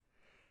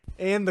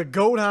And the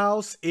Goat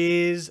House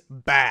is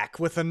back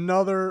with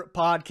another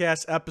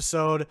podcast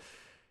episode.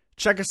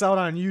 Check us out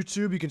on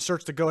YouTube. You can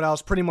search the Goat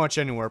House pretty much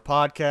anywhere.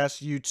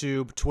 Podcast,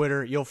 YouTube,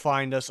 Twitter. You'll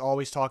find us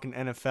always talking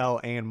NFL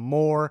and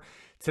more.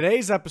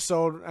 Today's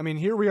episode,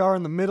 here we are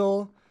in the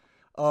middle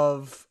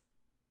of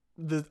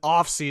the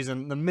off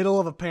season, the middle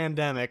of a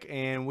pandemic,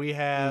 and we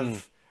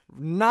have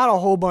not a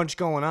whole bunch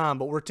going on,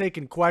 but we're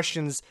taking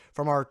questions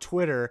from our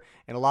Twitter,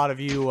 and a lot of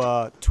you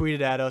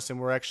tweeted at us,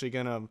 and we're actually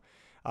going to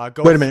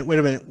go. Wait a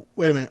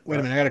minute.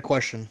 I got a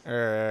question.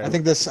 I I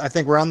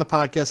think we're on the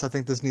podcast. I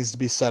think this needs to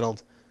be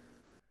settled.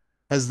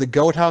 Has the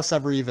Goat House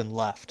ever even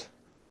left?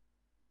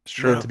 It's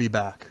true. To be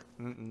back.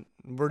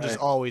 We're just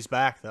always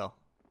back, though.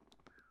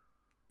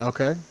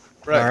 Okay.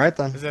 Right. All right,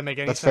 then. Does that make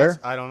any That's sense?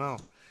 fair. I don't know.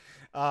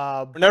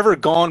 We're never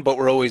gone, but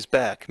we're always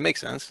back. Makes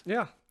sense.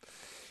 Yeah.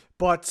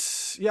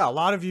 But, yeah, a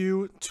lot of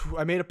you,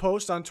 I made a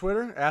post on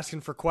Twitter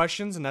asking for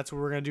questions, and that's what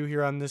we're going to do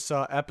here on this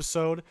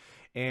episode.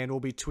 And we'll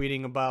be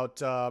tweeting about,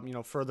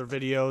 further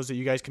videos that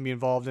you guys can be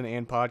involved in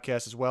and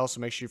podcasts as well.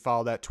 So make sure you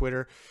follow that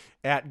Twitter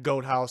at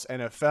Goathouse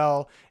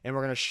NFL. And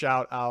we're going to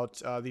shout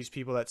out these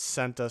people that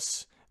sent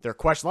us their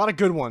questions. A lot of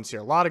good ones here.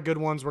 A lot of good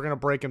ones. We're going to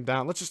break them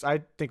down.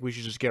 I think we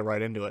should just get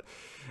right into it.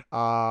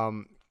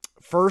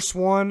 First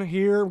one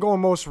here, we're going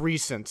most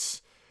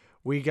recent.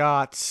 We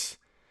got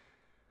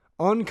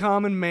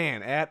Uncommon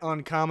Man at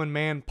Uncommon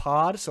Man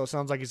Pod. So it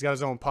sounds like he's got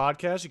his own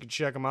podcast. You can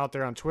check him out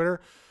there on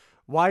Twitter.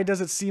 Why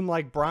does it seem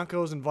like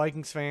Broncos and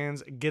Vikings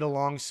fans get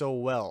along so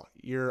well?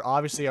 You're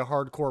obviously a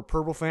hardcore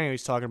Purple fan.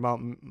 He's talking about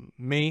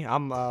me.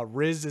 I'm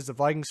Riz is a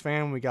Vikings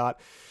fan. We got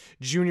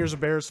Junior's a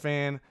Bears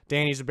fan.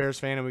 Danny's a Bears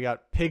fan. And we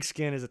got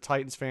Pigskin is a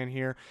Titans fan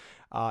here,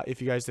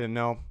 if you guys didn't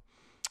know.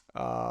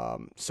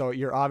 So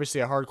you're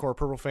obviously a hardcore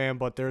Purple fan,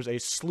 but there's a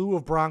slew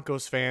of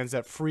Broncos fans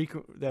that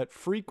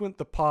frequent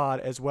the pod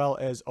as well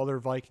as other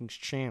Vikings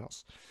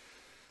channels.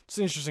 It's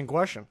an interesting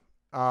question.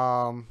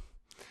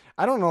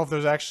 I don't know if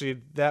there's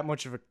actually that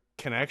much of a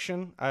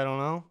connection. I don't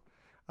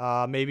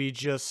know. Maybe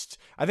just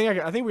I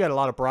think we got a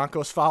lot of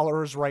Broncos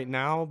followers right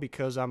now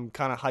because I'm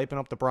kind of hyping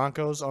up the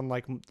Broncos.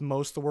 Unlike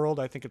most of the world,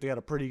 I think they got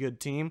a pretty good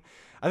team.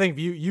 I think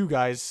you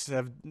guys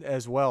have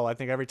as well. I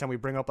think every time we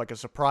bring up like a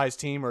surprise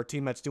team or a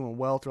team that's doing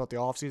well throughout the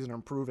offseason or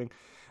improving,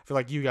 I feel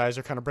like you guys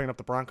are kind of bringing up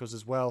the Broncos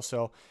as well.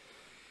 So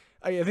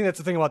I think that's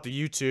the thing about the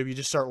YouTube. You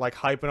just start like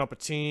hyping up a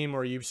team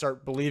or you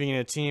start believing in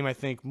a team. I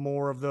think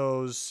more of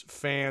those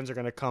fans are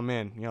going to come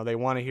in. They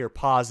want to hear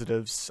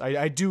positives.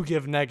 I do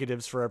give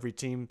negatives for every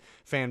team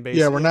fan base.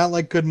 Yeah, we're not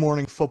like Good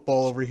Morning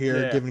Football over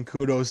here giving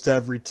kudos to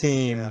every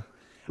team. Yeah.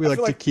 We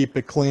like to keep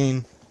it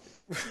clean.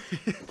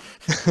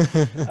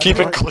 Keep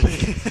it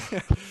clean.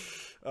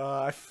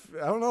 I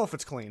don't know if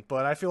it's clean,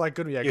 but I feel like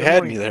good. Yeah, You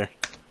had me there.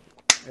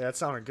 Yeah, it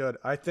sounded good.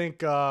 I think,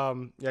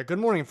 Good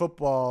Morning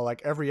Football,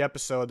 like every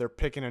episode, they're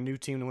picking a new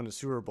team to win the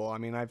Super Bowl.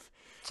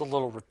 It's a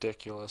little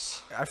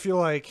ridiculous. I feel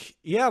like,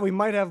 we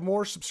might have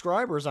more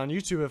subscribers on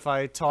YouTube if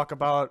I talk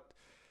about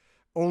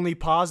only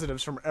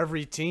positives from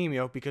every team,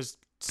 because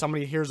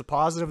somebody hears a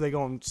positive, they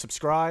go and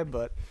subscribe,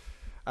 but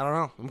I don't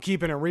know. I'm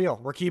keeping it real.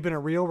 We're keeping it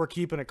real. We're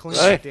keeping it clean,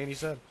 like Danny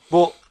said.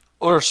 Well,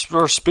 we're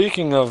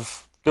speaking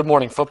of Good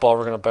Morning Football.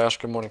 We're going to bash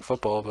Good Morning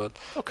Football, but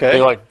Okay.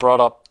 they brought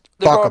up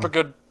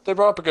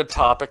a good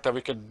topic that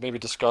we could maybe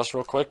discuss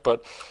real quick,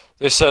 but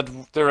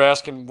they're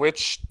asking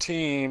which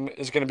team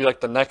is going to be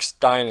like the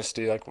next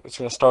dynasty, like it's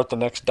going to start the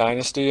next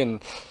dynasty,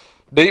 and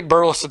Nate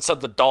Burleson said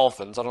the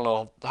Dolphins. I don't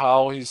know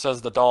how he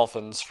says the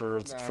Dolphins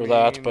for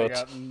that, they but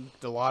got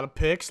a lot of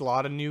picks, a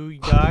lot of new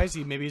guys.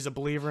 Maybe he's a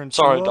believer in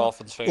sorry, Tua.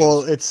 Dolphins fans.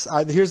 Well,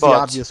 here's the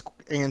obvious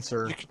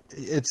answer.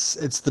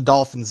 It's the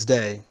Dolphins'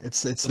 day.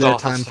 It's their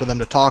time for them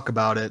to talk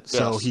about it.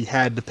 So Yes. he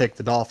had to pick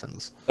the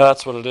Dolphins.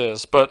 That's what it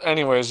is. But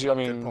anyways, Good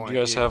you point.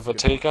 guys Yeah, have a good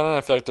take on it? I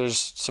feel like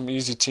there's some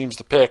easy teams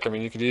to pick.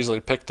 You could easily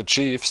pick the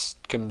Chiefs.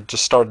 Can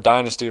just start a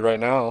dynasty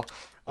right now.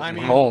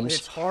 Mahomes.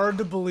 It's hard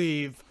to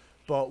believe,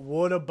 but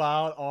what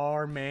about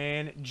our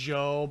man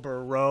Joe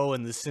Burrow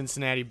and the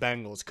Cincinnati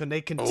Bengals? Can they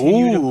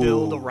continue to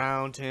build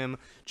around him?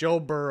 Joe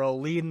Burrow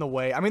leading the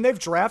way. They've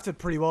drafted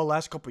pretty well the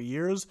last couple of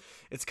years.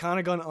 It's kind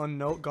of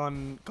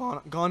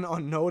gone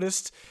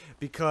unnoticed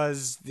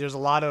because there's a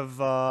lot of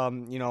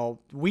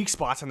weak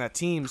spots on that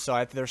team.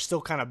 So they're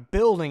still kind of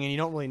building, and you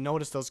don't really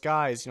notice those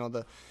guys.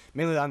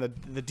 Mainly on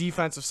the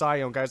defensive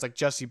side, guys like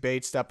Jesse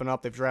Bates stepping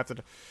up. They've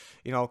drafted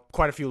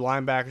quite a few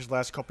linebackers the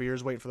last couple of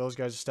years, waiting for those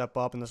guys to step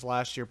up in this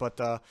last year.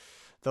 But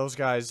those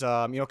guys,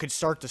 could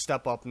start to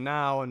step up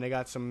now, and they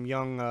got some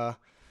young.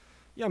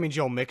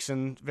 Joe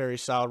Mixon, very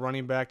solid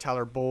running back.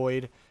 Tyler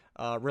Boyd,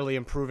 really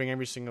improving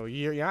every single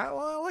year. Yeah,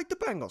 I like the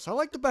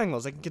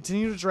Bengals. They can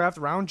continue to draft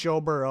around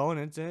Joe Burrow,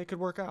 and it could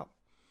work out.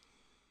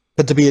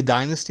 But to be a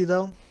dynasty,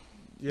 though?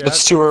 Yeah,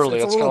 it's too early.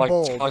 It's kind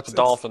bold. of like the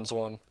Dolphins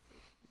one.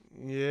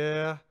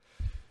 Yeah.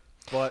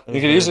 But You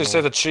could easily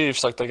say the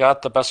Chiefs, they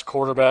got the best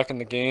quarterback in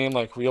the game.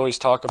 We always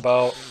talk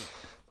about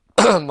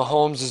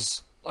Mahomes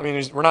is.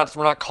 We're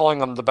not calling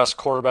him the best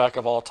quarterback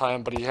of all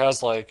time, but he has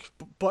the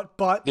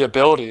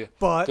ability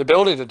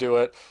to do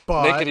it.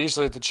 But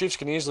the Chiefs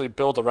can easily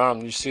build around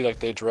him. You see,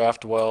 they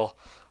draft well.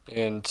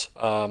 and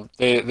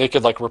they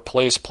could like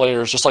replace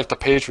players just like the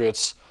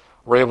Patriots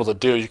were able to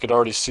do. You could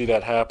already see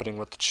that happening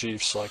with the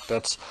Chiefs. Like I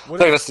think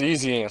that's the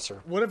easy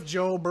answer. What if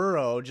Joe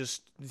Burrow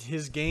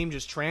his game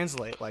just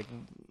translate like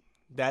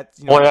that?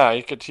 Well, yeah,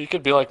 he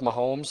could be like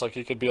Mahomes. Like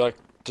he could be like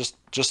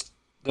just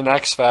an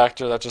X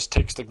factor that just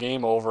takes the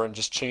game over and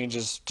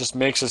just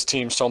makes his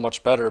team so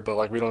much better. But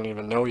like we don't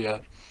even know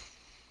yet.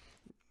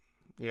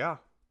 Yeah.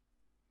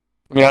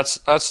 I mean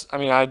that's I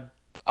mean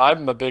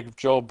I'm a big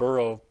Joe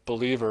Burrow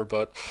believer,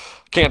 but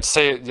can't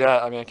say it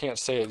yet. I mean I can't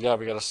say it yet.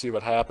 We got to see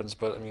what happens.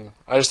 But I mean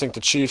I just think the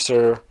Chiefs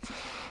are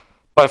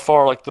by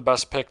far like the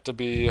best pick to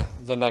be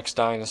the next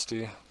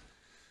dynasty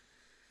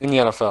in the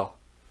NFL.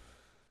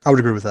 I would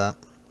agree with that.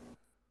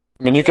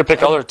 I mean, you could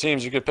pick other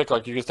teams. You could think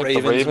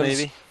the Ravens.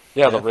 Maybe.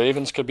 Yeah, the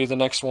Ravens could be the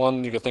next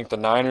one. You could think the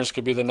Niners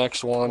could be the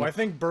next one. Well, I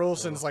think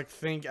Burleson's I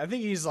think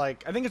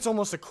it's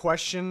almost a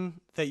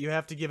question that you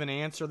have to give an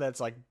answer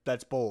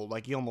that's bold.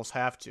 Like you almost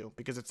have to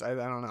because I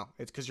don't know.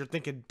 It's because you're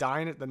thinking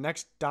the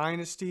next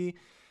dynasty.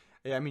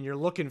 I mean, you're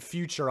looking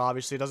future.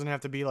 Obviously, it doesn't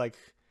have to be like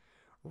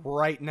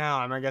right now.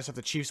 I mean, I guess if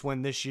the Chiefs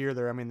win this year,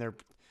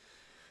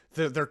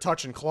 they're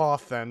touching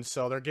cloth then,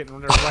 so they're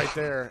right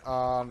there.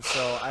 It's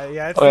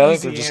an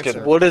easy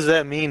answer. What does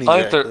that mean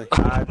exactly?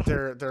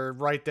 They're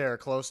right there,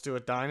 close to a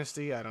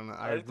dynasty. I don't know.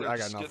 I got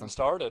nothing. Getting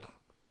started.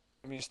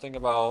 I mean, just think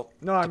about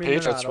the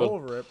Patriots. They're not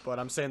over it, but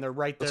I'm saying they're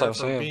right there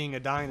for being a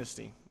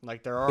dynasty.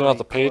 Like they're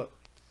already.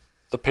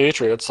 The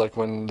Patriots, like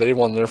when they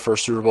won their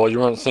first Super Bowl,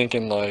 you weren't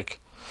thinking like.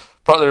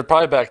 Probably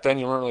back then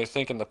you weren't really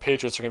thinking the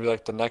Patriots are gonna be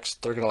like the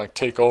next. They're gonna like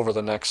take over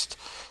the next,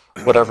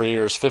 whatever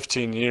years,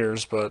 15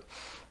 years, but.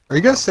 Are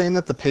you guys saying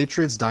that the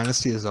Patriots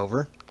dynasty is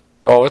over?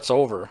 Oh, it's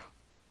over.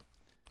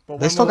 But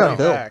they still got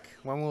Bill. Back?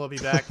 When will it be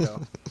back though?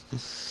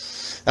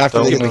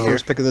 After they get the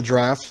first pick of the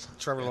draft.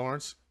 Trevor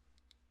Lawrence.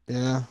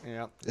 Yeah.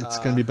 Yeah. It's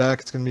gonna be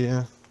back. It's gonna be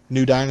a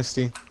new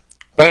dynasty.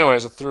 But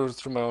anyways, I threw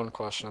my own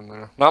question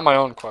there. Not my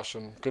own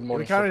question. Good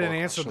morning. We kind of didn't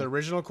answer the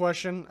original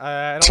question.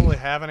 I don't really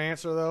have an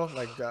answer though.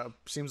 Like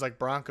seems like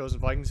Broncos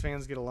and Vikings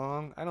fans get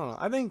along. I don't know.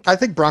 I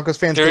think Broncos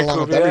fans get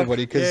along with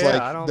everybody because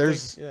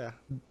there's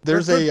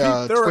they're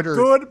Twitter.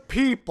 Good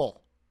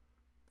people.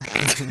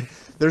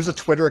 There's a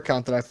Twitter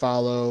account that I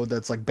follow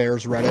that's like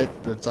Bears Reddit.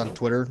 That's on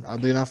Twitter,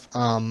 oddly enough.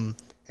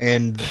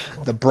 And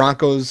the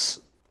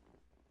Broncos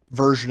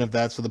version of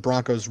that, so the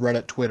Broncos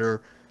Reddit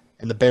Twitter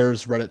and the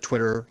Bears Reddit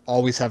Twitter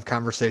always have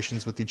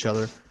conversations with each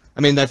other.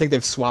 I mean, I think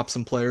they've swapped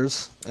some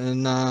players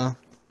in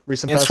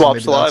recent past. Swap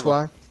maybe saliva. that's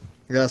why.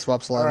 You gotta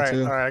swap saliva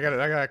too. All right, I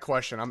got a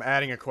question. I'm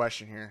adding a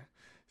question here.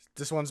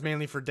 This one's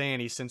mainly for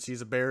Danny since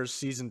he's a Bears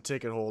season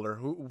ticket holder.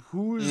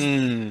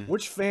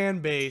 Which fan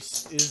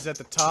base is at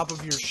the top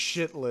of your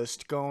shit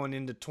list going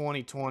into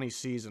 2020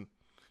 season?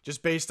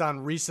 Just based on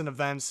recent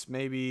events,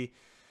 maybe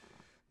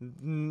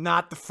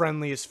not the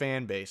friendliest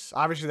fan base.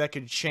 Obviously, that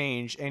could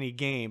change any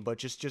game, but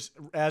just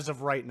as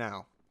of right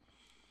now.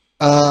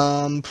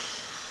 And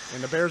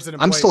the Bears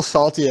didn't. I'm still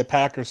salty at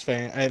Packers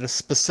fan. I had a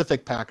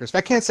specific Packers. I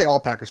can't say all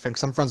Packers fans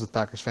because I'm friends with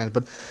Packers fans,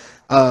 but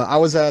I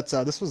was at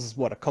this was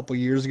a couple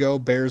years ago.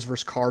 Bears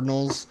versus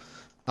Cardinals,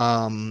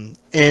 in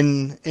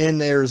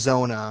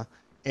Arizona,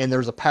 and there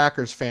was a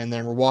Packers fan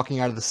there. And we're walking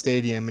out of the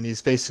stadium, and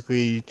he's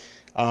basically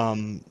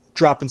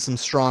dropping some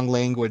strong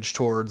language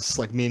towards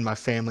like me and my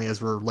family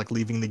as we're like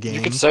leaving the game.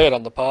 You can say it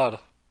on the pod.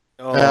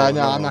 No,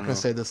 I'm not gonna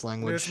say this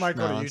language. This might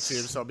go to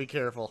YouTube, so be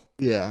careful.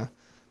 Yeah,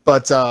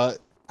 but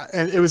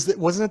and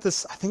wasn't it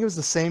this? I think it was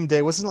the same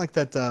day. Wasn't it like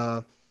that?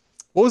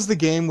 What was the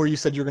game where you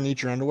said you were gonna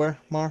eat your underwear,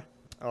 Mar?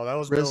 Oh, that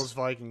was Bills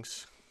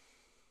Vikings.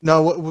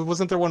 No,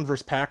 wasn't there one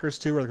versus Packers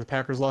too, where like the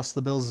Packers lost to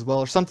the Bills as well,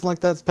 or something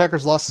like that? The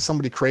Packers lost to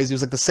somebody crazy. It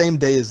was like the same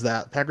day as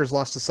that. Packers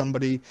lost to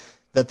somebody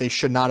that they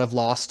should not have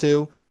lost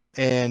to,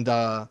 and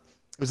it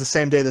was the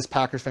same day this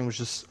Packers fan was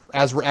just,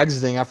 as we're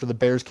exiting after the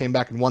Bears came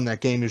back and won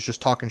that game, he was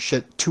just talking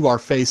shit to our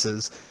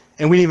faces,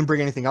 and we didn't even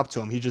bring anything up to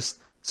him. He just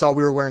saw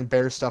we were wearing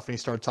Bears stuff and he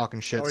started talking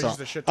shit. So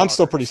I'm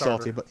still pretty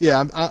salty, but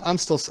yeah, I'm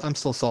still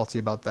salty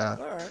about that.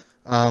 All right.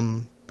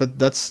 But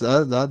that's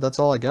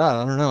all I got.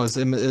 I don't know.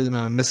 Am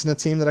I missing a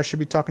team that I should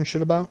be talking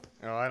shit about?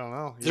 Oh, I don't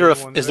know.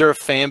 Is there a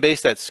fan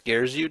base that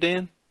scares you,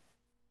 Dan?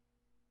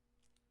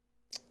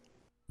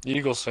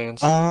 Eagles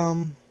fans.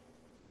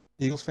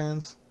 Eagles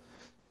fans.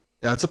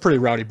 Yeah, it's a pretty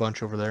rowdy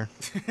bunch over there.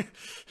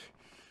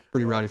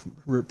 Pretty rowdy.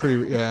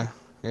 Yeah.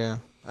 They're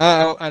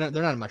not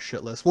on my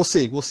shit list. We'll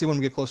see. We'll see when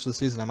we get close to the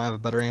season. I might have a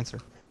better answer.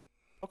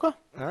 Okay.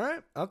 All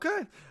right.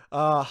 Okay.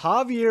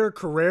 Javier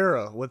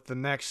Carrera with the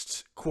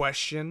next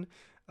question.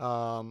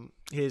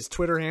 His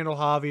Twitter handle,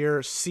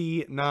 Javier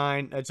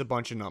C9. That's a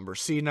bunch of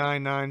numbers.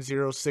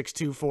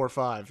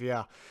 C9906245.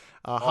 Yeah.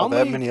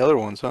 Many other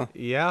ones, huh?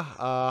 Yeah.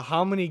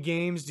 How many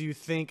games do you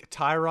think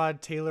Tyrod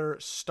Taylor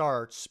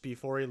starts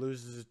before he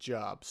loses his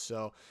job?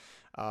 So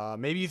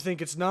maybe you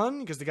think it's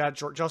none because they got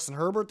Justin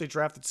Herbert. They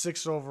drafted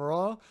 6th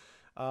overall.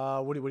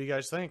 What do you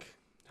guys think?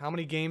 How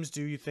many games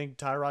do you think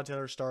Tyrod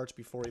Taylor starts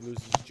before he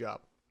loses his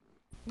job?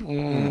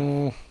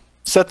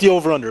 Set the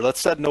over-under. Let's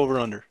set an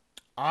over-under.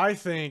 I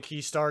think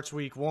he starts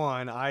week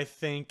 1. I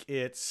think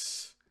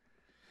it's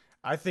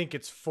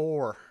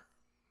 4.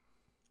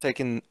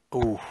 Taking.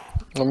 Ooh.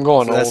 I'm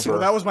going So that's- Well,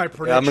 over. that was my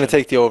prediction. Yeah, I'm gonna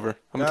take the over.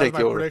 I'm that gonna take was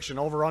the my over. prediction.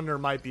 Over under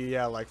might be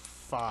like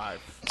 5,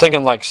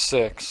 Thinking like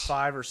 6.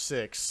 5 or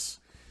 6.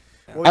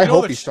 Well, I you know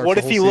hope the he ch- starts What the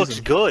if whole he looks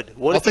season. good?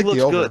 What I'll if he take the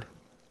looks over. good?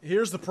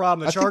 Here's the problem: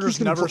 the I think he's Chargers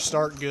gonna never put-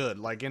 start good.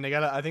 Like, and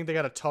I think they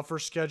got a tougher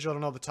schedule. I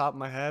don't know the top of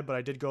my head, but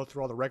I did go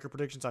through all the record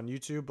predictions on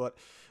YouTube. But,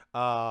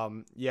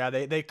 yeah,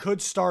 they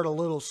could start a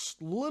little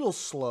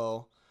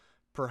slow,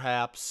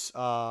 perhaps.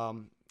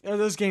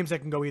 There's games that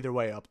can go either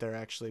way up there,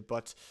 actually.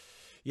 But,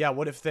 yeah,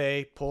 what if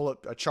they pull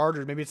a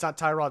Chargers? Maybe it's not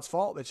Tyrod's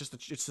fault. It's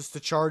just the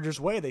Chargers'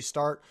 way. They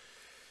start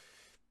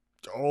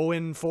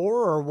 0-4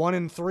 or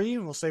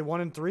 1-3. We'll say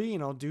 1-3. You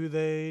know, do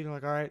they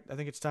like? All right, I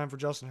think it's time for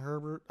Justin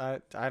Herbert.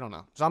 I don't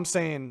know. So I'm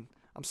saying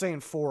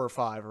 4 or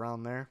 5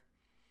 around there.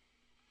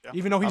 Yeah.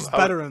 Even though he's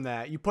better than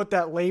that, you put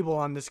that label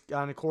on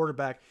a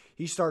quarterback.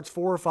 He starts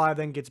 4 or 5,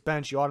 then gets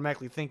benched. You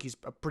automatically think he's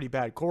a pretty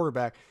bad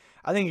quarterback.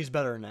 I think he's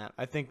better than that.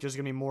 I think there's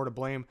gonna be more to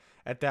blame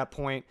at that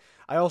point.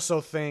 I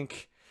also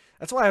think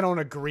that's why I don't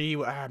agree.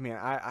 I mean,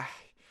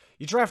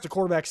 you draft a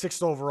quarterback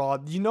 6th overall.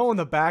 You know, in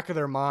the back of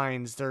their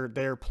minds,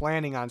 they're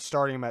planning on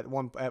starting him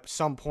at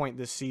some point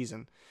this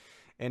season.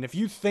 And if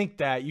you think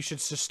that, you should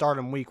just start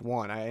him week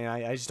 1.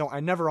 I just don't. I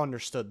never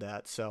understood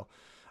that. So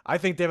I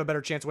think they have a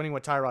better chance winning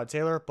with Tyrod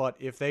Taylor. But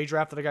if they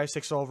drafted a guy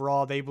 6th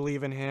overall, they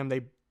believe in him.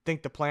 They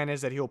think the plan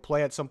is that he'll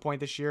play at some point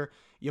this year.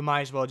 You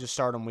might as well just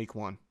start him week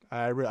 1.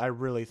 I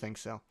really think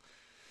so.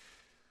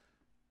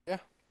 Yeah.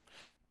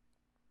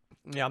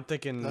 Yeah, I'm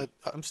thinking.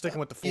 I'm sticking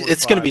with the 4.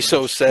 It's gonna be range.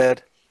 so sad.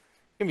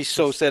 It's gonna be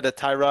so sad that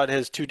Tyrod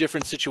has 2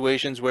 different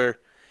situations where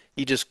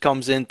he just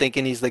comes in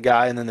thinking he's the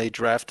guy, and then they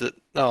draft it.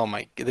 Oh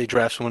my! They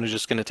draft someone who's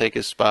just gonna take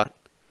his spot.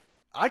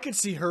 I could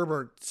see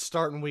Herbert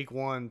starting week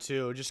 1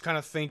 too. Just kind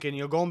of thinking,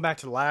 going back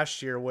to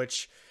last year,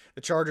 which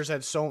the Chargers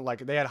had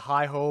they had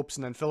high hopes,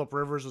 and then Phillip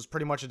Rivers was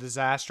pretty much a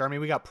disaster. I mean,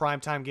 we got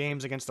primetime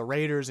games against the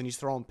Raiders, and he's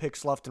throwing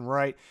picks left and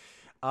right.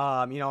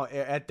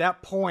 At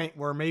that point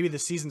where maybe the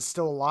season's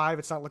still alive,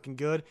 it's not looking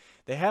good.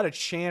 They had a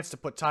chance to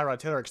put Tyrod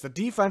Taylor because the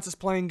defense is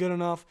playing good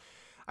enough.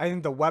 I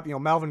think the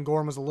weapon, Melvin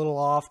Gordon was a little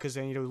off because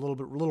a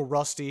little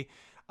rusty.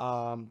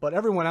 But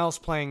everyone else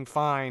playing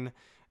fine.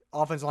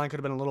 Offensive line could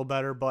have been a little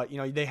better, but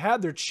they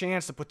had their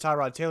chance to put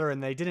Tyrod Taylor,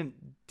 and they didn't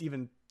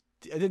even.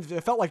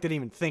 It felt like they didn't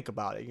even think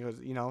about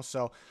it.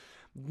 So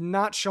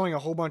not showing a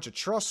whole bunch of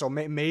trust. So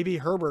maybe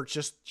Herbert's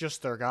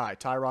just their guy.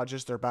 Tyrod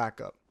just their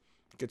backup.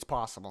 It's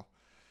possible.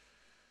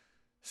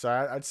 So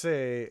I'd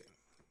say,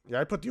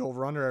 I'd put the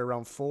over/under at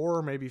around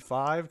 4, maybe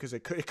 5, because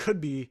it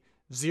could be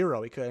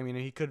 0.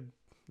 He could.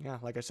 Yeah,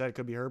 like I said, it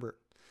could be Herbert.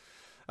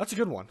 That's a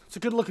good one. It's a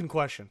good-looking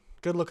question.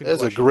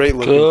 That's a great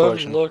looking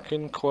question. Good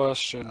looking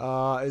question.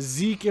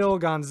 Ezekiel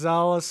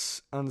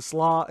Gonzalez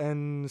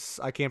and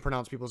I can't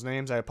pronounce people's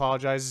names. I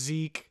apologize.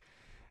 Zeke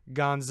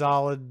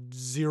Gonzalez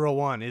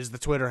 01 is the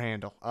Twitter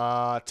handle.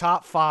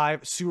 Top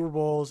 5 Super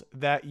Bowls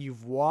that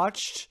you've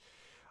watched.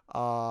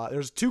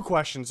 There's 2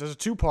 questions. There's a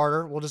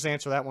 2-parter. We'll just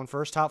answer that one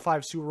first. Top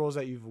 5 Super Bowls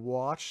that you've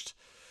watched.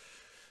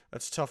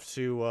 That's tough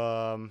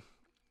to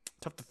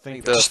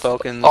think. The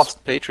Falcons,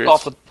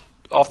 Patriots.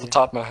 Off the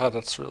top of my head,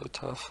 that's really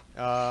tough.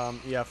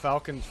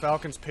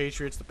 Falcons,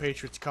 Patriots. The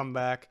Patriots come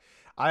back.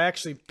 I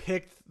actually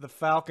picked the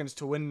Falcons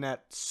to win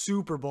that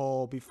Super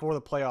Bowl before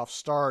the playoffs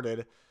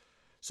started,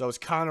 so I was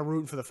kind of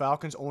rooting for the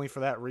Falcons only for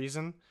that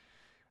reason.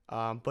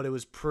 But it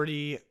was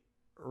pretty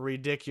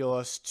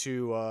ridiculous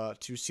to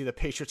see the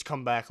Patriots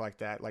come back like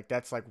that. Like,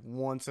 that's like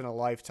once in a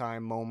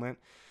lifetime moment.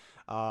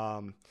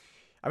 The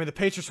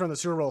Patriots were in the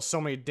Super Bowl so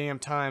many damn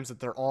times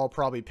that they're all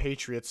probably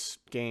Patriots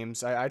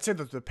games. I'd say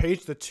that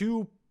the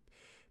 2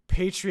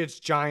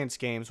 Patriots-Giants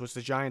games, which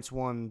the Giants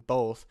won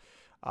both,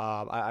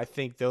 I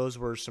think those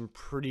were some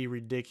pretty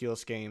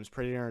ridiculous games,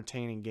 pretty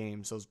entertaining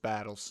games, those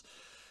battles.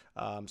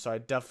 So I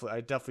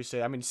definitely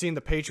say, seeing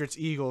the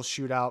Patriots-Eagles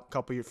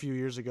shootout a few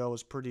years ago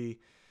was pretty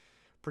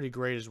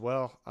great as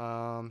well.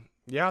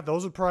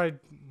 Those would probably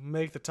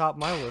make the top of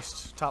my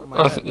list, top of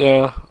my head.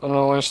 Yeah, I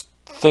always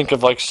think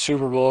of like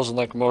Super Bowls and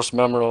like most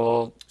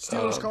memorable.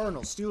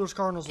 Steelers-Cardinals.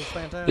 Steelers-Cardinals was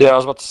fantastic. Yeah, I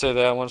was about to say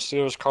that one.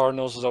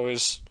 Steelers-Cardinals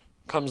always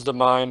comes to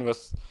mind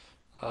with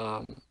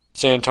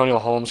San Antonio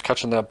Holmes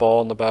catching that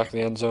ball in the back of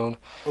the end zone.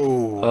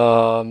 Ooh.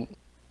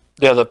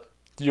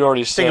 You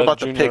already said. Think about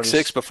the Junior pick already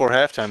 6 before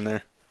halftime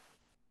there.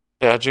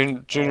 Yeah,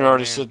 Junior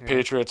already said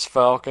Patriots,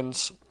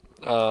 Falcons.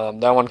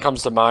 That one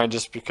comes to mind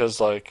just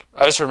because, I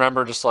just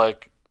remember I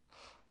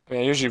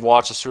usually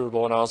watch the Super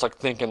Bowl and I was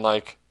thinking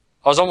I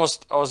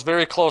was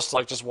very close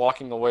to just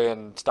walking away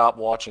and stop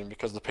watching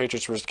because the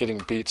Patriots were just getting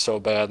beat so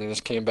bad and they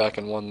just came back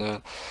and won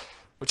that,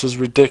 which is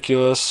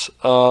ridiculous.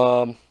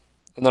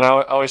 And then I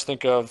always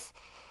think of,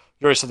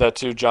 you already said that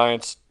too,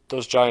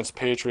 those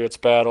Giants-Patriots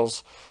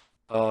battles.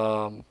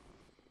 And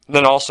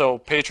then also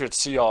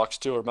Patriots-Seahawks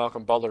too, where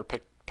Malcolm Butler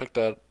picked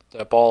that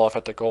ball off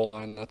at the goal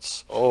line.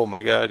 That's oh my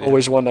God,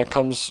 always one that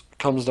comes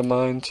to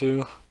mind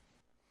too.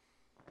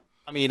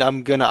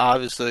 I'm gonna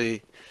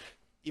obviously,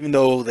 even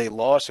though they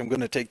lost, I'm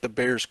gonna take the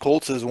Bears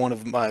Colts as one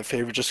of my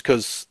favorites, just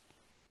because.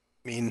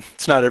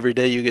 It's not every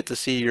day you get to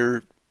see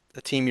a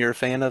team you're a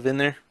fan of in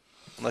there.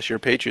 Unless you're a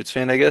Patriots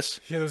fan, I guess.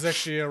 Yeah, there was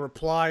actually a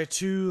reply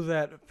to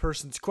that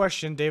person's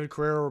question. David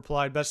Carrero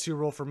replied, "Best Super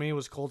Bowl for me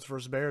was Colts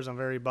versus Bears. I'm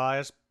very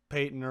biased.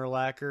 Peyton,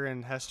 Urlacher,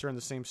 and Hester in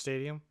the same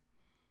stadium.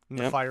 In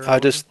the Yep. fire I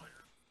emoji." just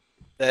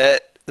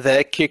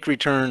that kick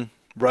return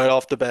right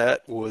off the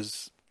bat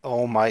was,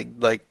 oh my,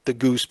 like the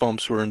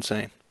goosebumps were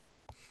insane.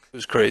 It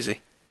was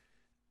crazy.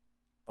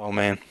 Oh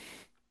man.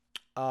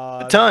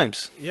 Good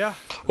times. Yeah.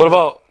 What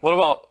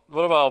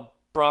about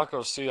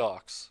Broncos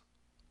Seahawks?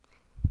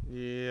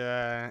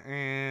 Yeah.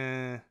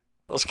 I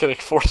was kidding.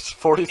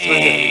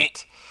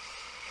 43-8.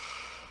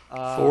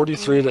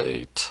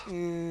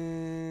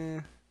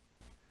 43-8.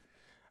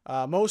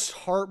 Most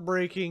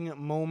heartbreaking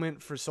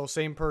moment for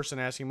same person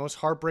asking most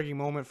heartbreaking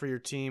moment for your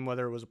team,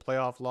 whether it was a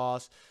playoff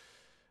loss,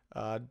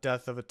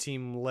 death of a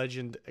team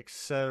legend,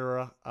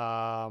 etc.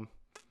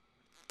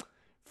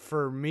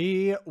 For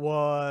me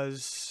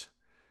was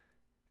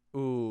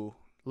a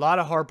lot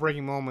of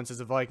heartbreaking moments as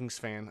a Vikings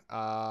fan.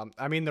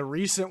 I mean, the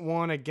recent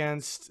one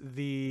against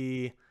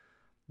the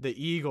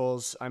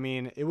Eagles. I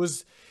mean, it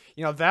was,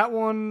 that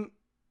one.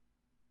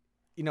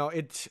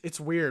 It's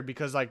weird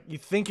because like you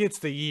think it's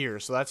the year,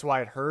 so that's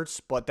why it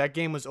hurts. But that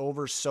game was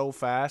over so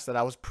fast that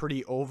I was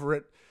pretty over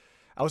it.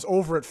 I was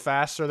over it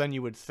faster than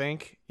you would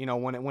think.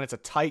 When it's a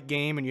tight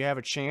game and you have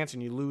a chance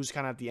and you lose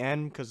kind of at the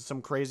end because of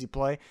some crazy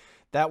play.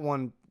 That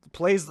one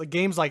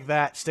games like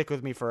that stick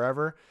with me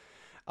forever.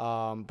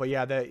 But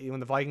yeah, when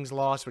the Vikings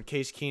lost with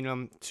Case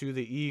Keenum to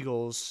the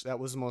Eagles, that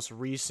was the most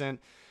recent.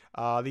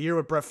 The year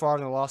with Brett Favre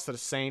and the loss to the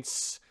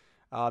Saints.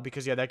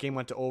 Because that game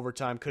went to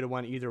overtime, could have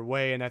went either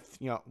way, and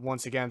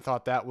once again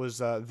thought that was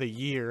the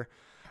year.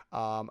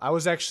 I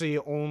was actually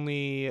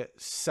only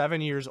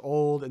 7 years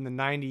old in the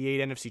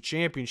 '98 NFC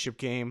Championship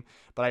game,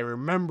 but I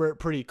remember it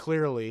pretty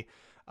clearly.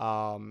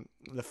 The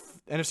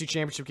NFC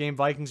Championship game,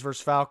 Vikings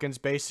versus Falcons.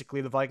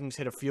 Basically, the Vikings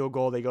hit a field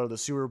goal, they go to the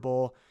Super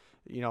Bowl.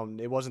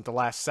 It wasn't the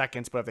last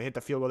seconds, but if they hit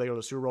the field goal, they go to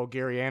the Super Bowl.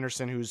 Gary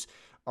Anderson, who's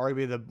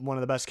arguably one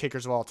of the best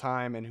kickers of all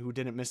time and who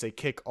didn't miss a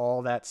kick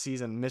all that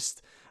season,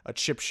 missed a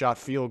chip shot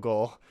field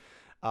goal.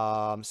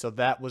 So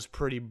that was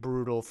pretty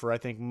brutal for, I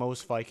think,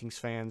 most Vikings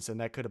fans, and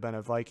that could have been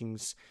a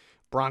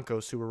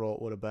Vikings-Broncos Super Bowl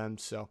it would have been.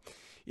 So,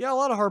 yeah, a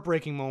lot of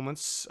heartbreaking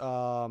moments.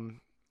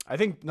 I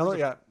think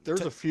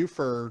there's a few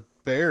for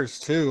Bears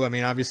too. I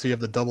mean, obviously you have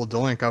the double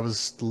doink. I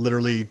was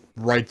literally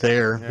right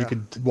there. Yeah. You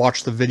could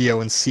watch the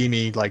video and see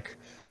me like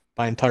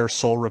my entire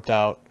soul ripped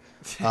out.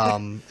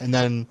 And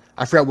then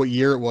I forgot what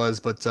year it was,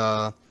 but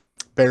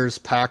Bears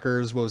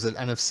Packers, what was it,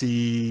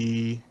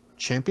 NFC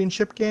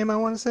Championship game, I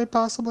want to say,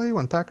 possibly,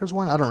 when Packers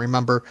won. I don't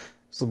remember.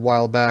 It's a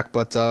while back,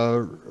 but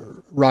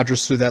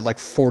Rodgers threw that like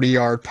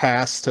 40-yard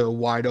pass to a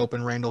wide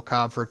open Randall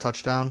Cobb for a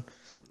touchdown.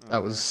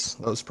 That was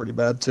pretty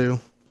bad too.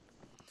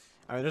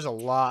 I mean, there's a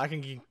lot. I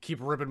can keep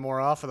ripping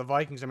more off of the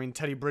Vikings. I mean,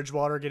 Teddy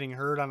Bridgewater getting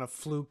hurt on a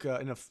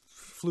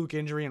fluke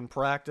injury in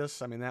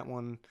practice. I mean, that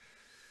one.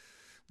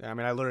 I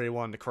mean, I literally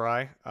wanted to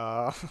cry.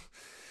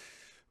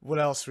 What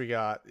else we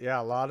got? Yeah,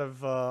 a lot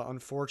of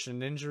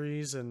unfortunate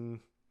injuries and.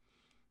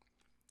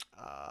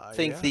 I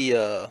think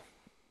the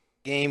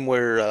game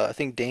where I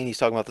think Danny's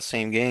talking about the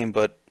same game,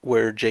 but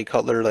where Jay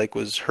Cutler like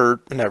was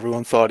hurt and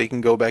everyone thought he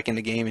can go back in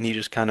the game, and he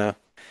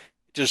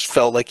just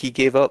felt like he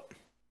gave up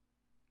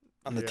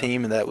on the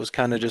team, and that was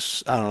kind of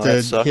just, I don't know.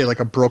 That sucked. He had like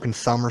a broken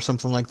thumb or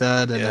something like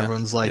that, and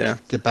everyone's like,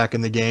 get back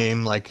in the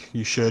game, like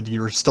you should.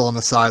 You were still on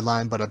the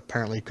sideline, but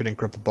apparently you couldn't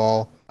grip the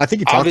ball. I think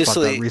he talked about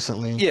that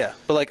recently. Yeah,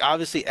 but like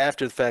obviously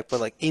after the fact, but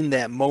like in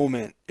that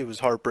moment, it was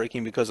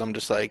heartbreaking because I'm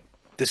just like,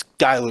 this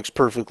guy looks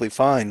perfectly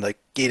fine. Like,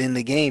 get in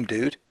the game,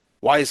 dude.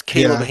 Why is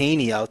Caleb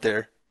Haney out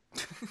there?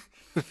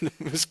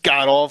 It was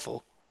god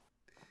awful.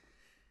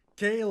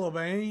 Caleb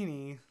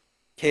Haney.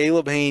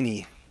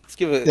 Let's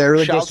give a it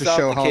really goes shouts to out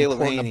show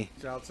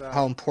to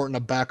how important a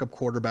backup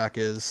quarterback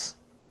is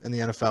in the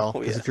NFL.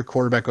 Because yeah. if your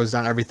quarterback goes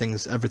down,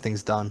 everything's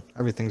done.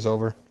 Everything's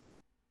over.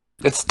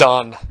 It's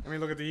done. I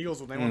mean, look at the Eagles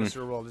when they won the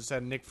Super Bowl. Just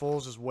had Nick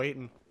Foles just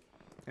waiting,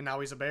 and now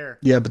he's a Bear.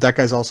 Yeah, but that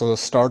guy's also a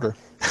starter.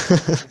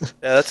 Yeah,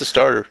 that's a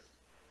starter.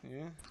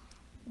 Yeah.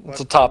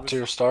 It's a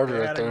top-tier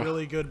starter right there. Had a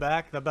really good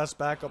the best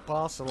backup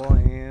possible,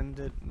 and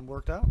it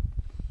worked out.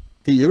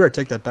 Hey, you better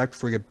take that back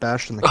before you get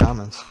bashed in the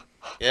comments.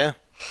 Yeah.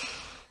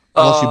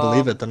 Unless you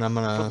believe it, then I'm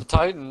For gonna the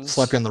Titans,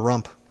 slap you on the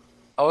rump.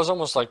 I was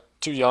almost like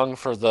too young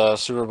for the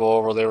Super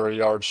Bowl where they were a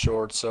yard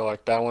short, so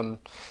like that one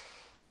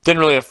didn't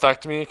really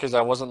affect me because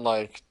I wasn't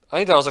like, I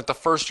think that was like the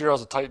first year I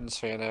was a Titans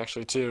fan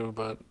actually too,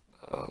 but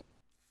I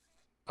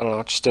don't know,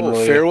 it just didn't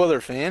really.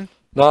 Fairweather fan?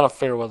 Not a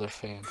Fairweather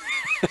fan.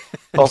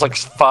 I was like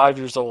 5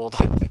 years old.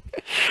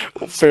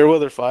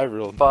 Fairweather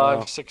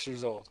 5-year-old. 6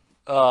 years old.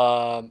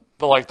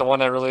 But like the one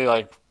that really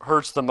like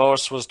hurts the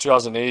most was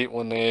 2008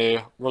 when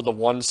they were the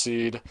 1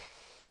 seed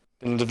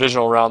in the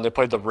divisional round. They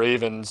played the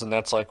Ravens, and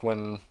that's like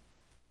when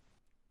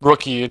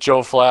rookie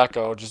Joe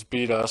Flacco just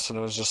beat us, and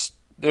it was just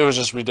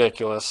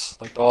ridiculous.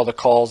 Like all the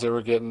calls they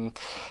were getting,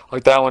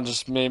 like that one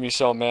just made me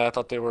so mad. I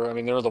thought they were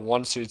the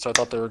 1 seed, so I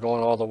thought they were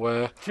going all the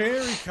way.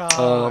 Kerry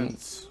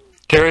Collins.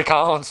 Kerry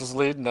Collins was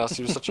leading us.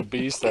 He was such a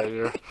beast that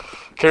year.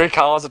 Kerry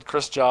Collins and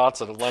Chris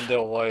Johnson and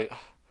Lendale White.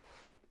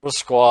 What a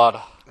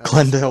squad.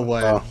 Glendale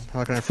White.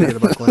 How can I forget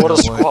about Glendale What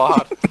a White?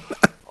 squad.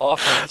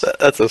 Offense.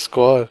 That's a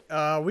squad.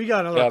 We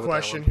got another Yeah, but that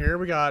question one. here.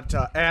 We got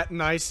at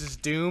Nice's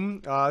Doom.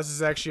 This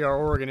is actually our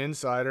Oregon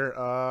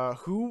insider.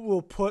 Who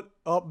will put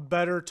up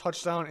better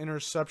touchdown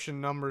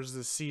interception numbers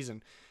this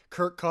season?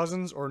 Kirk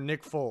Cousins or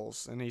Nick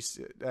Foles? And he's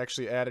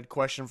actually added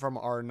question from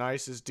our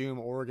Nice's Doom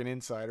Oregon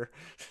insider.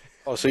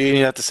 Oh, so you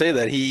didn't have to say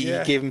that. He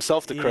gave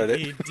himself the credit.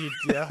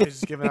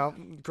 He's giving out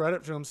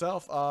credit to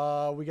himself.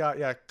 We got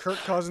Kirk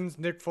Cousins,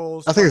 Nick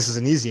Foles. I think this is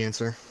an easy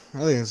answer. I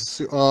think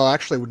it's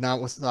actually not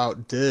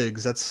without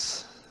Diggs.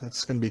 That's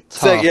going to be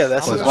tough. Yeah,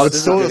 that's But a- I would that's a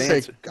still good say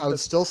answer.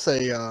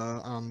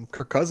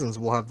 Kirk Cousins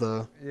will have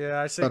the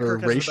I say better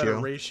Kirk has a better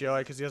ratio. ratio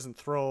because he doesn't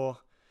throw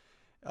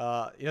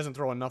enough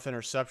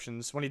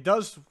interceptions. When he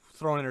does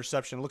throw an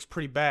interception, it looks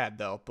pretty bad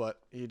though, but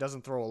he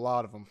doesn't throw a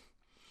lot of them.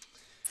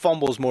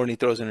 Fumbles more than he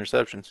throws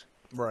interceptions.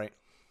 Right.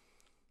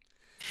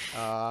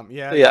 I'll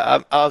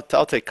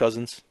take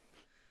Cousins.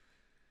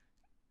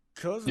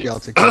 Cousins. Yeah, I'll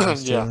take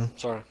Cousins too. Yeah,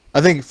 sorry.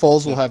 I think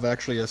Foles will have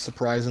actually a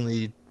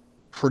surprisingly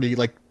pretty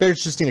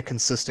Bears just need a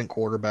consistent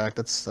quarterback.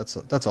 That's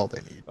all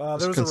they need. There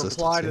was a reply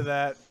Consistency. to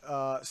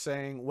that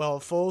saying, "Well,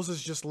 Foles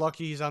is just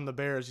lucky he's on the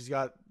Bears.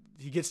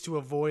 He gets to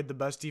avoid the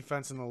best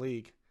defense in the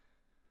league."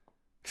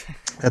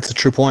 That's a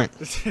true point.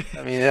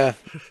 I mean, yeah.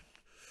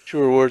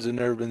 Truer words have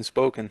never been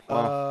spoken.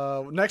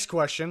 Wow. Next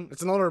question.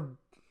 It's another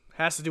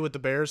has to do with the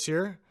Bears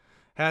here.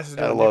 Has to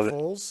do I with love Nick it.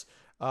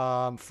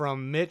 Foles.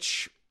 From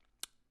Mitch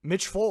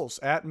Foles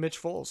at Mitch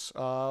Foles.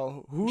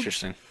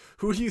 Interesting.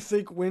 Who do you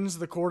think wins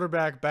the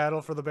quarterback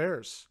battle for the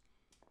Bears?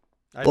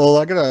 Well,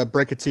 I gotta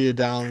break it to you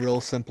down real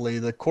simply.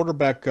 The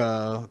quarterback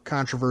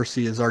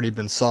controversy has already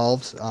been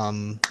solved.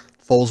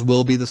 Foles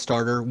will be the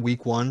starter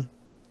week 1.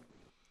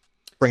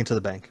 Bring it to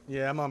the bank.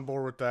 Yeah, I'm on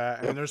board with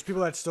that. And there's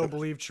people that still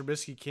believe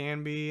Trubisky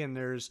can be, and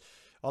there's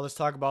all this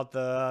talk about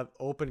the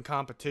open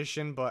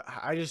competition, but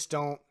I just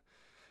don't.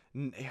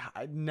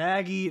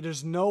 Nagy,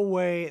 there's no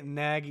way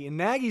Nagy. In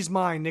Nagy's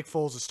mind, Nick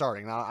Foles is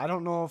starting. Now, I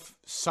don't know if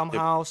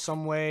somehow,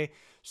 some way,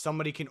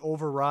 somebody can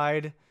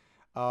override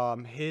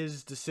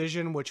his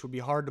decision, which would be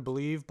hard to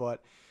believe,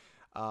 but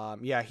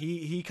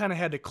he kind of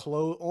had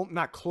to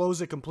not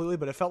close it completely,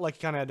 but it felt like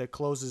he kind of had to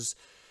close his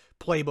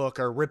playbook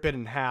or rip it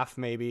in half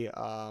maybe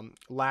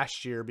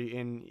last year,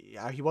 and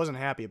he wasn't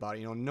happy about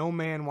it. No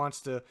man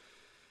wants to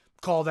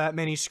call that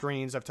many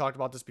screens. I've talked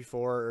about this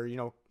before,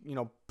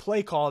 or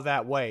play call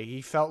that way.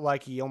 He felt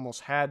like he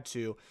almost had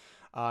to,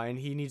 and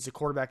he needs a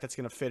quarterback that's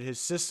going to fit his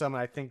system.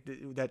 And I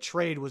think that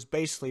trade was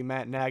basically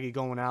Matt Nagy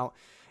going out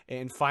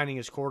and finding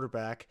his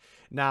quarterback.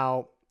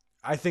 Now,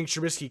 I think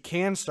Trubisky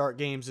can start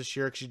games this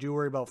year because you do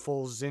worry about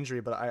Foles' injury,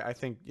 but I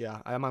think,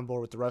 I'm on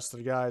board with the rest of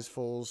the guys.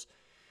 Foles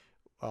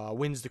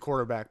wins the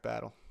quarterback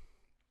battle.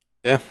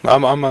 Yeah,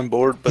 I'm on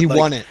board. But He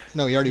won it.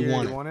 No, he already He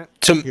won already it. won it.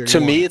 To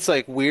won me, it.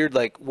 it's weird.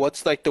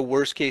 What's the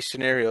worst case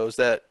scenario is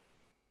that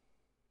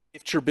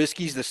if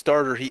Trubisky's the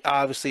starter, he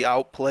obviously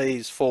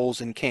outplays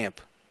Foles in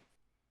camp,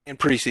 in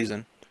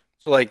preseason.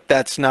 So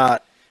that's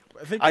not.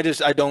 I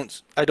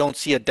don't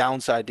see a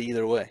downside to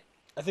either way.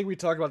 I think we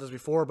talked about this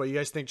before, but you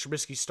guys think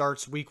Trubisky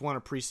starts week 1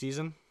 of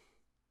preseason?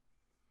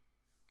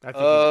 I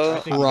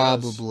think he does.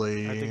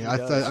 Probably. I think he I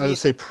does. would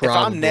say probably.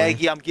 If I'm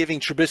Nagy, I'm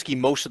giving Trubisky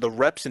most of the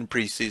reps in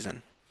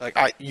preseason.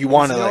 You Well,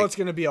 want to it's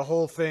going to be a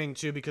whole thing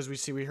too, because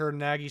we heard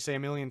Nagy say a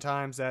million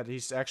times that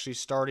he's actually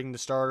starting the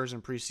starters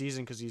in preseason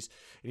because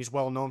he's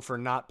well known for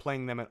not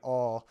playing them at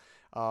all.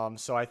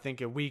 So I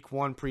think at week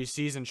 1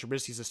 preseason,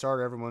 Trubisky's the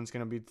starter. Everyone's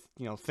going to be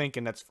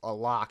thinking that's a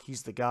lock.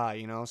 He's the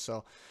guy,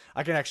 So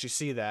I can actually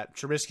see that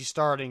Trubisky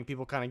starting.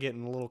 People kind of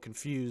getting a little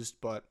confused,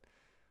 but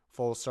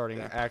Foles starting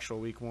actual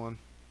week 1.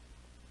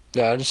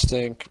 Yeah,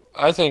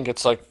 I think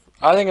it's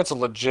a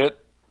legit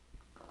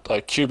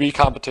QB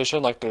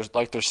competition like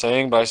they're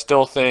saying, but I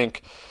still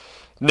think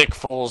Nick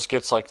Foles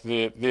gets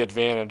the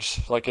advantage.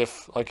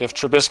 If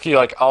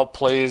Trubisky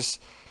outplays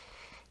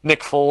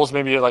Nick Foles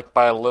maybe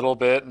by a little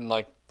bit in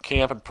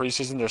camp and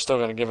preseason, they're still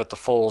going to give it to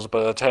Foles,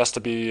 but it has to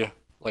be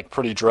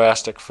pretty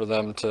drastic for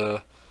them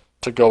to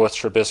go with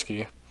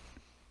Trubisky.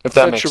 If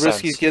that makes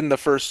Trubisky's sense. getting the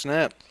first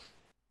snap.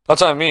 That's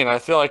what I mean. I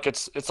feel like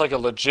it's a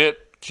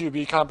legit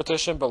QB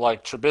competition, but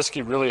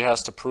Trubisky really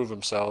has to prove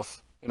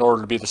himself in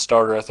order to be the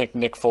starter. I think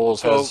Nick Foles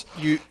has.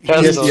 He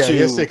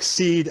has to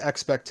exceed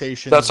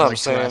expectations. That's what I'm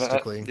saying.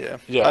 Drastically.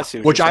 Yeah. I see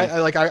what Which you're I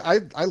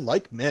saying. I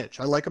like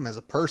Mitch. I like him as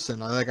a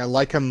person. I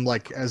like him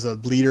as a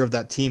leader of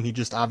that team. He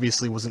just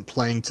obviously wasn't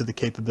playing to the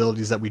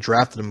capabilities that we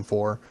drafted him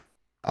for.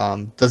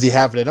 Does he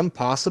have it in him?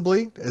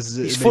 Possibly. He's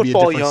maybe football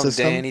a different young,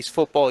 system? Dan. He's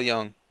football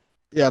young.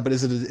 Yeah, but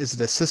is it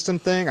a system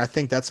thing? I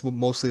think that's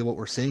mostly what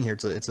we're seeing here.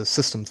 It's a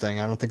system thing.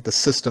 I don't think the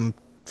system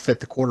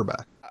fit the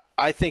quarterback.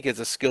 I think it's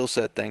a skill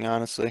set thing,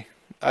 honestly.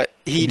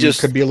 He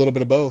could be a little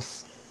bit of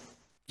both.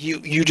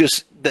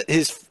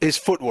 His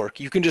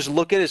footwork. You can just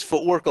look at his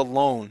footwork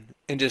alone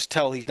and just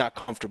tell he's not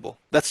comfortable.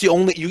 That's the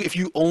only if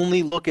you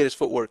only look at his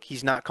footwork,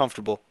 he's not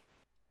comfortable.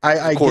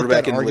 I get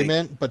quarterback that in the league.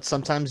 argument, but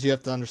sometimes you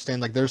have to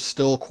understand, like, there's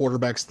still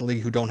quarterbacks in the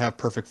league who don't have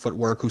perfect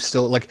footwork, who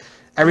still, like,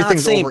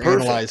 everything's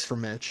overanalyzed for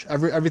Mitch.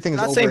 Everything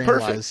is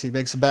overanalyzed. He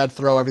makes a bad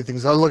throw,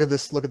 everything's, oh, look at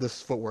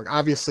this footwork.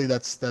 Obviously,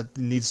 that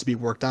needs to be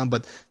worked on,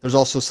 but there's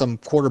also some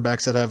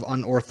quarterbacks that have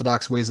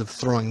unorthodox ways of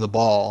throwing the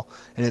ball,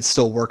 and it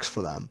still works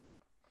for them.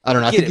 I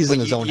don't know. I think he's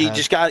in his own head.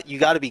 You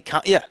got to be,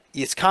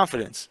 it's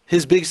confidence.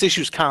 His biggest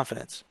issue is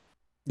confidence.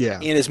 Yeah.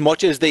 And as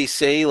much as they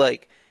say,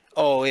 like,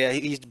 oh, yeah,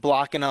 he's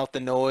blocking out the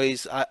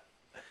noise,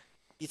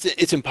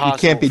 it's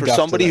impossible for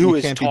somebody who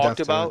has talked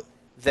about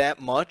that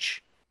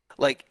much.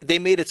 Like, they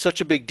made it such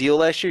a big deal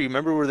last year. You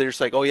remember where they're just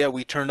like, oh, yeah,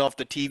 we turned off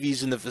the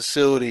TVs in the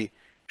facility.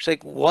 It's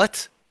like,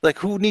 what? Like,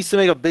 who needs to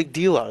make a big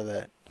deal out of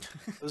that?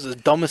 It was the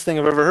dumbest thing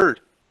I've ever heard.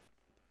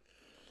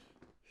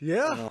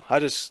 Yeah.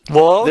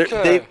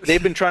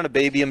 They've been trying to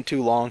baby him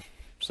too long,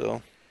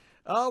 so.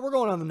 We're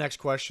going on the next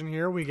question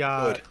here. We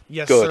got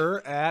sir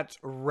at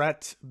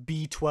Rhett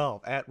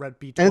B12 at Rhett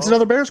B12. And it's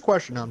another Bears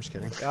question. No, I'm just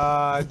kidding.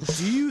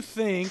 Do you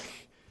think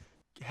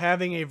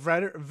having a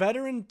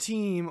veteran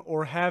team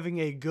or having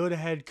a good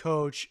head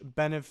coach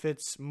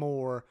benefits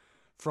more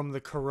from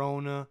the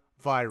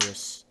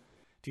coronavirus?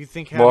 Do you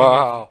think having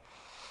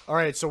all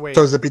right, so wait.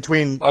 So is it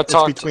between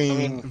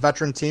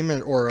veteran team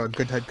or a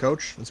good head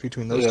coach? It's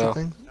between those two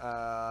things?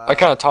 I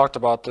kind of talked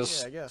about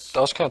this. Yeah, I guess. I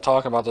was kind of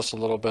talking about this a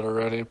little bit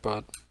already,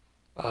 but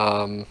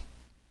I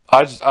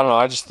don't know.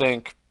 I just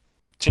think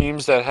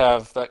teams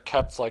that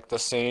kept like the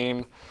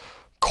same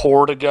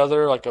core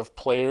together, like of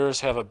players,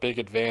 have a big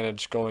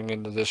advantage going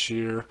into this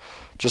year,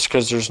 just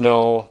because there's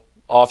no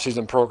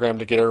off-season program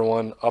to get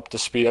everyone up to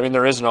speed. I mean,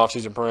 there is an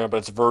off-season program, but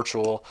it's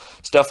virtual.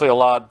 It's definitely a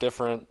lot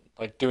different,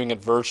 like doing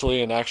it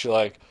virtually and actually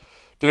like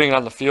doing it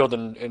on the field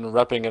and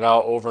repping it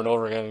out over and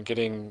over again and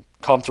getting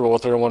comfortable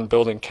with everyone,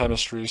 building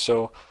chemistry.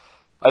 So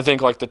I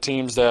think like the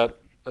teams that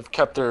have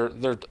kept their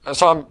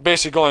so I'm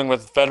basically going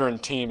with veteran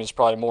team is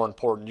probably more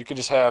important. You could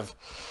have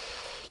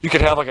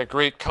like a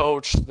great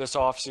coach this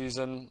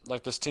offseason.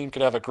 Like this team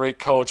could have a great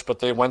coach, but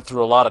they went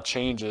through a lot of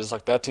changes.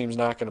 Like that team's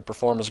not going to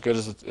perform as good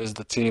as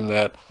the team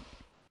that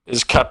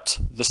is kept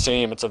the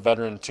same. It's a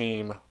veteran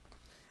team.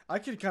 I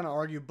could kind of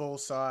argue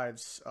both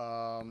sides.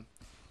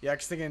 Yeah,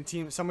 because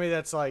thinking somebody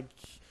that's like,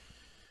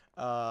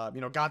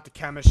 got the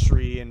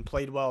chemistry and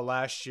played well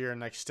last year and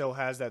like still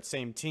has that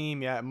same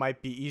team. Yeah, it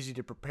might be easy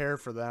to prepare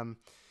for them.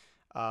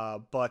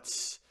 But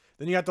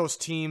then you got those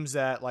teams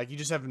that like you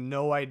just have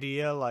no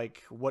idea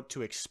like what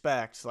to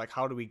expect. Like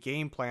how do we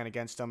game plan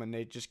against them, and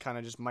they just kind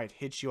of just might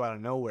hit you out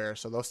of nowhere.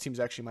 So those teams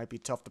actually might be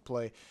tough to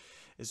play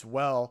as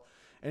well.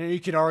 And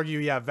you could argue,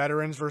 yeah,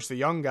 veterans versus the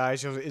young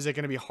guys. Is it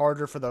going to be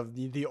harder for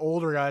the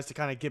older guys to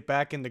kind of get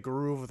back in the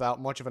groove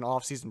without much of an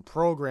off-season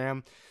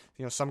program?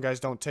 Some guys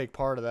don't take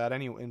part of that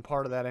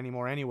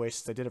anymore anyway,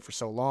 since they did it for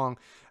so long.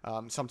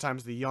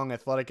 Sometimes the young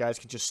athletic guys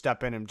can just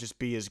step in and just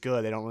be as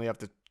good. They don't really have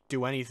to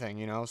do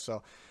anything,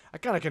 So I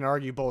kind of can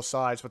argue both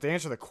sides. But to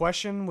answer the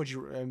question,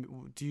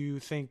 do you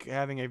think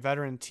having a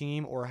veteran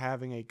team or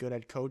having a good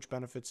head coach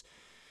benefits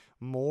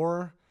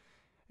more?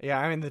 Yeah,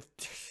 I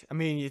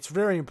mean, it's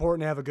very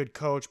important to have a good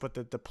coach, but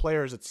the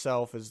players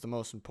itself is the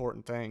most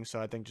important thing. So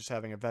I think just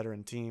having a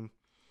veteran team.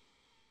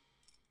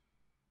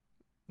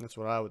 That's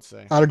what I would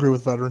say. I'd agree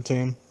with veteran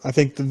team. I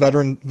think the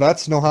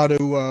vets know how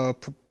to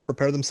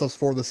prepare themselves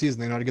for the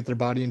season. They know how to get their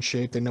body in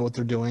shape. They know what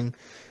they're doing.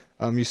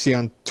 You see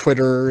on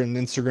Twitter and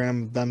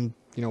Instagram them,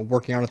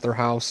 working out at their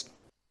house.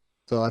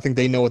 So I think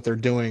they know what they're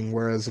doing.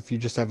 Whereas if you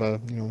just have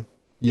a,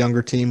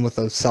 younger team with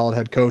a solid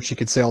head coach, you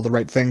could say all the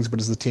right things, but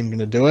is the team going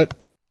to do it?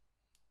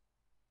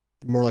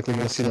 More likely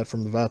going to see that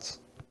from the vets.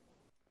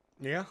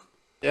 Yeah.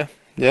 Yeah.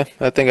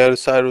 I think I would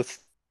side with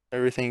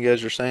everything you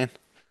guys are saying.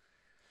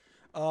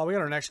 We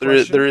got our next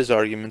question. There is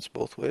arguments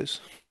both ways.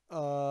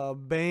 Bang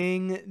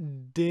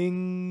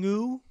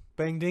Dingu.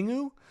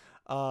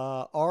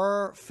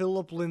 Are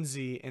Phillip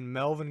Lindsay and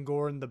Melvin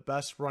Gordon the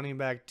best running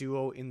back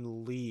duo in the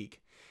league?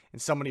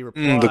 And somebody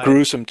replied, the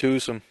gruesome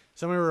twosome.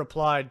 Somebody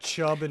replied,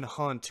 Chubb and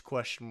Hunt, ?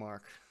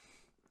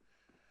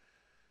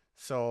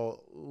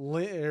 So,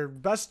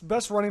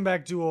 best running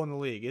back duo in the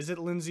league. Is it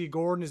Lindsey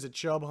Gordon? Is it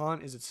Chubb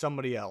Hunt? Is it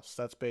somebody else?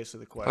 That's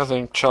basically the question. I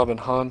think Chubb and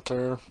Hunt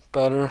are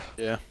better.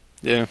 Yeah.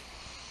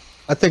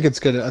 I think it's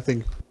good. I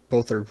think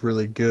both are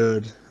really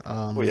good.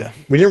 Yeah.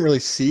 We didn't really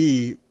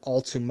see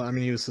all too much. I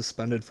mean, he was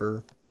suspended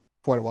for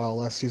quite a while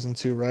last season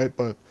too, right?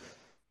 But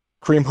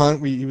Kareem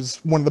Hunt, he was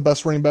one of the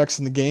best running backs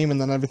in the game, and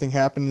then everything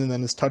happened, and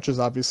then his touches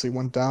obviously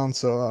went down.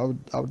 So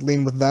I would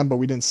lean with them, but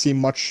we didn't see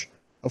much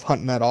of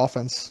Hunt in that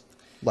offense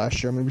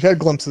last year. I mean, we had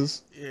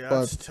glimpses,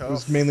 but it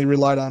was mainly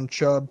relied on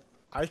Chubb.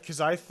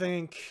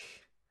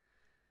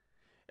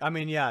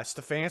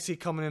 Stefanski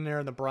coming in there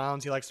in the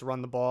Browns, he likes to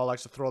run the ball,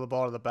 likes to throw the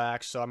ball to the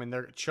back. So, I mean,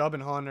 Chubb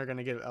and Hunt are going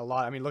to get a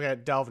lot. I mean, look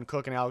at Dalvin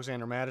Cook and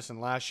Alexander Madison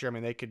last year. I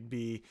mean, they could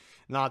be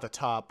not at the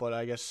top, but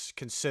I guess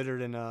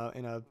considered in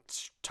a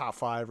top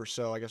 5 or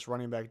so, I guess,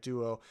 running back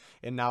duo.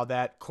 And now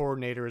that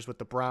coordinator is with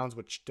the Browns,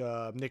 which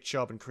Nick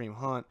Chubb and Kareem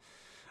Hunt.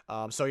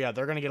 They're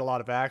going to get a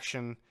lot of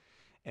action.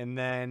 And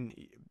then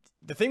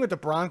the thing with the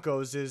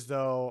Broncos is,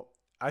 though,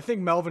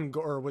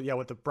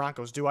 what the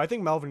Broncos do. I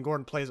think Melvin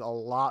Gordon plays a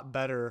lot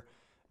better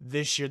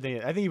this year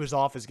than I think he was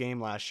off his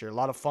game last year. A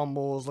lot of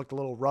fumbles, looked a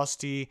little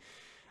rusty.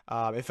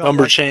 It felt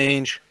Number like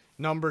change.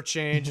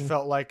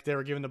 Felt like they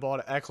were giving the ball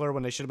to Eckler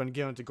when they should have been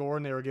giving it to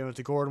Gordon. They were giving it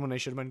to Gordon when they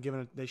should have been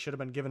giving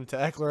it to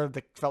Eckler.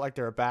 They felt like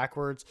they were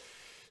backwards.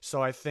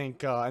 So I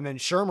think, and then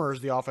Shermer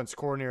is the offense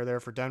coordinator there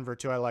for Denver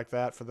too. I like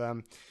that for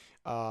them.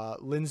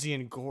 Lindsey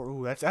and Gordon.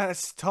 Ooh,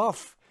 that's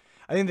tough.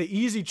 I think the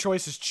easy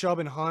choice is Chubb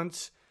and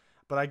Hunt,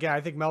 but again,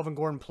 I think Melvin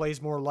Gordon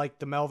plays more like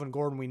the Melvin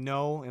Gordon we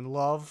know and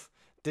love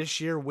this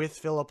year with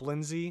Phillip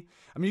Lindsay.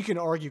 I mean, you can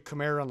argue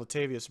Kamara and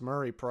Latavius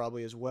Murray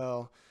probably as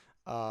well.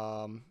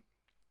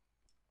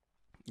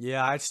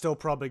 Yeah, I'd still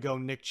probably go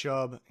Nick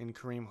Chubb and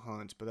Kareem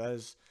Hunt, but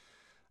that's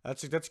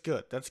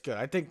good. That's good.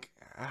 I think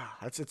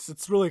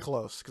it's really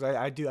close because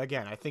I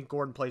think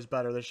Gordon plays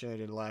better this year than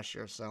he did last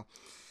year. So,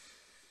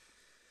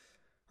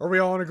 are we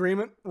all in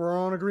agreement? We're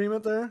all in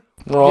agreement there.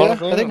 I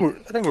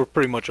think we're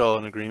pretty much all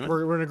in agreement.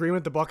 We're in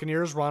agreement. The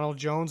Buccaneers, Ronald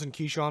Jones and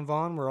Keyshawn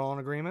Vaughn. We're all in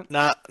agreement.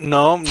 No.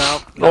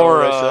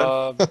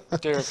 Or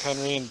Derrick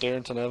Henry and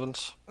Darrington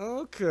Evans.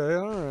 Okay,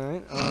 all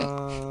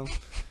right.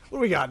 What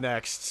do we got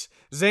next?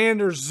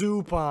 Xander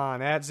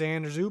Zupon at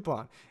Xander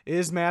Zupon.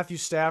 Is Matthew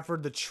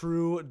Stafford the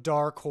true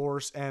dark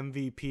horse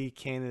MVP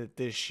candidate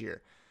this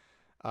year?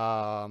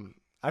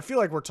 I feel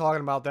like we're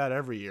talking about that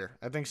every year.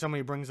 I think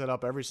somebody brings that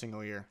up every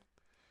single year.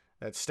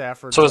 That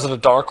Stafford. So is it a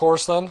dark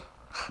horse then?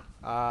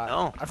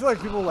 No. I feel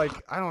like people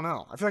I don't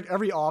know. I feel like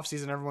every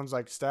offseason everyone's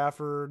like,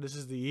 Stafford, this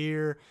is the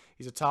year.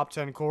 He's a top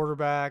 10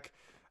 quarterback.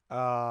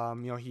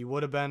 He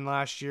would have been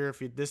last year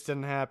if this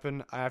didn't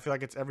happen. I feel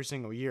like it's every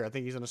single year. I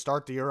think he's going to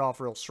start the year off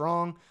real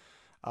strong.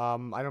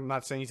 I'm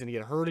not saying he's going to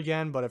get hurt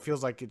again, but it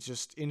feels like it's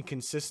just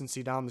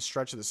inconsistency down the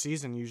stretch of the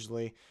season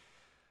usually.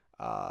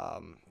 I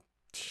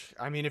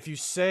mean, if you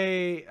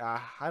say,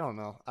 I don't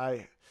know.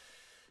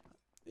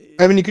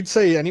 I mean, you could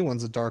say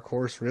anyone's a dark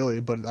horse, really,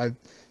 but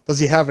does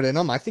he have it in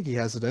him? I think he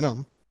has it in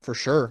him, for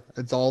sure.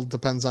 It all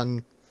depends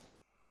on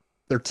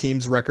their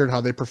team's record,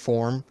 how they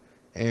perform,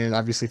 and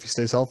obviously if he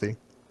stays healthy.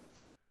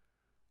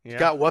 Yeah. He's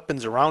got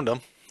weapons around him.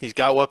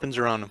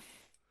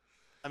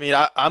 I mean,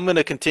 I'm going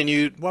to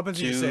continue weapons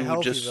to you say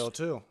healthy, just... though,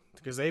 too.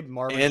 Because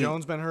Marvin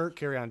Jones been hurt.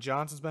 Kerryon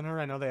Johnson's been hurt.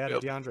 I know they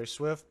added DeAndre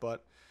Swift,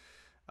 but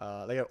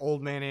they got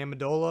old man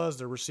Amendola as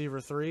their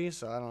receiver 3,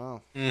 so I don't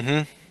know.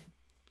 Mm-hmm.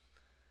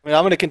 I mean,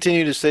 I'm going to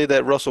continue to say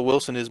that Russell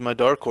Wilson is my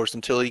dark horse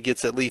until he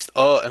gets at least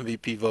a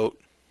MVP vote.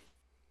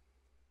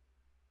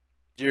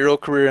 0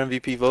 career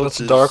MVP votes.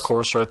 That's a dark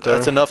horse right there.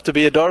 That's enough to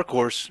be a dark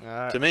horse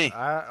to me.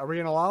 Are we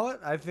going to allow it?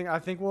 I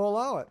think we'll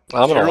allow it.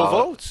 I'm gonna 0 allow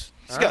votes.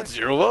 He's got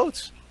 0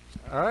 votes.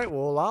 All right,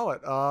 we'll allow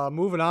it.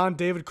 Moving on,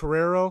 David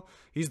Carrero.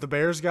 He's the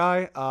Bears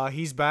guy.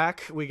 He's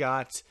back. We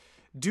got,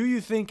 do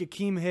you think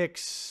Akeem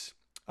Hicks,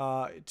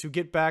 to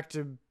get back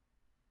to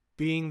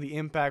being the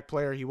impact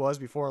player he was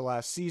before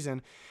last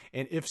season?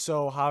 And if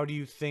so, how do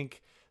you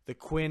think the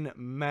Quinn,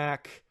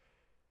 Mack,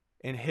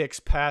 and Hicks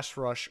pass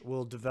rush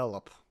will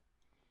develop?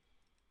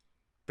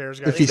 Bears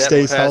guy. If he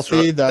stays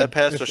healthy, that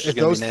pass rush is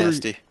going to be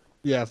nasty.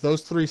 Yeah, if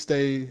those 3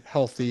 stay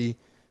healthy,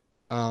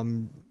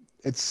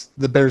 it's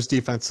the Bears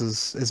defense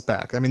is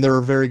back. I mean, they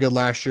were very good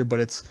last year,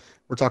 but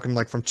we're talking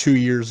like from 2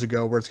 years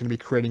ago where it's going to be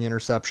creating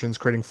interceptions,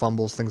 creating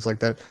fumbles, things like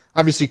that.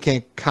 Obviously, you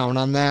can't count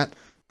on that,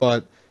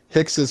 but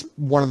Hicks is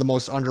one of the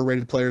most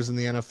underrated players in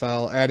the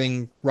NFL.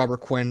 Adding Robert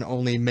Quinn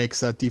only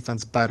makes that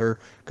defense better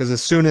because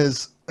as soon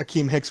as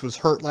Akeem Hicks was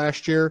hurt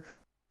last year,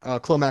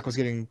 Khalil Mack was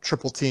getting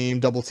triple team,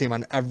 double team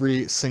on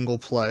every single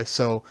play.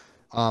 So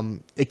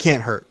it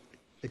can't hurt.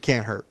 It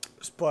can't hurt.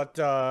 But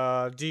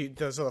so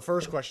the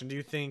first question, do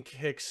you think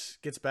Hicks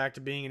gets back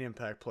to being an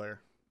impact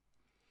player?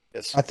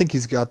 Yes. I think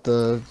he's got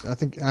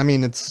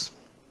it's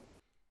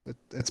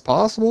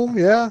possible.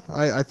 Yeah,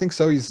 I think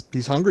so.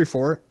 He's hungry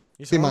for it.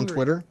 See him on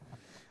Twitter.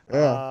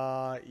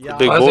 Yeah. Yeah.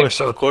 Big boy. I think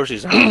so. Of course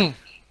he's hungry.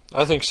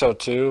 I think so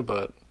too,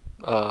 but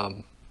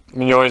I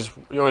mean, you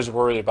always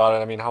worry about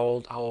it. I mean, how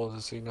old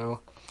is he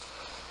now?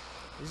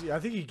 I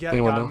think he got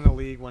in the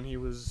league when he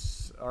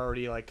was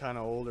already like kind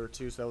of older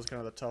too, so that was kind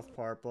of the tough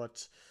part.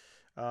 But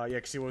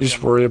because you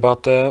just worry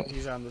about that. He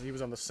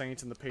was on the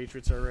Saints and the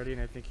Patriots already,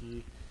 and I think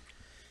he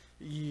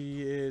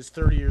is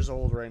 30 years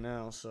old right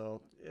now.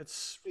 So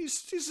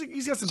he's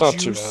got some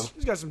juice.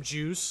 He's got some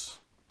juice.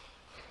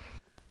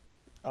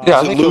 Yeah,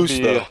 I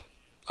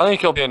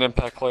think he'll be an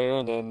impact player,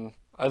 and then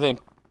I think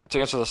to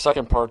answer the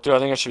second part too, I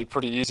think it should be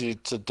pretty easy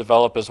to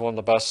develop as one of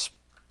the best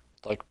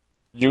like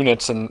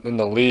units in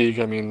the league.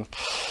 I mean,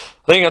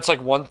 I think that's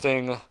like one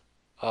thing. We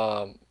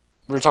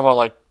were talking about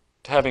like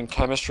having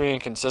chemistry and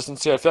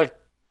consistency. I feel like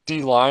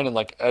D-line and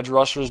like edge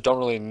rushers don't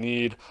really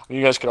need. I mean,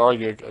 you guys could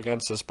argue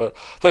against this, but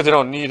I feel like they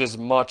don't need as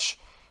much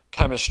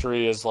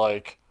chemistry as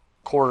like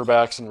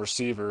quarterbacks and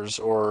receivers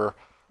or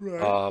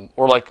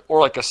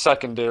like a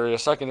secondary. A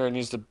secondary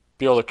needs to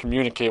be able to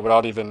communicate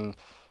without even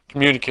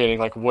communicating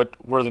like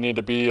where they need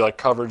to be, like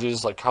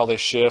coverages, like how they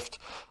shift.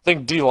 I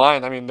think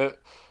D-line, I mean,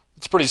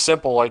 it's pretty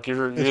simple. Like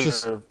you're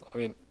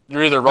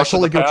either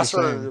rushing the passer,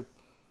 or,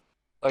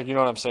 like, you know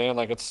what I'm saying?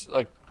 Like it's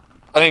like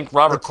I think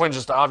Robert Quinn's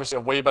just obviously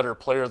a way better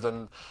player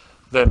than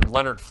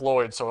Leonard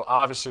Floyd. So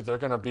obviously they're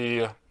going to be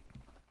a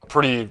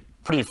pretty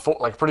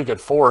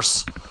good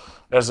force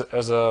as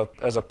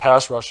a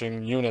pass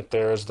rushing unit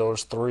there as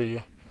those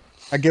three.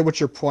 I get what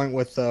your point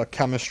with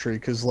chemistry,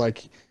 because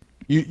like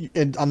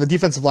on the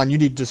defensive line, you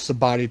need just a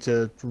body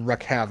to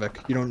wreak havoc.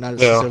 You don't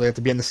necessarily have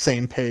to be on the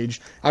same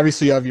page.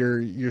 Obviously, you have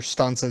your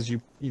stunts as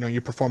you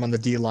perform on the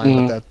D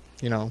line, but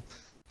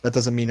that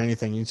doesn't mean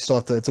anything. You still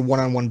have to. It's a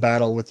one-on-one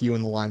battle with you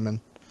and the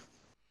lineman.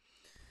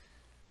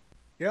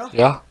 Yeah.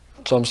 Yeah,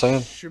 that's what I'm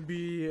saying. Should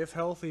be, if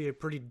healthy, a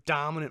pretty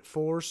dominant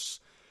force.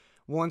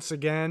 Once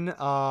again,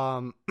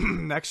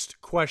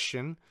 next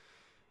question.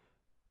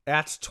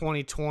 At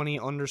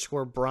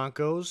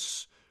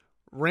 2020_Broncos.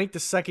 Rank the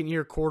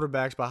second-year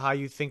quarterbacks by how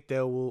you think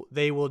they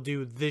will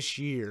do this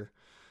year.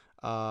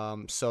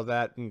 So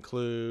that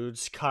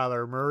includes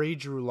Kyler Murray,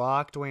 Drew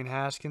Lock, Dwayne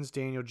Haskins,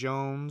 Daniel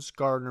Jones,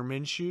 Gardner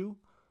Minshew,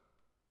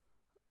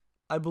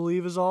 I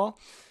believe is all.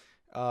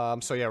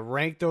 So yeah,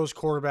 rank those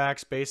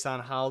quarterbacks based on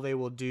how they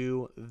will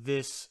do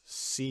this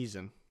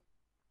season.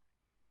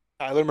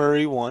 Kyler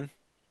Murray 1.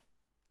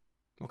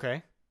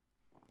 Okay.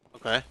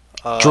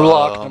 Drew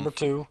Lock number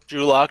 2.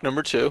 Drew Lock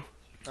number 2.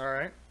 All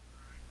right.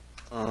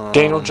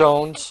 Daniel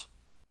Jones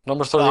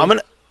number 3.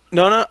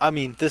 No. I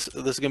mean, this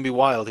is gonna be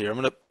wild here. I'm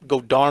gonna go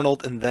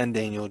Darnold and then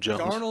Daniel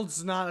Jones.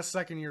 Darnold's not a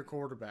second-year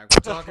quarterback.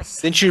 We're talking.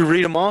 Didn't you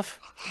read them off?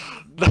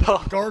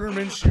 No. Gardner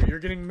Minshew. You're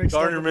getting mixed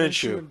up. Gardner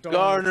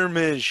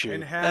Minshew.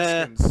 And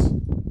Haskins.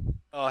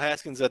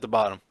 Haskins at the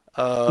bottom.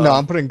 No,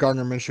 I'm putting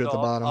Gardner Minshew at the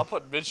bottom. I'll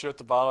put Minshew at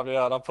the bottom,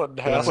 yeah, and I'll put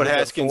Haskins,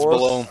 Haskins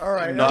below him. All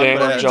right.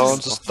 Daniel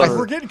Jones is third.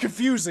 We're getting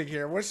confusing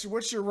here. What's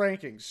your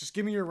rankings? Just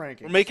give me your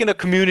rankings. We're making a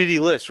community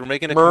list.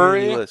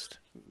 Community list.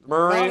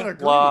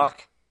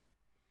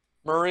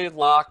 Murray,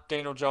 Lock,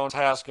 Daniel Jones,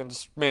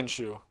 Haskins,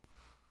 Minshew.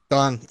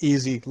 Done.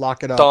 Easy.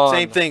 Lock it up. Done.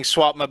 Same thing.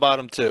 Swap my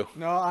bottom 2.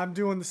 No, I'm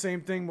doing the same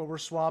thing, but we're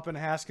swapping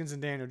Haskins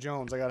and Daniel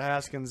Jones. I got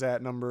Haskins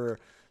at number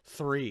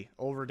 3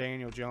 over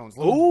Daniel Jones.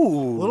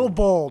 Little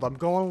bold. I'm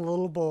going a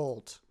little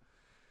bold.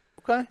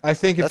 Okay. I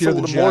think if That's you're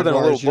the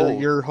Jaguars,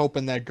 bold. you're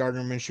hoping that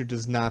Gardner Minshew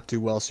does not do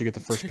well, so you get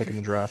the first pick in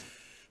the draft.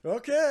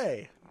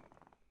 Okay.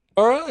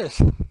 All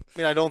right. I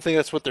mean, I don't think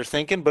that's what they're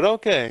thinking, but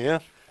okay, yeah.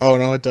 Oh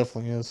no, it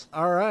definitely is.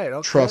 All right.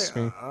 Okay. Trust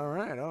me. All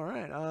right.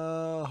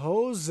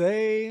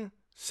 Jose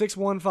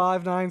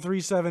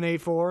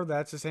 615-93784.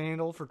 That's his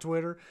handle for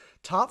Twitter.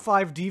 Top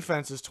 5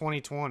 defenses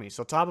 2020.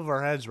 So top of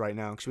our heads right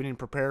now because we didn't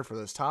prepare for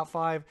this. Top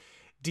 5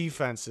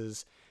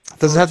 defenses.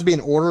 Does it have to be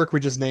in order, or can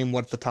we just name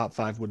what the top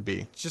 5 would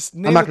be? Just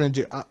I'm not going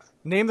to do.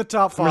 Name the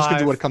top 5. I'm just going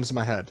to do what comes to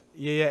my head.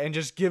 Yeah, and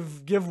just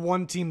give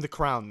one team the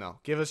crown though.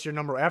 Give us your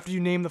number after you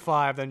name the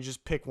 5. Then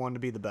just pick one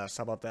to be the best.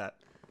 How about that?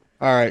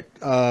 All right,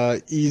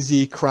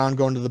 easy crown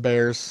going to the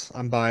Bears.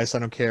 I'm biased. I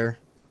don't care.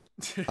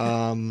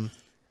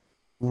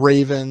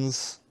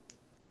 Ravens,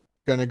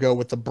 gonna go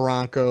with the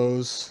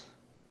Broncos.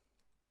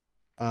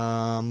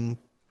 What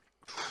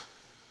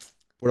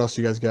else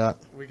you guys got?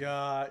 We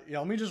got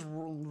let me just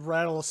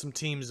rattle some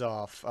teams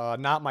off.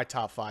 Not my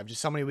top 5,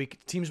 just how many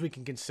teams we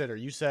can consider.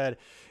 You said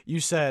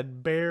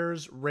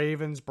Bears,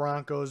 Ravens,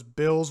 Broncos,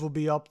 Bills will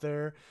be up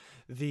there.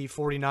 The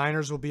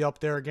 49ers will be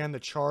up there again.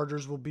 The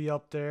Chargers will be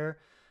up there.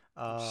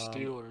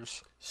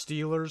 Steelers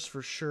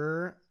for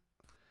sure.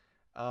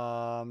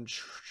 The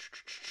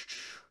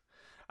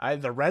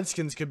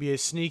Redskins could be a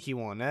sneaky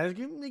one. They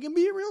can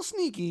be real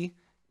sneaky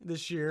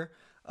this year.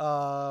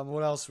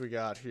 What else we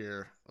got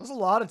here? There's a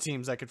lot of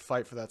teams that could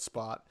fight for that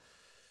spot,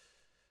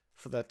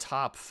 for the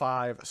top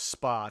 5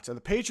 spots. And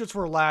the Patriots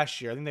were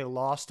last year. I think they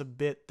lost a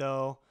bit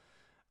though.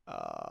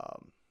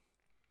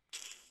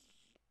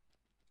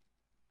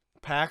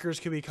 Packers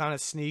could be kind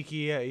of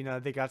sneaky.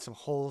 They got some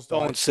holes.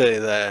 Don't say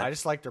that. I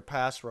just like their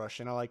pass rush,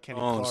 and I like Kenny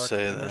Clark. Don't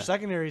say that. Their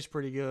secondary is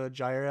pretty good.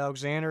 Jair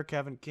Alexander,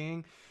 Kevin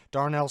King,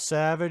 Darnell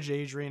Savage,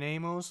 Adrian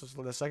Amos.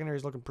 The secondary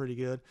is looking pretty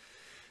good.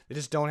 They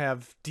just don't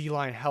have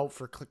D-line help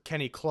for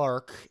Kenny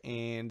Clark,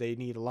 and they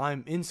need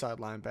inside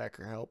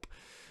linebacker help.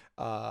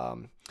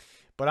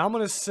 But I'm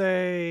going to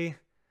say,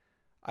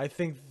 I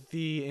think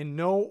in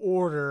no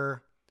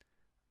order,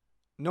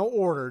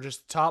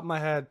 just top of my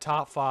head,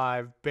 top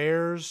 5,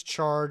 Bears,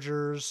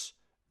 Chargers,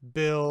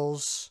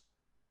 Bills,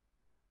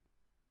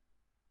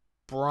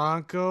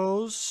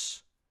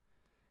 Broncos,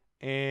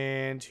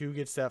 and who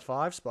gets that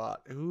 5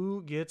 spot?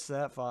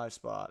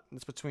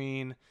 It's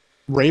between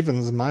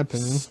Ravens, in my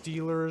opinion.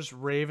 Steelers,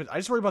 Ravens. I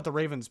just worry about the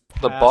Ravens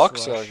pass The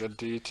Bucks rush. are a good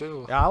D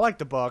too. Yeah, I like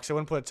the Bucks. I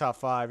wouldn't put it top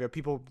 5.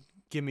 People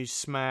give me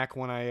smack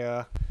when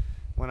I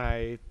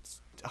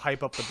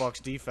hype up the Bucks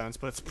defense,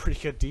 but it's a pretty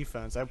good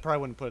defense. I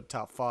probably wouldn't put it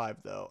top 5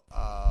 though.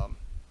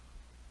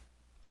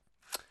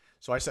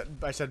 So I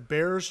said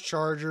Bears,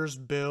 Chargers,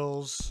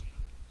 Bills,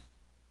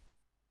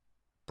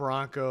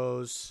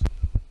 Broncos,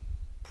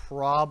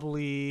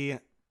 probably.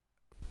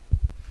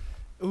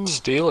 Ooh,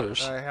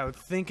 Steelers. I was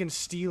thinking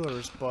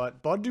Steelers,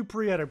 but Bud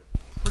Dupree had a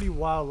pretty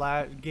wild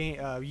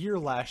year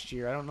last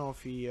year. I don't know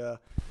if he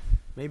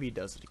maybe he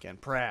does it again.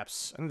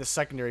 Perhaps. I think the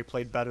secondary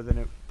played better than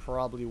it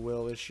probably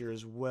will this year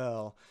as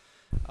well.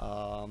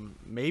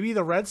 Maybe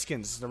the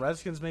Redskins. The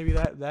Redskins maybe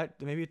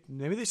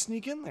maybe they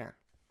sneak in there.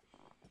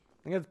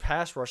 I think the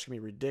pass rush can be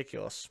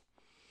ridiculous.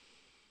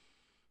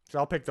 So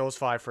I'll pick those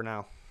 5 for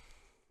now.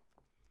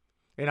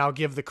 And I'll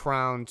give the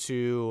crown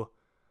to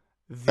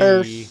the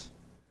Bears.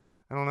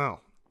 I don't know.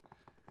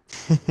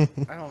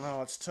 I don't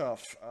know. It's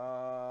tough.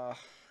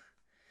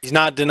 He's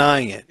not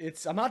denying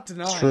it. I'm not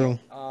denying. It's true. It.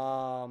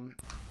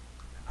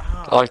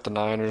 I like the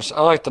Niners.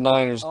 I like the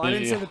Niners. I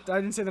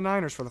didn't say the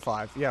Niners for the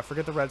 5. Yeah,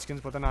 forget the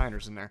Redskins, put the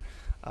Niners in there.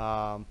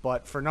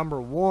 But for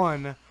number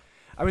 1,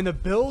 I mean the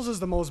Bills is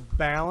the most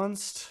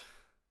balanced.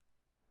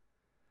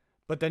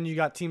 But then you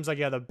got teams like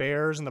the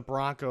Bears and the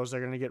Broncos. They're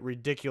going to get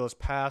ridiculous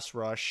pass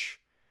rush.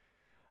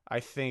 I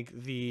think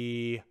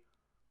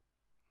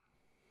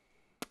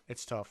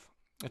it's tough.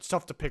 It's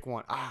tough to pick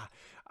one.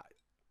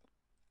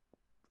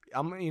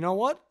 You know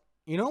what?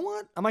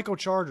 I might go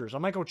Chargers.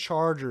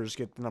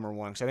 Get the number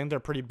 1 because I think they're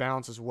pretty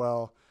balanced as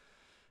well.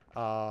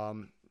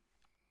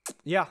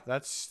 Yeah,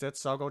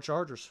 that's. I'll go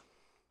Chargers.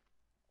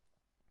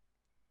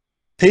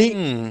 Pete?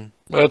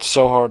 It's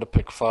so hard to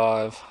pick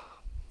 5.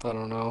 I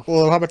don't know.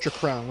 Well, how about your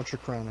crown? What's your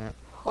crown at?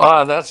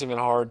 That's even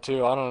hard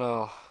too. I don't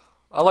know.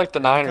 I like the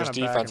Niners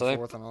defense. I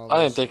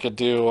think they could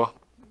do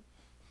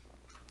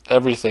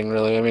everything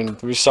really. I mean,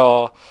 we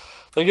saw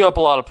they give up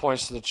a lot of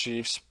points to the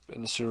Chiefs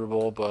in the Super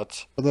Bowl,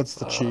 but that's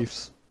the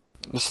Chiefs.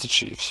 It's the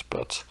Chiefs,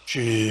 but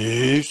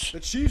Chiefs. The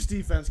Chiefs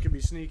defense can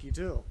be sneaky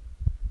too.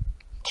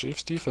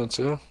 Chiefs defense,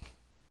 yeah.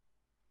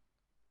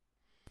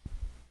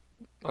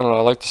 I don't know.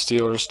 I like the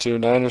Steelers too.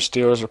 Niners,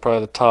 Steelers are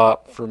probably the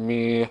top for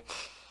me.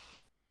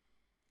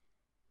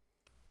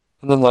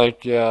 And then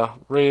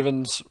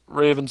Ravens,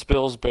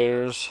 Bills,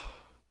 Bears.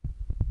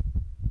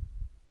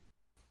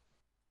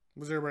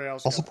 Was everybody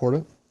else? I'll support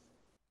it.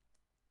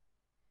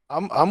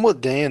 I'm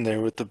with Dan there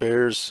with the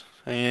Bears.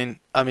 And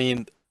I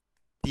mean,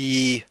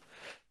 I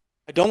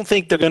don't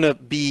think they're gonna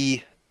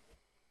be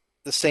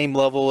the same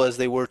level as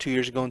they were 2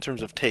 years ago in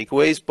terms of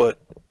takeaways,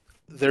 but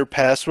their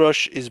pass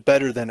rush is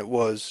better than it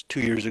was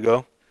 2 years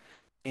ago.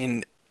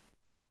 And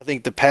I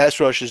think the pass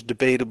rush is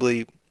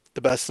debatably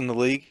the best in the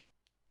league.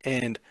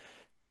 And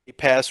a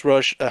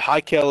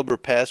high caliber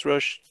pass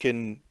rush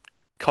can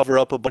cover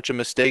up a bunch of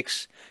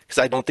mistakes because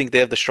I don't think they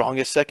have the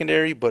strongest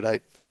secondary,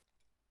 but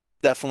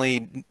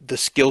definitely the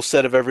skill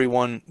set of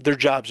everyone, their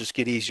jobs just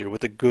get easier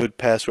with a good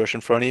pass rush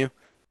in front of you.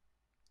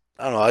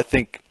 I don't know. I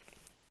think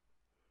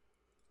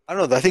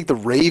the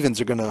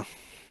Ravens are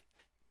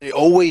they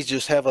always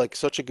just have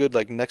such a good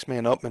next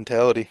man up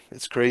mentality.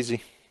 It's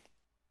crazy.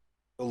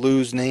 They'll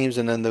lose names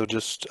and then they'll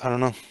just, I don't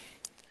know.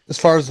 As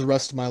far as the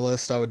rest of my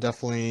list, I would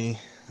definitely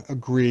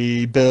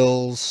agree.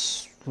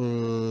 Bills,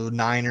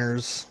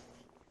 Niners,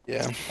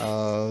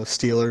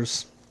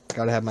 Steelers.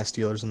 Gotta have my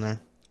Steelers in there.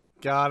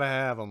 Gotta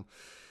have them.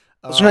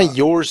 Those are not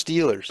your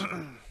Steelers.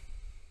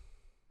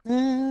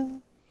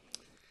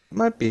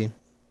 Might be.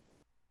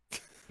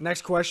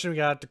 Next question, we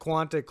got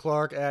DeQuante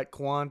Clark at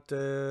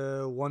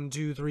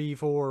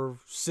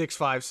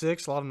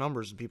Quanta12345656. A lot of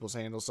numbers in people's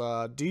handles.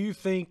 Do you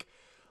think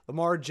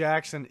Lamar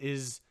Jackson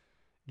is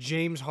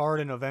James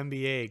Harden of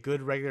NBA,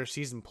 good regular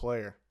season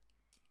player?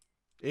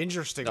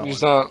 Interesting.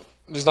 He's not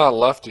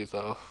lefty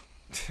though.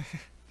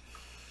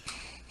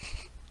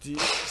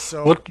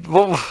 What?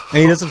 And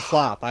he doesn't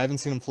flop. I haven't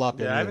seen him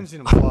flop yet. Yeah, I haven't seen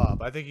him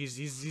flop. I think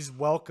he's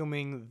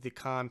welcoming the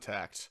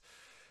contact.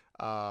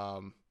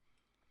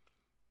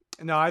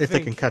 No, I think they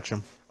can catch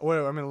him.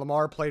 Well, I mean,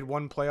 Lamar played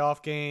one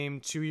playoff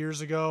game 2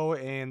 years ago,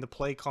 and the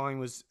play calling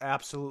was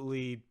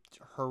absolutely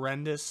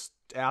horrendous,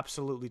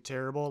 absolutely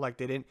terrible.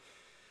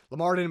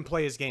 Lamar didn't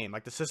play his game.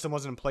 The system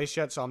wasn't in place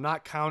yet, so I'm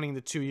not counting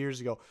the 2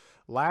 years ago.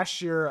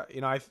 Last year,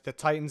 the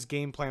Titans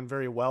game planned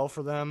very well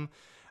for them.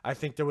 I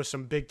think there was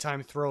some big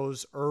time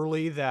throws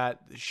early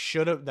that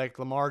should have,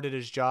 Lamar did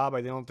his job.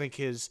 I don't think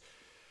his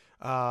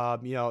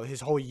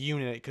whole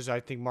unit, because I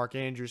think Mark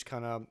Andrews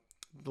kind of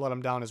let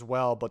him down as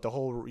well, but the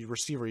whole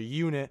receiver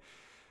unit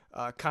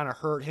kind of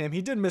hurt him.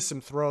 He did miss some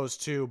throws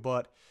too,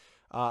 but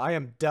I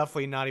am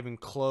definitely not even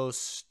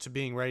close to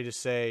being ready to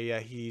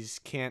say he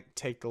can't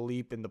take the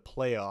leap in the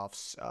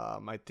playoffs.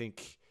 I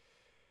think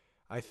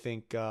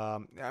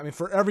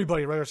for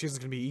everybody, regular season is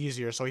going to be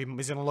easier, so he's going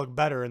to look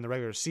better in the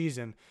regular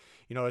season.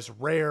 It's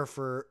rare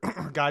for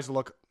guys to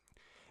look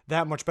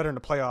that much better in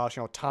the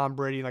playoffs. Tom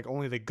Brady,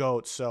 only the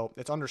GOAT, so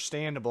it's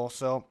understandable.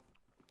 So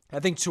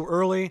I think too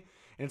early,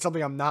 and it's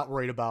something I'm not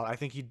worried about. I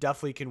think he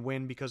definitely can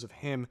win because of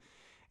him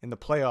in the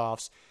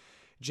playoffs.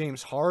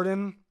 James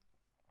Harden,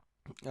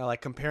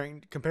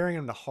 comparing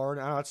him to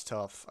Harden, that's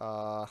tough.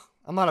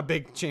 I'm not a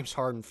big James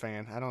Harden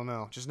fan. I don't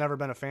know. Just never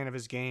been a fan of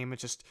his game.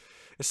 It's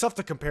tough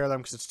to compare them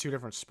because it's two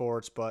different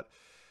sports, but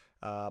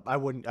I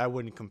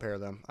wouldn't compare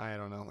them. I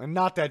don't know. And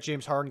not that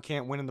James Harden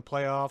can't win in the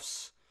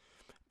playoffs,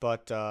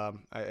 but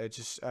I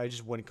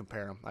just wouldn't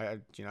compare him. I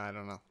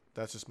don't know.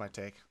 That's just my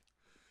take.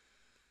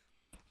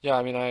 Yeah,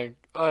 I mean,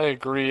 I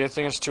agree. I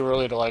think it's too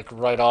early to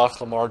write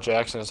off Lamar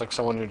Jackson as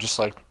someone who just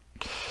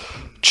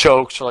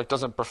chokes or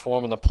doesn't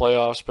perform in the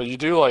playoffs. But you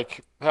do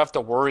have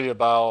to worry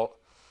about.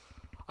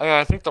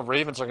 I think the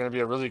Ravens are going to be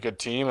a really good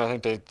team. I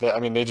think I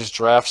mean, they just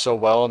draft so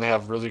well, and they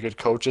have really good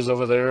coaches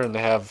over there, and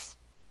they have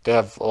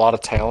a lot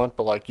of talent.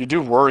 But like, you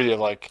do worry,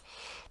 like,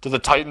 do the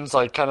Titans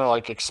like kind of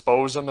like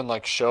expose them and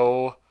like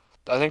show?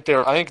 I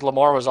think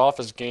Lamar was off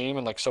his game,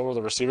 and like so were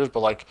the receivers.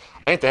 But like,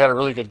 I think they had a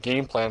really good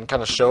game plan,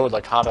 kind of showed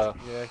like Yeah.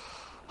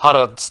 how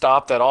to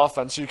stop that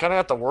offense. So you kind of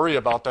have to worry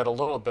about that a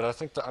little bit. I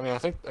think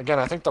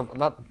I'm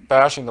not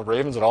bashing the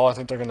Ravens at all. I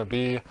think they're going to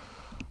be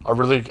I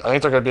think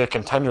they're going to be a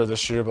contender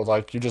this year. But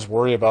like, you just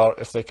worry about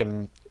if they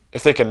can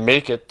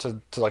make it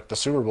to like the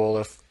Super Bowl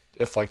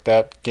if like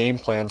that game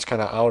plan's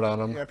kind of out on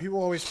them. Yeah,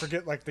 people always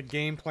forget like the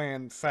game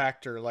plan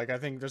factor. Like I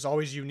think there's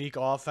always unique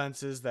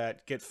offenses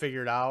that get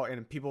figured out,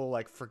 and people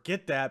like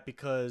forget that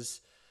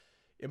because.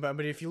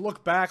 But if you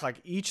look back, like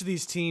each of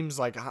these teams,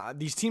 like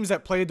these teams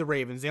that played the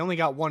Ravens, they only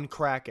got one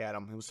crack at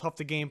them. It was tough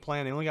to game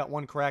plan. They only got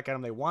one crack at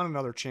them. They want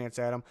another chance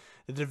at them.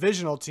 The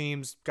divisional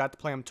teams got to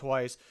play them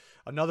twice.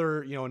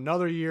 Another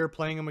year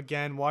playing them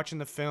again, watching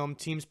the film,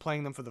 teams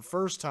playing them for the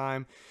first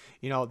time.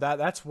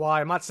 That's why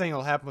I'm not saying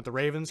it'll happen with the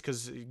Ravens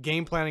because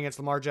game planning against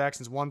Lamar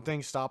Jackson is one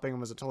thing, stopping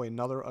him is a totally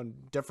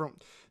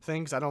different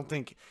thing. Because I don't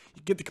think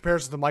you get the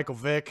comparison to Michael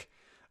Vick.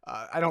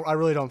 I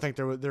really don't think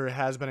there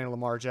has been a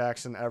Lamar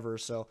Jackson ever.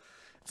 So.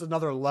 It's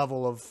another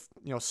level of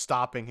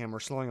stopping him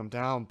or slowing him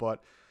down,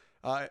 but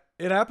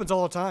it happens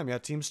all the time. Yeah,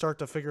 teams start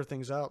to figure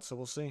things out, so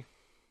we'll see.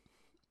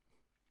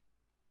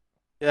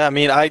 Yeah, I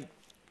mean,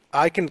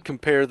 I can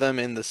compare them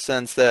in the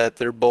sense that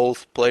they're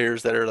both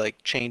players that are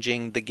like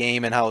changing the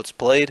game and how it's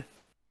played.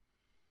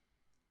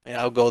 And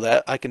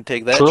I can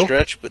take that True.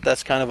 stretch, but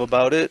that's kind of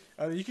about it.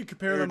 You could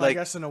compare them, Like, I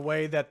guess, in a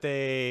way that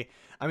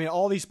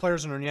all these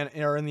players are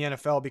in the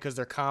NFL because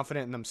they're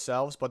confident in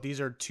themselves, but these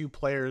are two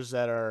players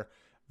that are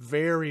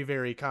very,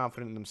 very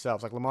confident in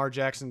themselves. Like Lamar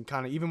Jackson,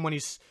 kind of, even when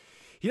he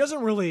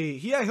doesn't really,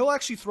 he'll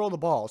actually throw the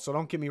ball. So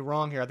don't get me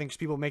wrong here. I think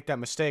people make that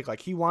mistake.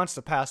 Like he wants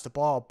to pass the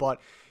ball, but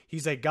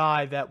he's a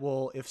guy that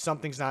will, if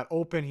something's not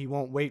open, he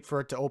won't wait for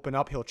it to open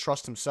up. He'll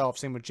trust himself.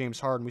 Same with James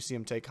Harden. We see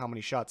him take how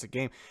many shots a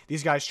game.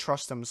 These guys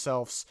trust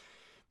themselves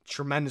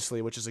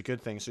tremendously, which is a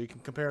good thing. So you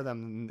can compare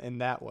them in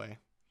that way,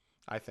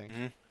 I think.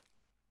 Mm-hmm.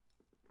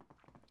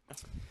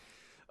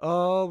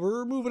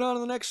 We're moving on to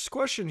the next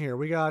question here.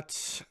 We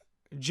got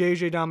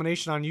JJ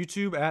Domination on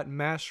YouTube at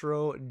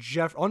 _Jeffrey.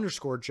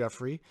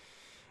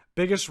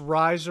 Biggest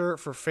riser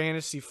for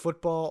fantasy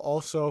football.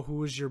 Also,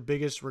 who is your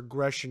biggest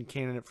regression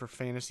candidate for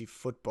fantasy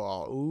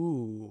football?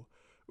 Ooh.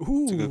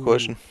 It's a good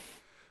question.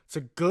 It's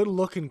a good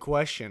looking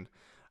question.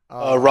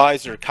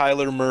 Riser,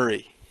 Kyler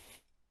Murray.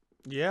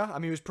 Yeah, I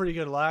mean, he was pretty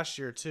good last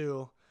year,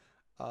 too.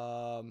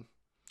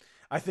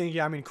 I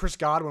think, Chris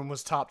Godwin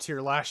was top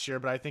tier last year,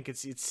 but I think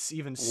it's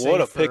even safer.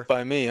 What a pick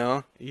by me,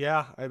 huh?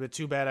 Yeah, but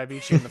too bad I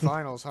beat you in the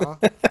finals, huh?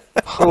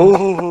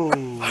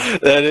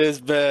 That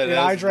is bad.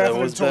 Yeah, I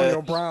drafted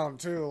Antonio Brown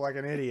too, like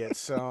an idiot.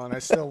 So, and I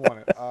still won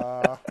it.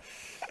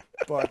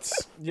 But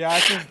yeah, I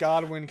think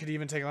Godwin could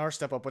even take another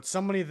step up. But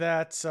somebody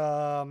that's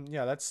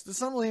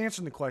that's not really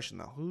answering the question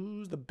though.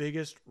 Who's the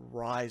biggest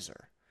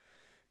riser?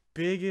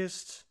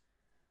 Biggest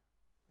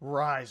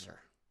riser.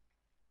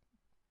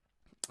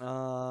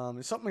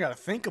 It's something I got to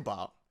think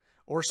about.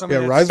 Or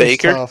something. Yeah, riser's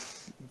Baker.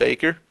 Tough.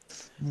 Baker.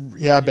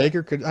 Yeah,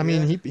 Baker could. I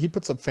mean, he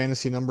puts up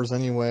fantasy numbers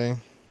anyway.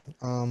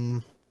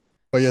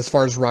 But yeah, as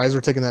far as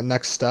riser taking that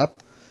next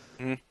step,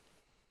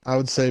 I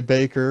would say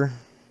Baker.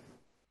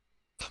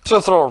 Just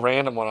gonna throw a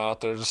random one out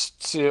there.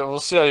 We'll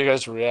see how you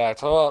guys react.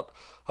 How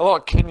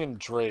about Kenyon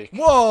Drake?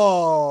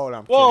 Whoa! No,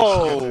 I'm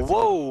kidding.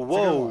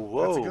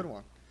 Whoa! That's a good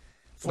one.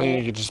 I think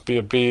he could just be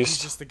a He's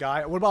beast. just the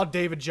guy. What about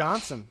David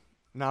Johnson?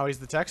 Now he's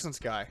the Texans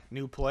guy.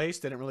 New place,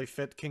 didn't really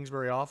fit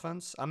Kingsbury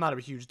offense. I'm not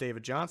a huge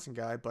David Johnson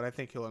guy, but I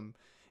think he'll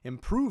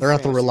improve. They're going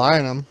to have to rely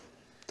on him.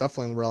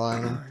 Definitely rely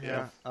on him.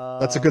 Yeah.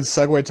 That's a good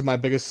segue to my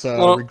biggest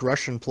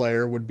regression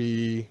player would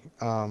be.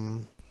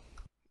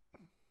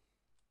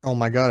 Oh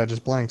my god, I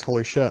just blanked.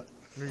 Holy shit.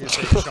 You're gonna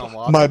say Deshaun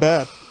Watson? My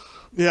bad.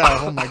 Yeah.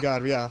 Oh my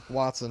god. Yeah.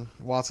 Watson.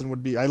 Watson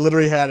would be. I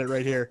literally had it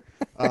right here.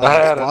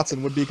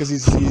 Watson would be because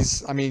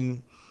he's. I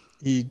mean,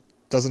 he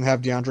doesn't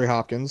have DeAndre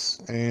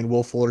Hopkins, and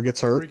Will Fuller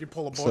gets hurt. Or you could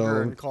pull a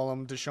booger and call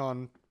him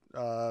Deshaun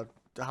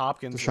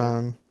Hopkins.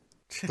 Deshaun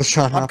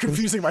I'm Hopkins.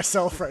 confusing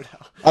myself right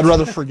now. I'd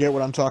rather forget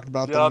what I'm talking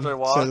about than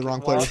DeAndre say the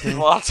wrong player's name.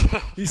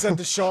 He said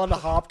Deshaun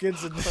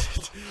Hopkins and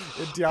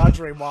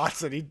DeAndre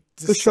Watson.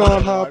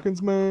 Deshaun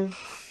Hopkins, man.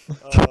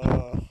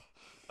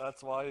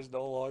 That's why he's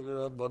no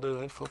longer on Monday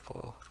Night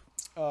Football.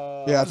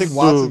 Yeah, I think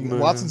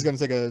Watson's going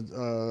to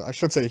take I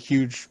should say a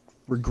huge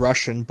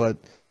regression, but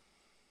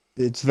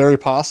it's very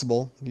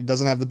possible. He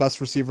doesn't have the best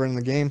receiver in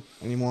the game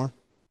anymore.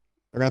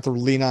 They're going to have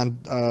to lean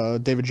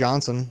on David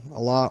Johnson a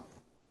lot.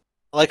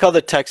 I like how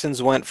the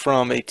Texans went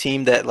from a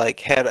team that like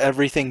had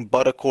everything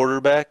but a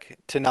quarterback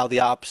to now the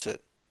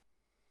opposite.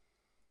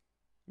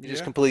 You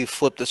just completely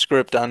flipped the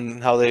script on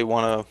how they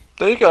want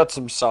to. They got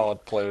some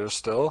solid players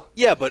still.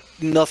 Yeah, but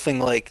nothing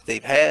like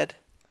they've had.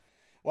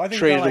 Well, I think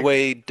traded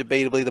away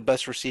debatably the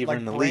best receiver like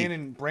in the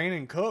league.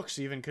 Brandon Cooks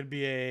even could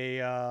be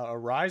a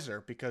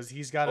riser because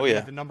he's got to be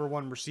the number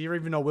one receiver,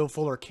 even though Will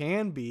Fuller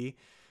can be.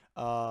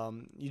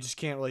 You just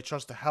can't really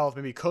trust the health.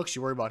 Maybe Cooks,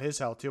 you worry about his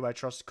health too, but I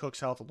trust Cooks'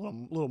 health a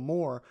little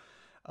more.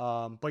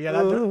 But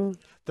yeah,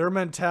 their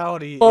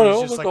mentality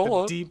is just like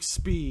the deep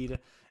speed,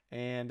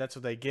 and that's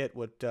what they get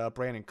with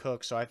Brandon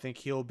Cooks. So I think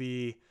he'll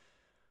be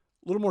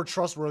a little more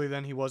trustworthy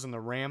than he was in the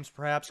Rams,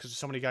 perhaps, because there's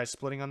so many guys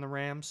splitting on the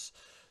Rams.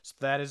 So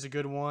that is a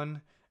good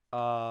one.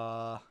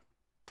 I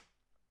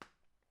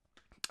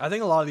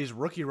think a lot of these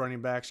rookie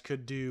running backs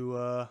could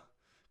do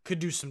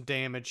some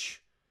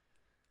damage.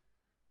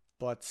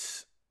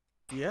 But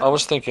yeah, I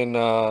was thinking a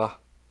lot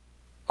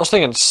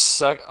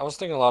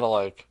of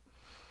like,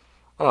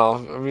 I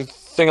don't know. I mean,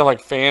 thinking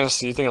like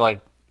fantasy, thinking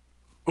like,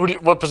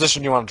 what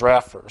position do you want to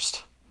draft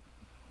first?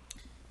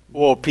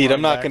 Well, Pete,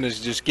 I'm not going to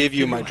just give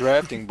you my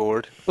drafting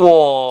board.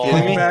 Whoa,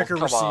 running back or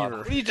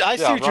receiver? I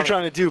see what you're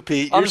trying to do,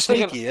 Pete. You're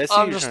sneaky.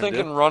 I'm just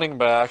thinking running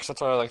backs.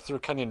 That's why I like threw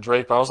Kenyon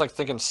Drake. But I was like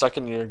thinking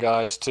second year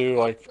guys too.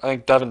 Like I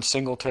think Devin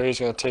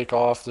Singletary's going to take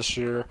off this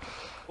year.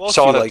 Well,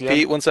 saw like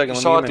Pete. 1 second.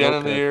 Saw at the end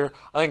of the year.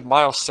 I think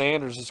Miles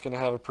Sanders is going to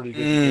have a pretty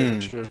good year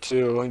this year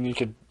too, and he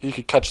could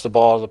catch the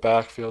ball out of the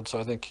backfield. So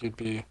I think he'd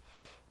be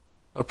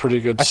a pretty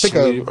good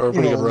sleeve or a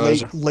pretty good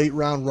riser. Late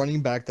round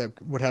running back that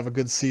would have a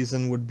good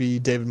season would be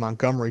David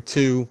Montgomery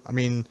too. I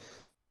mean,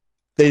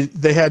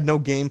 they had no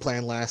game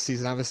plan last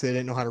season. Obviously, they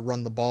didn't know how to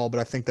run the ball, but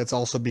I think that's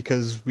also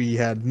because we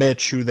had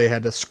Mitch, who they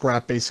had to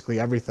scrap basically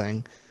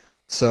everything.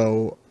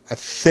 So I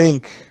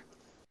think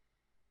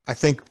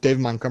David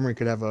Montgomery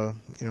could have a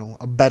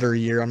better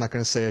year. I'm not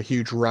going to say a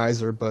huge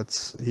riser,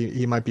 but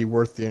he might be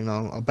worth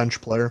a bench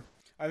player.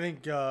 I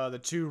think the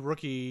two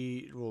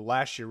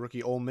last year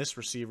rookie Ole Miss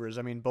receivers,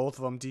 I mean, both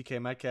of them,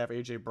 DK Metcalf,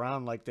 AJ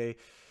Brown, it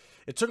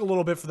took a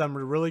little bit for them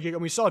to really get.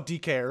 We saw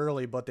DK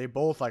early, but they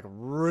both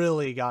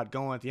really got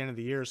going at the end of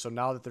the year. So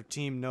now that their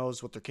team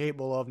knows what they're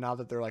capable of, now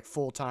that they're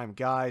full-time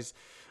guys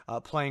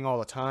playing all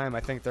the time, I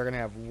think they're gonna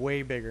have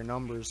way bigger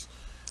numbers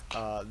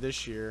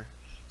this year.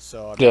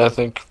 So I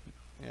think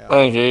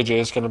AJ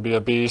is gonna be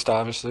a beast,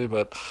 obviously,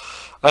 but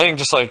I think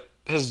just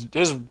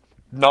his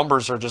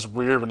numbers are just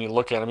weird when you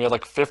look at him. He had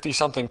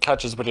 50-something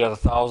catches, but he had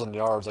 1,000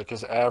 yards.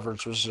 His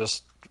average was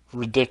just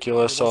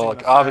ridiculous. So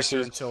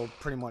obviously until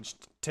pretty much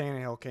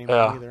Tannehill came in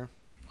either.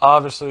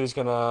 Obviously he's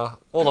gonna.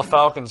 Well, the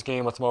Falcons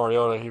game with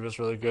Mariota, he was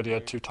really good. He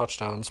had 2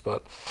 touchdowns,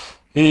 but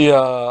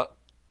I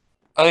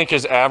think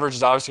his average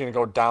is obviously gonna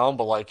go down.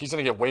 But he's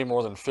gonna get way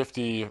more than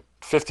 50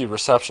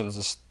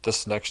 receptions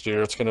this next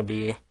year. It's gonna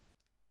be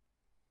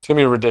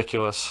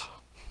ridiculous.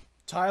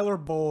 Tyler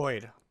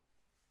Boyd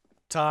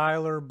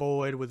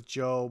with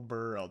Joe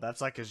Burrow.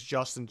 That's his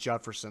Justin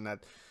Jefferson, that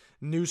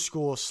new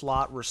school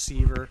slot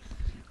receiver.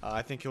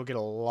 I think he'll get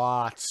a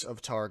lot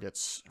of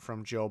targets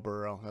from Joe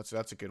Burrow.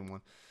 That's a good one.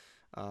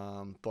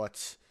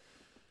 But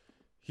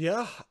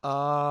yeah.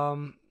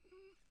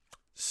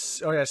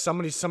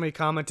 Somebody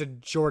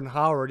commented Jordan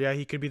Howard. Yeah,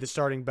 he could be the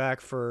starting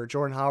back for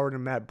Jordan Howard,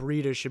 and Matt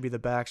Breida should be the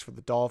backs for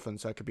the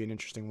Dolphins. That could be an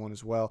interesting one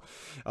as well.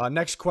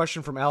 Next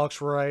question from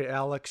Alex Wright.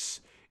 Alex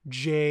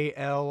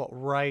JL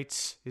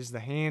Wright is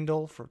the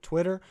handle for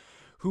Twitter.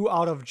 Who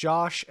out of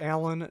Josh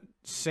Allen,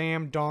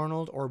 Sam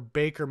Darnold, or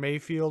Baker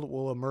Mayfield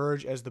will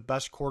emerge as the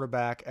best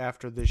quarterback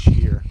after this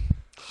year?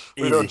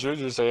 We know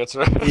Junior's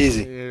answer.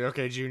 Easy.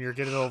 Okay, Junior,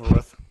 get it over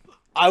with.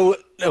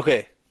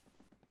 Okay.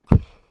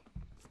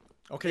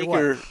 Okay,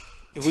 Baker, what?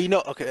 We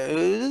know.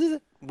 Okay,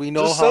 we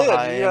know just how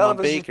high I am on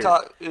Baker.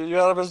 You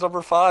had him as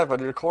number 5 on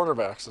your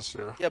quarterbacks this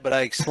year. Yeah, but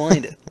I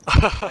explained it.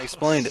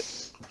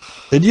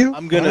 Did you?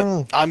 I'm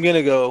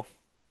gonna go.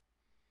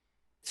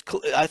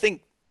 I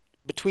think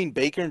between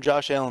Baker and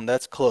Josh Allen,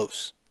 that's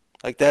close.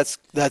 That's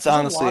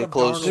honestly a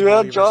close. You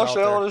had Josh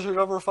Allen as your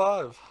number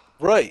 5.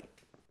 Right.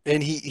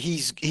 And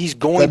he's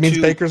going to. That means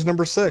Baker's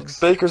number 6.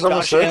 Baker's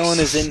number 6. Josh Allen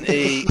is in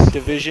a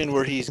division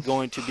where he's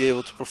going to be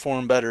able to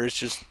perform better. It's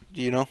just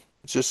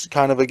it's just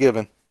kind of a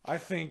given. I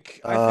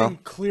think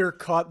clear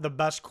cut the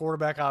best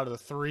quarterback out of the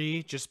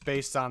 3, just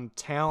based on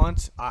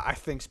talent. I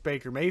think's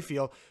Baker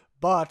Mayfield.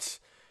 But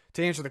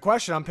to answer the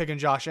question, I'm picking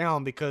Josh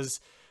Allen because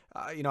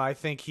I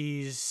think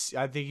he's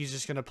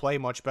just going to play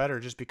much better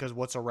just because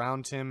what's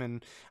around him.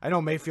 And I know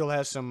Mayfield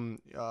has some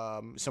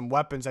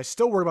weapons. I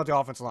still worry about the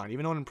offensive line.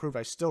 Even though it improved,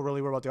 I still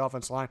really worry about the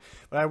offensive line.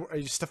 But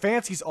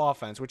Stefanski's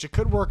offense, which it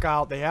could work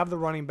out. They have the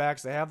running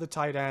backs. They have the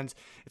tight ends.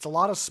 It's a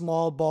lot of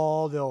small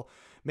ball.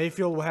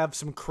 Mayfield will have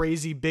some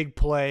crazy big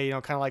play,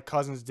 kind of like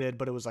Cousins did,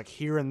 but it was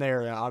here and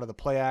there out of the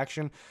play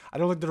action. I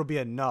don't think there'll be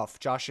enough.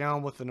 Josh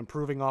Allen with an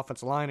improving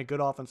offensive line, a good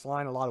offensive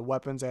line, a lot of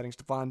weapons, adding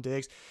Stephon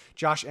Diggs.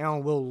 Josh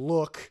Allen will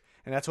look,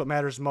 and that's what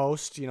matters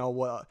most,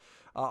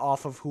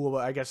 off of who will,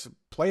 I guess,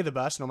 play the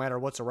best no matter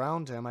what's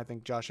around him. I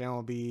think Josh Allen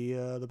will be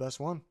the best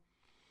one.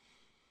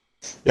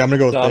 Yeah, I'm going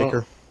to go with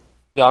Baker.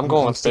 I'm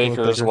going with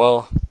Baker as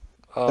well.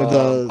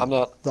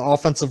 The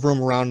offensive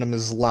room around him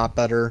is a lot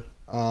better.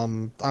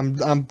 I'm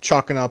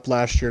chalking up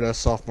last year to a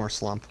sophomore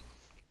slump.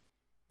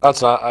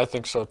 I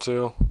think so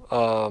too.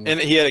 And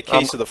he had a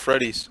case of the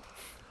Freddies.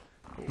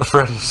 The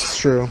Freddies. It's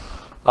true.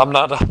 I'm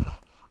not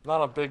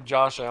a big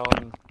Josh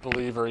Allen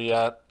believer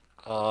yet.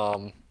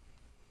 I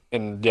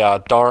think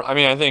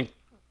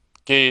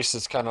Gase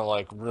is kind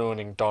of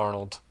ruining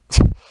Darnold.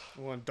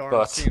 Well, and Darnold's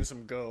But seeing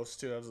some ghosts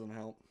too. That doesn't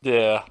help.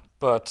 yeah,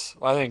 but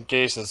I think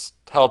Gase is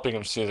helping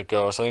him see the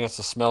ghost. I think it's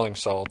the smelling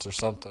salts or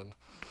something.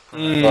 But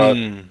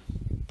Mm.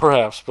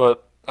 perhaps,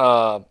 but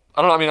I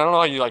don't know. I mean, I don't know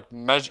how you like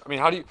measure. I mean,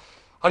 how do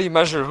you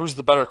measure who's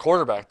the better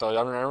quarterback though?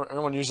 I mean,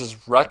 everyone uses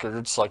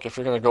records. Like if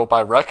you're gonna go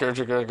by records,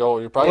 you're probably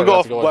We're gonna going have to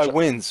off go by with.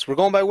 wins. We're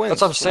going by wins.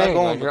 That's what I'm We're not saying.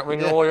 Like, going. I mean,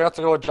 Yeah. well, you have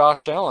to go with Josh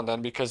Allen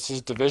then because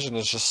his division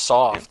is just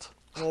soft.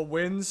 Well,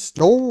 wins,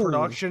 Oh.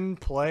 production,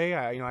 play.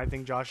 I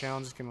think Josh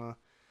Allen's gonna.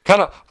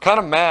 Kind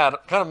of mad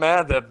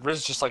that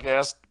Riz just like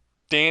asked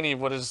Danny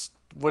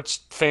which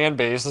fan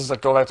base. This is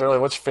like go back to earlier.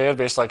 Which fan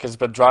base like has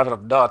been driving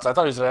him nuts? I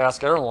thought he was gonna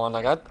ask everyone.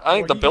 Like I think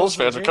Well, the he Bills goes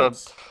to fans are kind of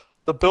games.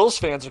 the Bills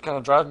fans are kind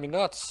of driving me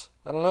nuts.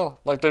 I don't know.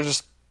 Like they're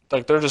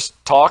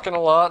just talking a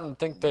lot and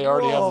think they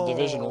already have the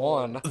Division Whoa.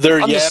 One.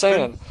 They're I'm just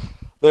yapping. saying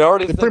they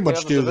already They think pretty they much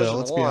have the do, though. Division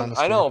Let's be One. honest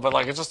I here. know, but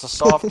like it's just a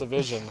soft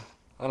division.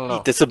 I don't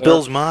know. It's the They're-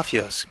 Bills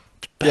Mafia.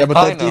 Yeah, but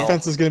I that know.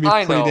 defense is going to be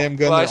I pretty know, damn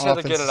good. but I And just their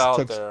had to get offense it out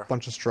took there. a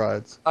bunch of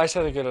strides. I just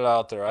had to get it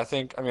out there. I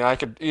mean, I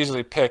could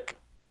easily pick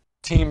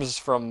teams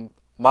from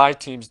my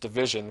team's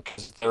division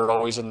because they're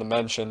always in the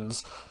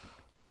mentions,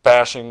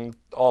 bashing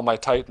all my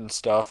Titan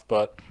stuff.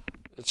 But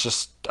it's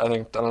just, I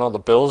don't know, the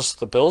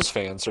Bills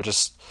fans are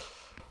just,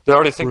 they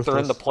already think they're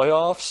in the Ruthless.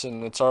 playoffs,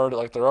 and it's already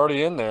like they're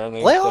already in there, and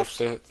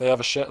Playoffs? they have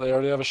a shot. They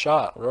already have a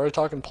shot. We're already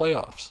talking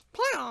playoffs.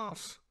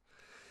 Playoffs.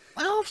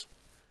 Playoffs?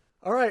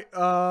 All right.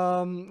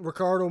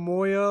 Ricardo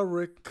Moya,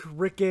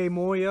 Rick A.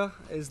 Moya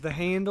is the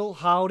handle.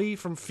 Howdy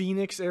from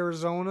Phoenix,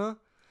 Arizona.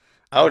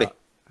 Howdy.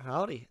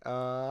 Howdy.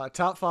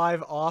 Top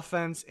 5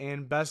 offense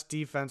and best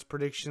defense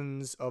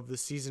predictions of the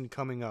season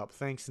coming up.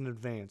 Thanks in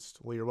advance.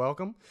 Well, you're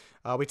welcome.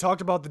 We talked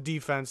about the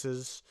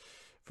defenses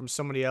from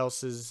somebody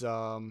else's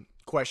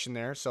question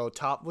there. So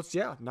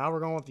now we're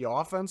going with the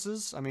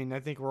offenses. I mean,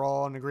 I think we're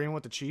all in agreement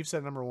with the Chiefs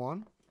at number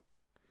 1.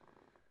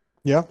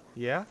 Yeah.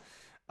 Yeah.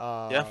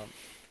 Yeah.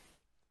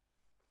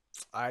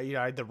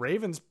 The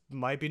Ravens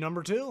might be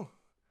number 2.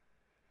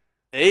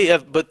 Hey,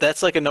 but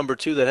that's like a number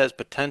 2 that has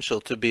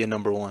potential to be a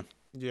number 1.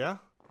 Yeah.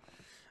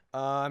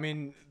 I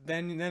mean,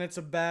 then it's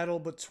a battle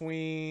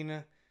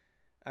between.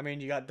 I mean,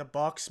 you got the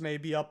Bucks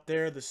maybe up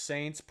there, the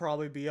Saints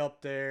probably be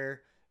up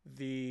there.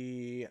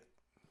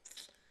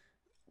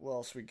 What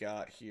else we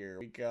got here?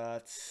 We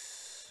got.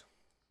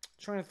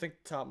 Trying to think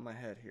the top of my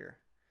head here.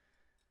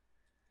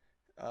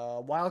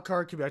 Wild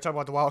card could be. I talk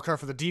about the wild card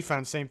for the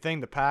defense. Same thing.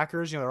 The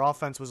Packers. Their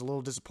offense was a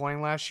little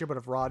disappointing last year, but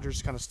if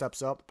Rodgers kind of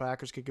steps up, the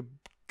Packers could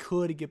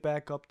get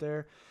back up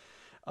there.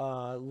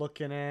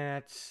 Looking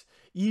at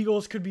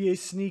Eagles could be a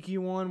sneaky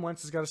one.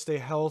 Wentz has got to stay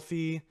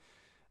healthy.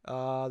 The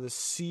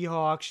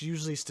Seahawks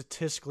usually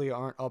statistically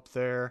aren't up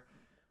there,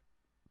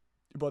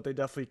 but they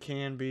definitely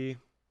can be.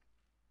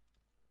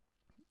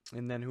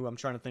 And then who I'm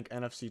trying to think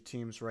NFC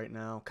teams right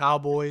now.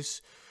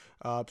 Cowboys,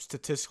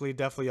 statistically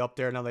definitely up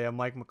there. Now they have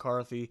Mike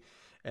McCarthy.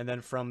 And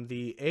then from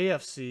the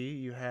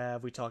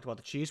AFC, we talked about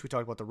the Chiefs. We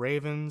talked about the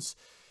Ravens.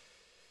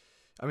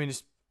 I mean,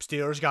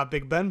 Steelers got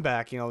Big Ben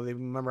back. They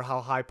remember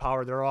how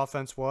high-powered their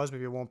offense was.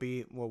 Maybe it won't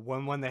be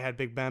when they had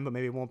Big Ben, but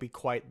maybe it won't be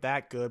quite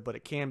that good. But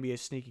it can be a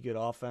sneaky good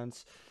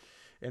offense.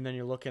 And then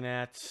you're looking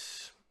at,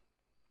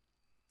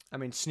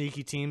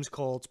 sneaky teams: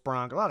 Colts,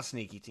 Broncos, a lot of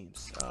sneaky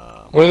teams.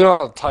 What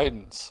about the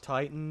Titans?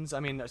 Titans. I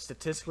mean,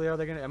 statistically, are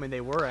they gonna? I mean,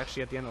 they were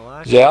actually at the end of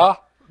last year. Yeah,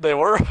 they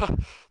were.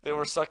 They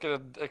were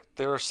second.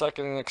 They were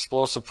second in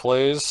explosive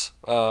plays,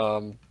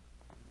 and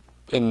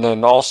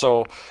then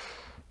also.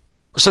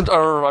 When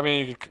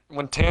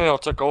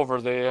Tannehill took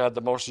over, they had the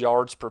most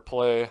yards per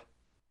play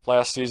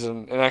last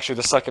season, and actually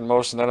the second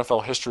most in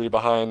NFL history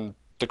behind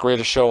the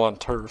Greatest Show on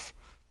Turf.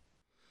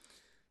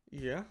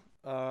 Yeah.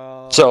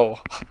 So,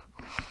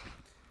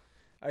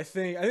 I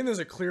think there's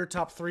a clear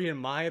top 3 in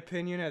my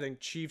opinion. I think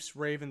Chiefs,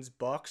 Ravens,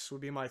 Bucks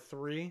would be my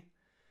 3.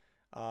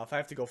 If I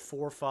have to go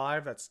 4 or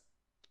 5, that's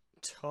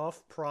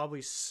tough.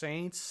 Probably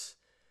Saints,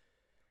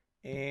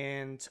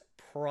 and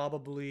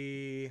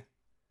probably.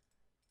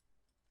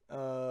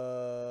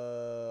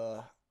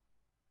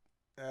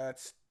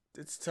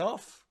 It's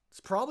tough. It's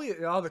probably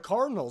the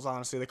Cardinals.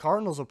 Honestly, the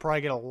Cardinals will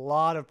probably get a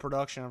lot of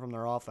production from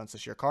their offense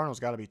this year. Cardinals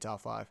got to be top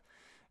 5.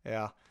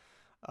 Yeah.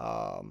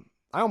 I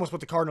almost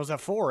put the Cardinals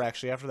at 4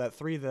 actually after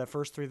the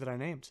first 3 that I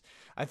named.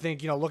 I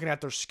think looking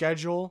at their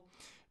schedule,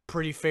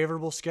 pretty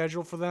favorable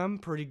schedule for them,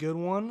 pretty good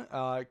one.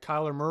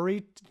 Kyler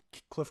Murray,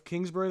 Cliff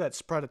Kingsbury, that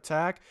spread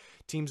attack.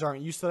 Teams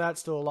aren't used to that.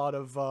 Still a lot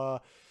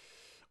of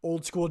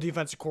old school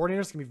defensive coordinators.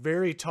 It's going to be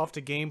very tough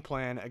to game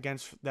plan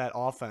against that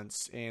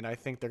offense. And I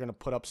think they're going to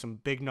put up some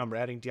big number.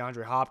 Adding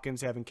DeAndre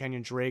Hopkins, having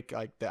Kenyon Drake,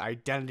 like the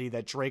identity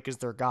that Drake is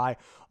their guy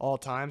all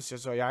times.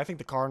 So yeah, I think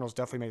the Cardinals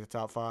definitely make the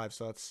top 5.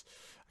 So I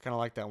kind of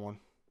like that one.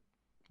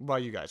 What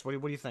about you guys? What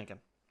are you thinking?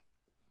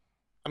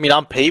 I mean,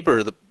 on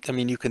paper,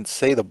 you can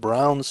say the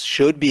Browns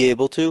should be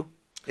able to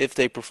if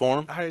they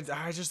perform. I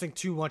just think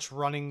too much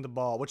running the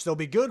ball, which they'll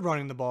be good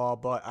running the ball,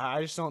 but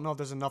I just don't know if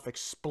there's enough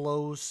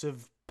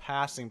explosive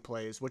passing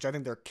plays, which I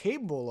think they're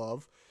capable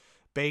of.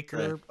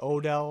 Baker, Right.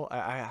 Odell.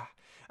 I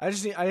I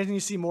just need to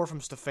see more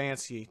from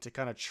Stefanski to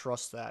kind of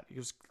trust that.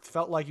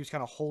 Felt like he was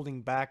kind of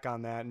holding back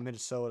on that in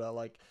Minnesota,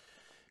 like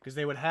because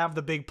they would have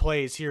the big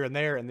plays here and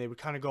there, and they would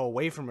kind of go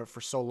away from it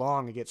for so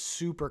long and get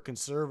super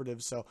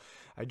conservative. So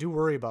I do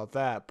worry about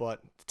that,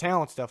 but the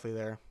talent's definitely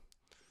there.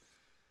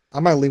 I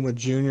might lean with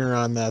Junior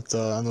on that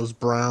on those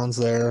Browns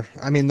there.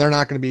 I mean, they're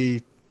not going to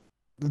be.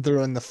 They're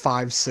in the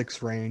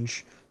 5-6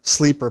 range,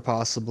 sleeper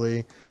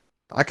possibly.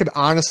 I could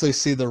honestly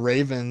see the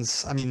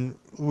Ravens. I mean,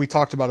 we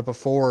talked about it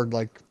before,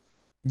 like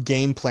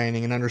game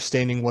planning and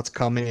understanding what's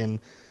coming, and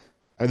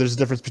there's a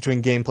difference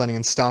between game planning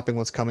and stopping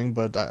what's coming.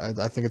 But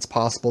I think it's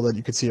possible that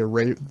you could see the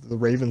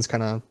Ravens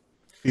kind of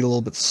be a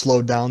little bit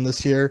slowed down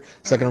this year.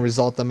 Is that going to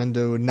result them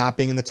into not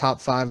being in the top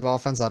 5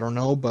 offense? I don't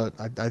know, but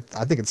I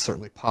think it's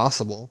certainly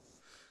possible.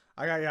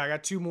 I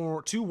got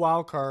two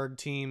wild card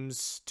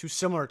teams, two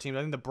similar teams.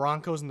 I think the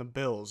Broncos and the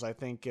Bills. I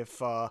think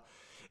if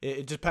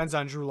it depends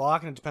on Drew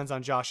Lock and it depends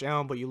on Josh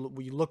Allen, but you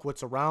look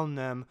what's around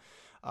them.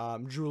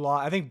 Drew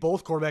Lock, I think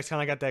both quarterbacks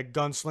kind of got that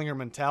gunslinger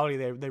mentality.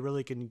 They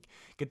really can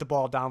get the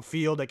ball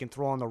downfield. They can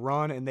throw on the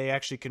run, and they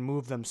actually can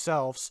move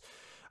themselves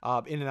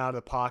in and out of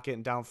the pocket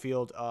and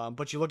downfield.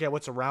 But you look at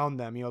what's around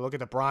them. You know, look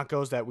at the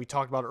Broncos that we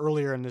talked about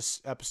earlier in this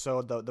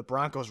episode. The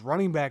Broncos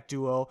running back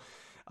duo.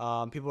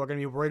 People are going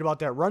to be worried about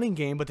that running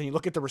game, but then you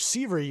look at the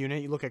receiver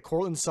unit, you look at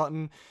Cortland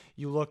Sutton,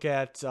 you look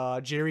at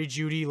Jerry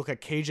Jeudy, you look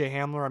at KJ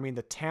Hamler. I mean,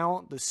 the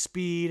talent, the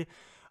speed,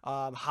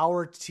 how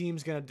are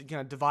teams going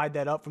to divide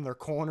that up from their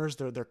corners,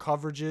 their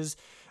coverages,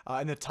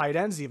 and the tight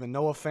ends even.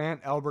 Noah Fant,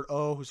 Albert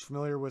O, who's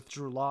familiar with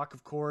Drew Lock,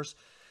 of course.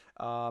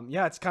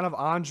 It's kind of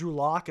on Drew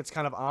Lock. It's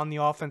kind of on the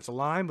offensive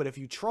line. But if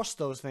you trust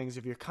those things,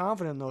 if you're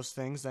confident in those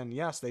things, then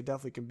yes, they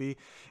definitely can be.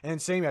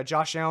 And same,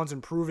 Josh Allen's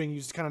improving.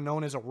 He's kind of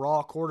known as a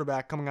raw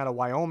quarterback coming out of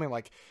Wyoming.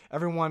 Like,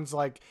 everyone's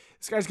like,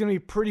 this guy's going to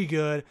be pretty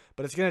good,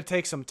 but it's going to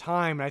take some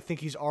time. And I think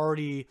he's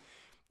already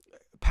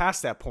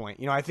past that point.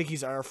 You know, I think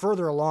he's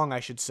further along, I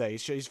should say.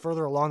 He's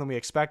further along than we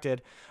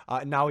expected.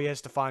 Now he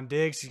has Stephon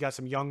Diggs. He's got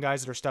some young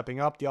guys that are stepping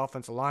up. The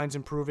offensive line's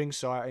improving.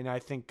 So, I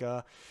think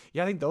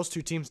those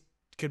two teams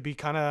could be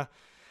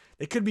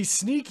it could be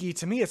sneaky.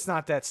 To me, it's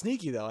not that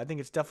sneaky, though. I think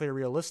it's definitely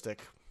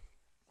realistic.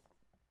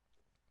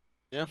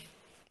 Yeah,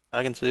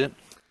 I can see it.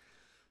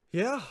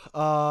 Yeah.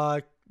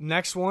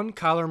 Next one,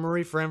 Kyler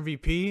Murray for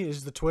MVP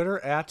is the Twitter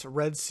at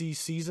Red Sea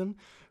Season.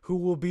 Who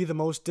will be the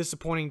most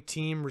disappointing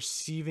team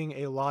receiving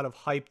a lot of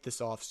hype this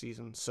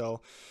offseason?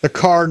 So the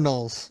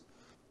Cardinals.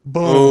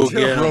 Boom.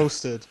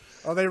 Roasted.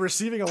 Are they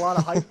receiving a lot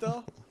of hype,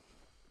 though?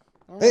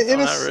 In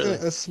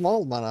a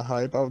small amount of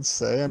hype, I would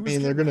say. I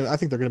think they're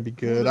gonna be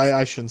good.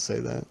 I shouldn't say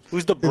that.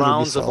 Who's the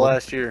Browns of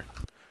last year?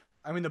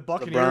 I mean, the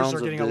Buccaneers are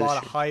getting a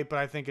lot of hype, but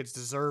I think it's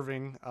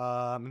deserving.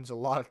 There's a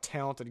lot of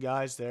talented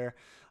guys there,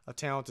 a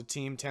talented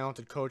team,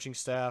 talented coaching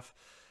staff.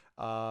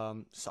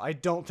 So I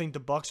don't think the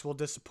Bucs will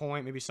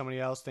disappoint. Maybe somebody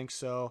else thinks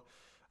so.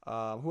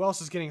 Who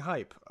else is getting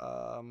hype?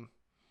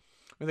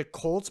 The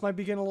Colts might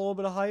be getting a little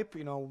bit of hype.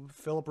 You know,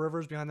 Phillip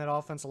Rivers behind that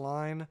offensive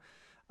line.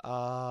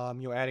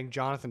 Adding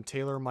Jonathan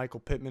Taylor, Michael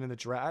Pittman in the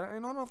draft. I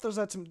don't know if there's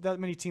that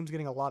many teams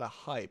getting a lot of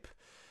hype.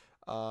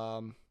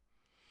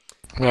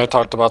 I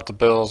talked about the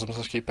Bills. I'm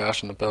just keep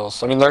bashing the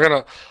Bills. I mean,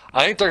 I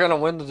think they're gonna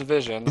win the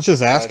division. He's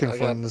just asking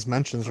for it in his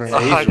mentions right now.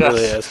 He's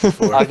really asking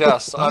for it. I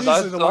guess. I'm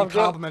usually the one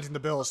complimenting the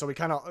Bills, so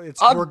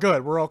we're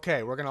good. We're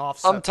okay. We're gonna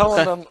offset. I'm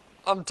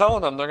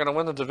telling them they're gonna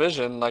win the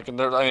division.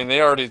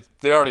 They already know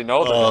they're gonna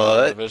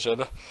win the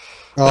division.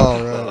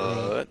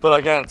 Oh, right. But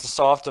again, it's a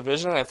soft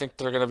division. I think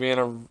they're gonna be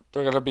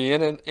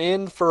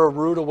in for a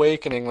rude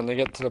awakening when they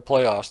get to the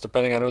playoffs,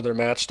 depending on who they're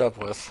matched up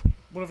with.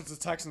 What if it's the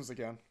Texans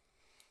again?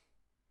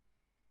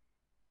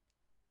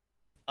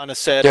 On a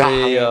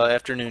Saturday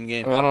afternoon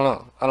game. I don't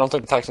know. I don't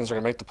think the Texans are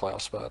gonna make the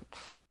playoffs, but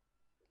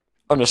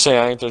I'm just saying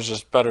I think there's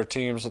just better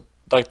teams.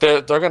 Like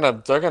they're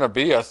gonna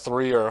be a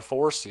 3 or a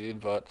 4 seed,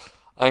 but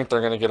I think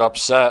they're gonna get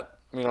upset.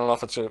 I mean, I don't know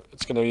if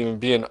it's gonna even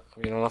be I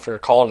don't know if you're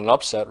calling an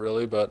upset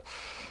really, but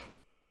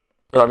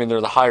I mean they're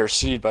the higher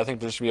seed. But I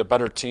think there's gonna be a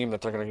better team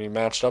that they're gonna be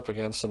matched up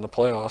against in the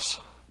playoffs.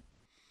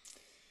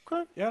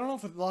 Okay. Yeah, I don't know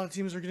if a lot of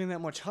teams are getting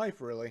that much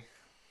hype really.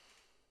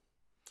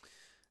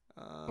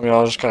 I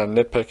was just kind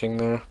of nitpicking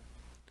there.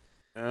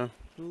 Yeah.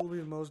 Who will be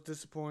the most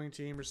disappointing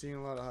team receiving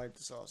a lot of hype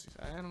this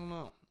offseason? I don't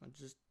know. I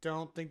just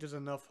don't think there's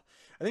enough.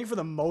 I think for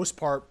the most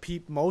part,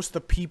 most of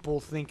the people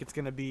think it's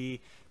going to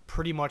be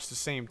pretty much the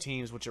same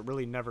teams, which it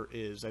really never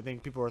is. I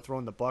think people are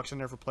throwing the Bucs in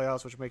there for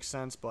playoffs, which makes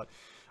sense. But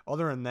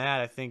other than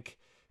that, I think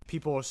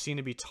people seem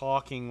to be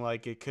talking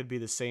like it could be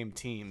the same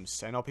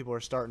teams. I know people are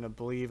starting to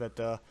believe that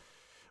the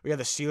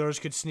Steelers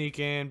could sneak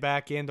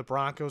back in, the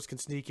Broncos can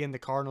sneak in, the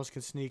Cardinals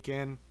can sneak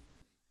in.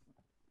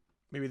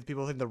 Maybe the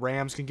people think the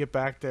Rams can get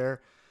back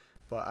there.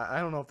 But I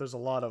don't know if there's a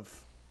lot of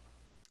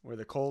 – or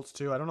the Colts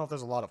too. I don't know if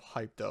there's a lot of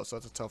hype, though, so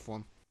that's a tough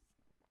one.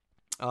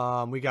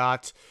 We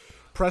got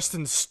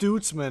Preston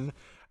Stutzman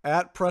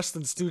at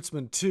Preston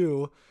Stutzman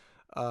 2.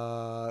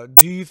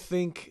 Do you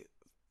think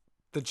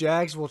the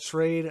Jags will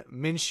trade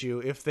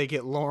Minshew if they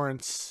get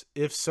Lawrence?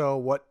 If so,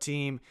 what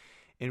team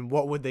and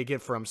what would they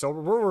get for him? So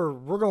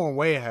we're going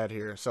way ahead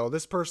here. So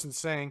this person's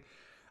saying –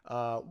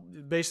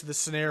 basically the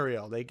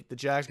scenario. The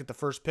Jags get the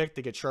first pick.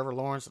 They get Trevor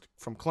Lawrence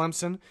from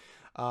Clemson.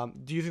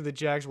 Do you think the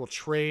Jags will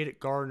trade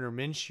Gardner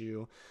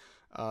Minshew?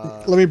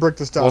 Let me break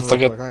this down real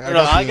quick.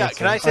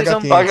 Can I say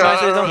something?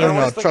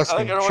 Trust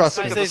me.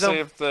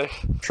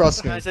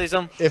 Trust me. Can I say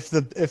something? If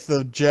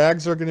the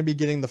Jags are going to be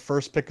getting the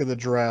first pick of the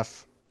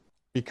draft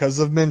because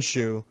of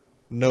Minshew,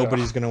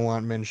 nobody's going to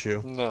want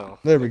Minshew. No.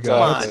 There we go.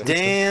 Come on,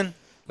 Dan.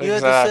 You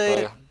had to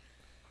say it.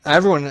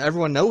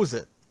 Everyone knows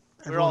it.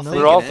 We're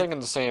all thinking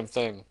the same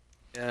thing.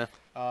 Yeah.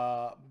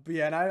 But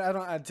yeah, and I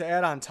don't. To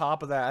add on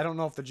top of that, I don't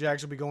know if the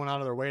Jags will be going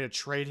out of their way to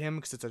trade him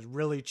because it's a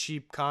really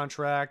cheap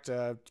contract.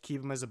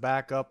 Keep him as a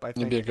backup. I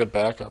think he'd be a good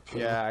backup.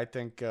 Yeah, I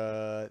think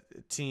a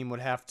team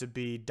would have to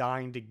be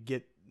dying to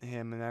get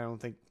him, and I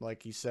don't think,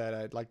 like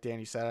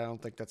Danny said, I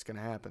don't think that's going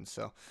to happen.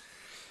 So,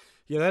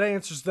 yeah, that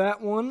answers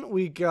that one.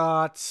 We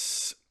got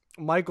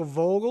Michael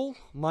Vogel,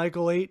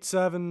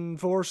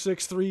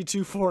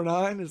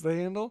 Michael87463249 is the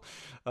handle.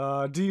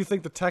 Do you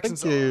think the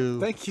Texans?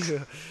 Thank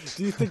you.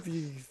 Do you think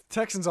the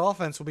Texans'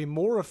 offense will be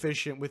more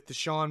efficient with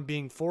Deshaun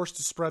being forced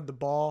to spread the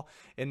ball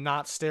and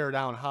not stare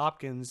down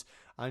Hopkins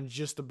on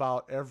just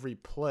about every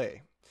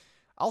play?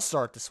 I'll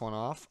start this one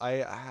off.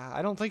 I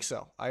don't think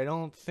so. I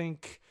don't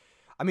think.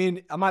 I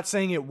mean, I'm not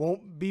saying it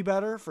won't be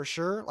better for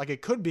sure. Like,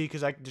 it could be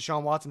because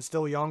Deshaun Watson's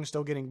still young,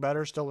 still getting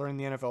better, still learning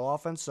the NFL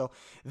offense. So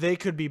they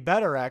could be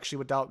better, actually,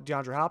 without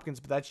DeAndre Hopkins.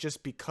 But that's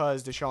just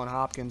because I just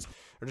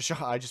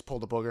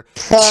pulled a booger.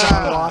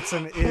 Deshaun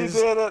Watson is.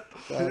 He did it.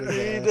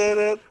 He did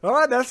it. All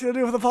right, that's going to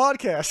do it for the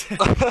podcast.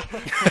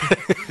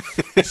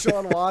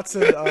 Deshaun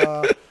Watson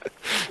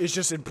is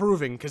just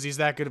improving because he's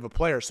that good of a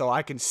player. So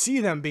I can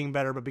see them being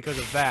better, but because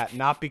of that,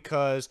 not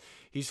because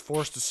he's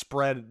forced to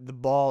spread the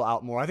ball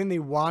out more. I think they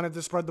wanted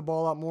to spread the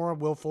ball out more.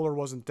 Will Fuller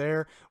wasn't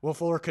there. Will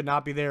Fuller could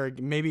not be there.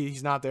 Maybe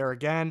he's not there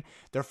again.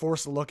 They're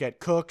forced to look at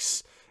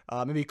Cooks.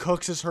 Maybe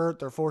Cooks is hurt.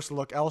 They're forced to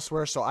look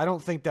elsewhere. So I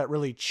don't think that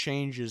really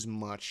changes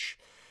much.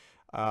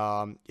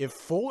 I'll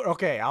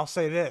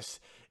say this.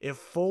 If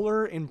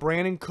Fuller and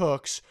Brandon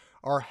Cooks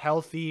are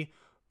healthy,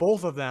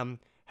 both of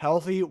them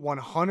healthy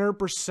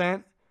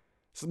 100%,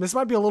 so this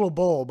might be a little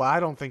bold, but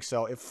I don't think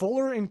so. If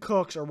Fuller and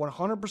Cooks are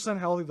 100%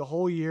 healthy the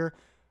whole year,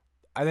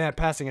 I think that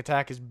passing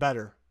attack is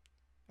better.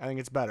 I think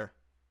it's better.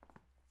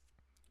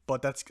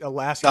 But that's a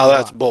last. Now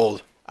that's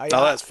bold.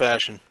 Now that's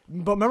fashion.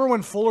 But remember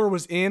when Fuller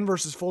was in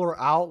versus Fuller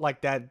out?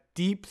 Like, that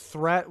deep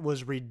threat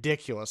was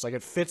ridiculous. Like,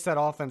 it fits that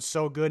offense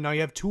so good. Now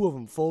you have two of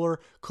them, Fuller,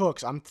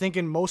 Cooks. I'm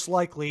thinking most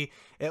likely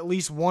at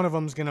least one of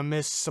them is going to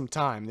miss some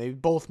time. They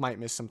both might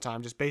miss some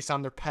time just based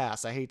on their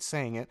pass. I hate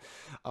saying it.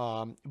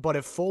 But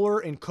if Fuller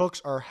and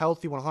Cooks are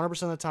healthy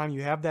 100% of the time,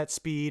 you have that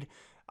speed,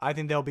 I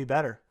think they'll be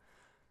better.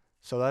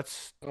 So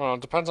that's. Well,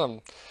 it depends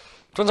on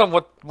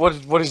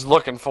what he's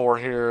looking for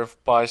here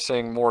by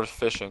saying more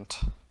efficient.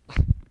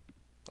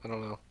 I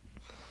don't know.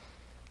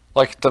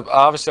 Like,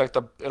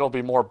 it'll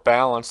be more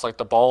balanced. Like,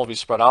 the ball will be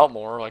spread out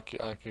more, like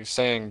he's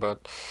saying.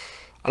 But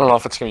I don't know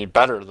if it's gonna be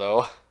better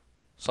though.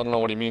 So I don't know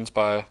what he means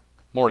by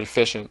more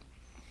efficient.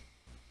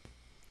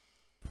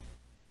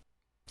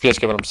 If you guys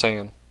get what I'm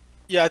saying.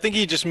 Yeah, I think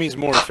he just means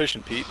more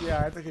efficient, Pete. Yeah,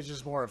 I think it's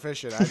just more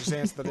efficient. I just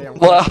answered the damn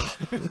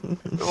question.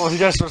 Well, you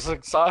guys were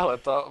like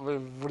silent. I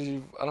don't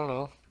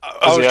know.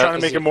 I was trying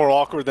to make it more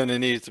awkward than it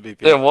needed to be,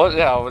 Pete. Yeah, what?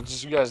 Yeah,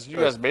 you guys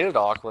made it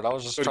awkward. I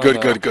was just good.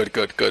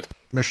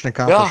 Mission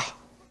accomplished.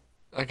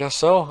 Yeah, I guess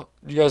so.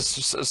 You guys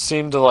just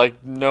seem to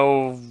like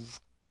know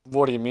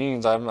what he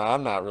means. I'm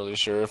not really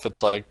sure if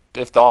it's like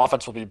if the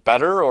offense will be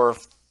better or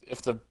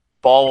if the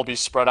ball will be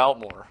spread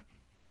out more.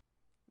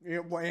 Yeah,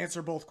 well,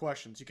 answer both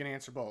questions. You can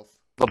answer both.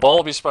 The ball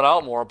will be spread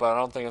out more, but I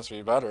don't think it's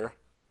gonna be better.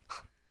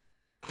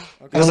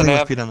 Okay. I don't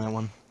think Pete on that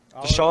one.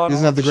 Deshaun, he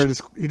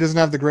doesn't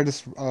have the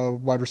greatest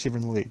wide receiver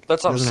in the league.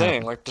 That's what I'm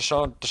saying. Like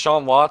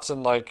Deshaun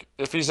Watson, like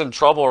if he's in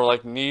trouble or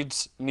like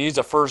needs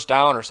a first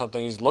down or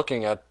something, he's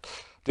looking at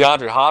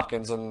DeAndre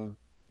Hopkins and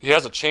he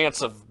has a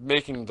chance of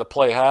making the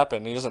play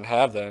happen. He doesn't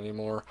have that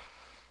anymore.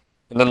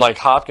 And then like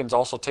Hopkins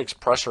also takes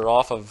pressure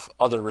off of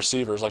other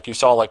receivers. Like you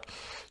saw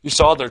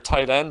their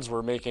tight ends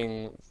were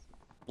making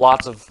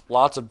lots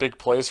of big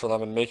plays for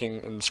them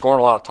and scoring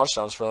a lot of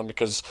touchdowns for them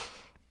because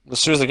as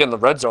soon as they get in the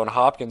red zone,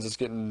 Hopkins is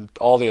getting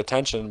all the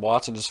attention.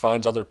 Watson just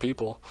finds other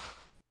people.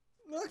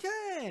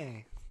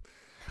 Okay.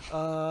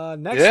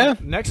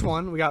 Next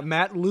one, we got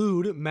Matt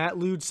Lude. Matt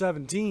Lude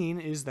 17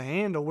 is the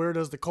handle. Where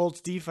does the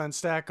Colts defense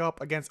stack up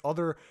against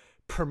other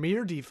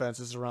premier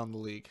defenses around the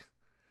league?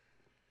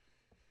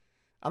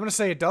 I'm going to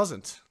say it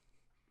doesn't.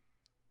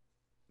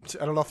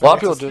 I don't know if a lot of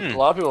people do. A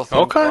lot of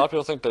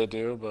people think they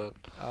do, but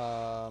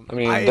I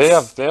mean, they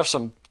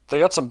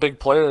got some big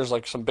players,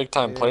 like some big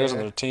time players on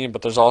their team,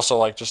 but there's also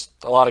like just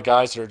a lot of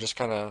guys that are just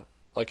kind of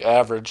like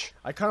average.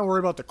 I kind of worry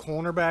about the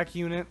cornerback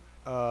unit.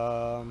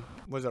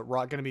 Was it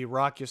going to be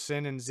Rock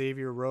Ya-Sin and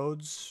Xavier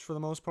Rhodes for the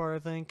most part? I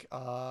think.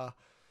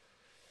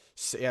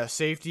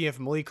 Safety. If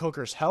Malik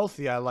Hooker's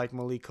healthy, I like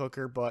Malik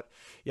Hooker, but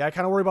yeah, I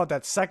kind of worry about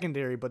that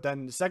secondary. But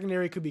then the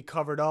secondary could be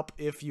covered up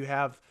if you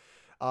have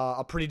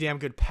a pretty damn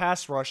good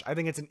pass rush. I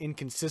think it's an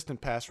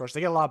inconsistent pass rush. They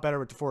get a lot better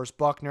with DeForest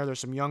Buckner. There's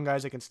some young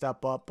guys that can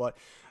step up, but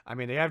I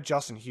mean, they have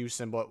Justin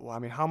Houston, but I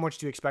mean, how much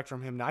do you expect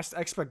from him? Now, I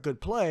expect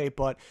good play,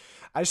 but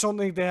I just don't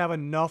think they have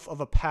enough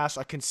of a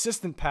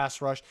consistent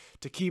pass rush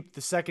to keep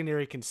the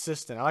secondary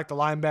consistent. I like the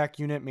linebacker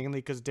unit mainly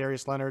because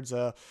Darius Leonard's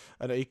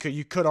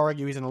you could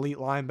argue he's an elite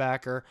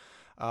linebacker.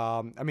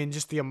 I mean,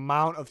 just the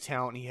amount of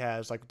talent he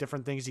has, like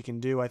different things he can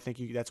do. I think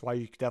that's why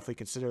you could definitely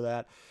consider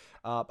that.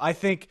 I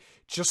think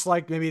just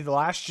like the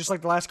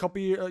last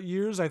couple of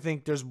years, I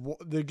think there's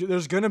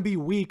going to be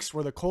weeks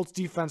where the Colts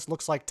defense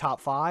looks like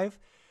top 5,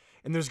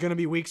 and there's going to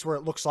be weeks where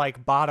it looks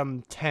like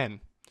bottom 10.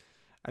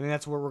 I think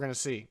that's what we're going to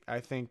see. I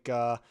think,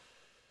 I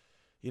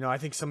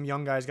think some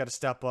young guys got to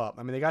step up.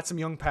 I mean, they got some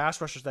young pass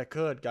rushers that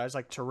could, guys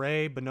like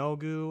Teray,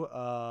 Banogu,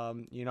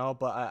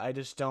 but I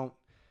just don't.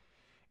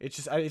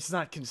 It's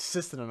not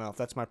consistent enough.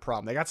 That's my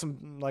problem. They got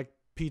some, like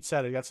Pete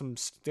said, they got some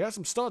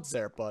studs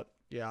there, but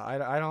yeah,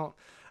 I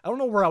don't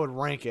know where I would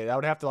rank it. I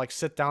would have to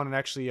sit down and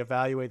actually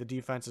evaluate the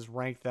defenses,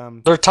 rank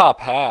them. They're top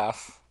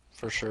half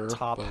for sure.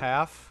 Top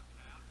half?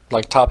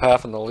 Like top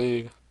half in the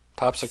league.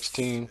 Top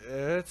 16.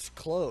 It's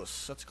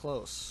close. That's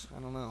close. I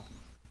don't know.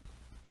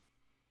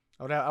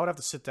 I would have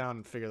to sit down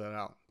and figure that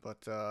out,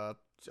 but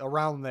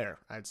around there,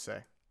 I'd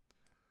say.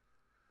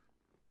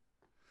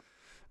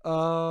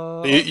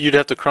 You'd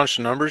have to crunch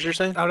the numbers, you're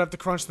saying? I would have to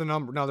crunch the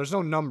number. No, there's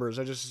no numbers.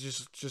 I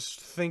just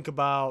think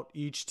about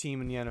each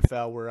team in the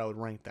NFL where I would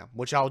rank them,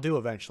 which I'll do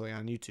eventually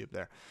on YouTube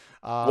there.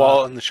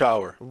 While in the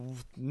shower?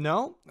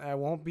 No, I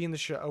won't be in the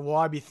shower. Well,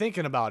 I'll be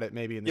thinking about it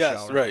maybe in the shower.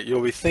 Yes, right.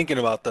 You'll be thinking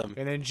about them.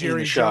 And then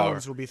Jerry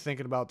Jones will be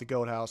thinking about the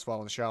Goat House while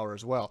in the shower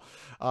as well.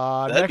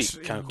 That'd next,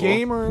 be kind of cool.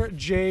 Gamer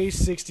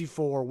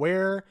J64,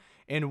 where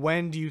and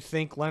when do you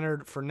think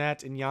Leonard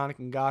Fournette and Yannick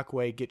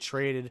Ngakoue get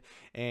traded?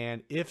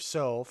 And if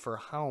so, for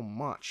how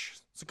much?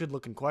 It's a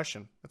good-looking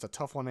question. That's a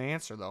tough one to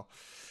answer, though.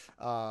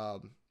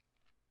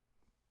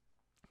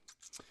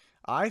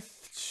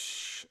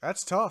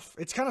 That's tough.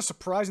 It's kind of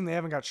surprising they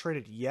haven't got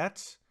traded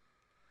yet.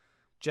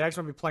 Jags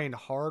might be playing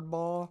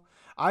hardball.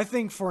 I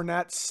think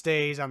Fournette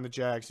stays on the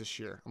Jags this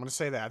year. I'm going to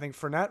say that. I think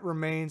Fournette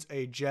remains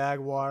a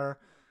Jaguar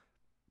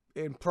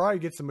and probably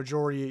gets the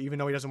majority, even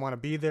though he doesn't want to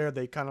be there.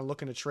 They kind of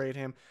looking to trade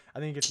him. I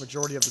think he gets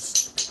majority of the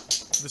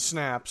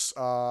snaps.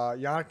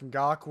 Yannick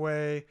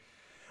Ngakoue.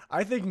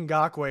 I think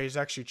Ngakoue is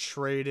actually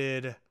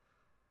traded.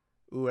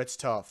 Ooh, it's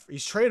tough.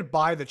 He's traded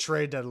by the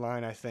trade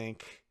deadline, I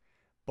think.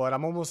 But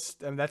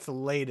that's the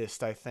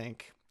latest, I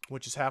think,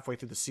 which is halfway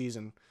through the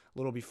season, a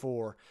little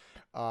before.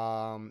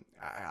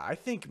 I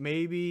think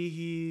maybe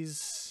he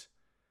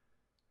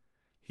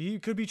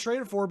could be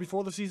traded for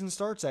before the season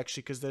starts,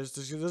 actually, because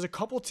there's a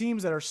couple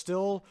teams that are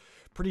still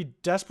pretty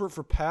desperate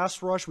for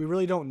pass rush. We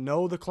really don't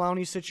know the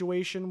Clowney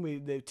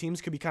situation. The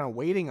teams could be kind of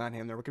waiting on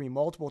him. There could be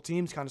multiple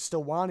teams kind of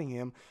still wanting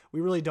him.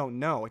 We really don't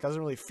know. It doesn't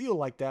really feel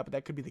like that, but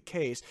that could be the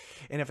case.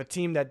 And if a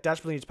team that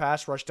desperately needs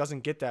pass rush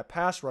doesn't get that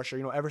pass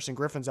rusher, Everson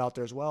Griffin's out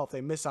there as well. If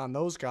they miss on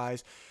those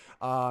guys,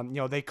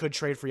 they could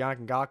trade for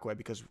Yannick Ngakoue,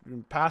 because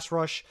pass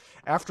rush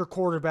after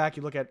quarterback,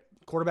 you look at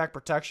quarterback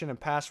protection and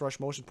pass rush,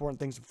 most important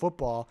things in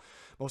football,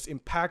 most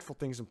impactful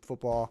things in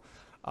football,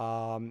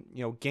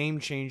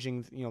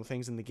 game-changing,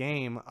 things in the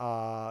game,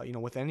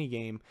 with any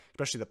game,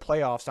 especially the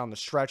playoffs down the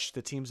stretch,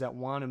 the teams that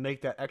want to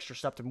make that extra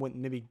step to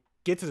maybe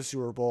get to the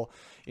Super Bowl,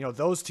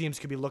 those teams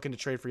could be looking to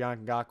trade for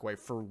Yannick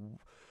Ngakoue.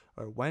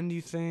 Or when do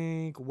you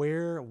think?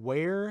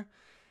 Where?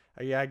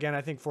 Yeah, again,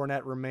 I think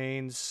Fournette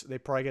remains. They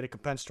probably get a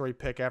compensatory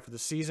pick after the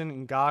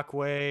season.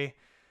 Ngakoue,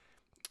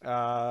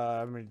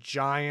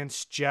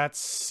 Giants,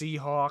 Jets,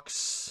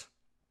 Seahawks.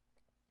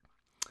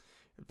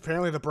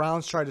 Apparently the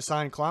Browns tried to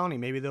sign Clowney.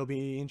 Maybe they'll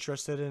be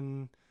interested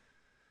in,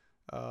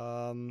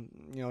 trying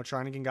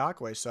to get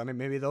Ngakoue. So,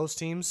 maybe those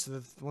teams,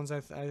 the ones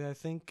I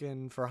think,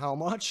 and for how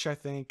much, I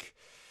think,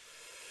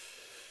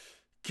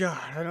 God,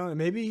 I don't know,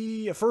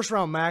 maybe a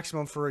first-round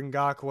maximum for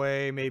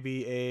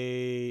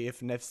Ngakoue,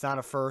 if it's not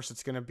a first,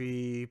 it's going to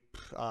be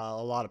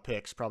a lot of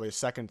picks, probably a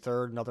second,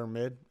 third, another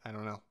mid. I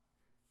don't know.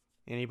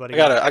 Anybody?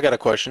 I got a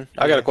question.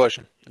 Yeah. I got a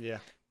question. Yeah.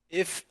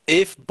 If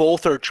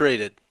both are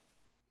traded,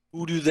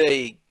 who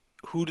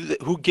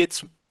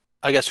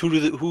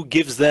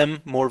gives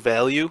them more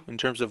value in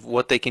terms of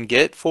what they can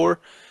get for?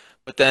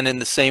 But then in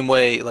the same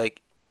way, I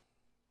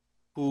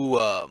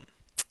don't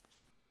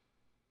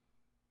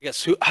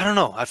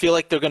know. I feel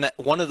like they're gonna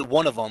one of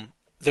them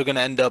they're gonna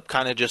end up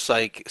kind of just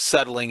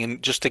settling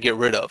and just to get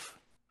rid of.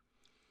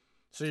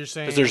 So you're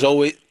saying? Because there's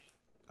always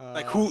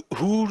who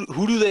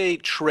do they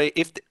trade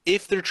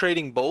if they're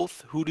trading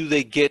both? Who do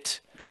they get?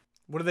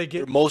 What do they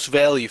get? Most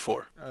value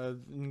for?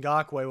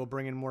 Ngakoue will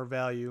bring in more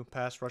value,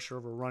 pass rusher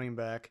over running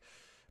back.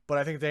 But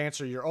I think to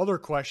answer your other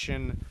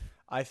question,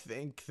 I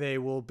think they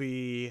will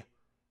be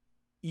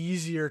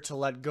easier to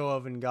let go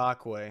of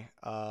Ngakoue.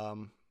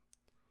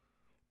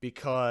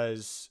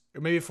 Because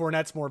maybe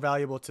Fournette's more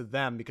valuable to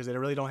them because they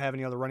really don't have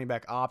any other running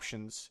back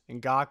options.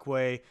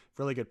 Ngakoue,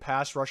 really good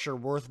pass rusher,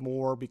 worth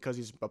more because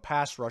he's a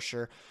pass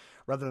rusher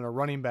rather than a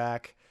running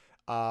back.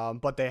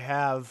 But they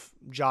have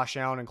Josh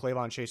Allen and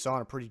Clavon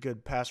Chason, a pretty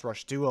good pass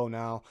rush duo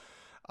now.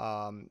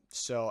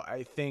 So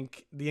I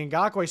think the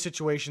Ngakoue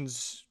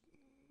situation's,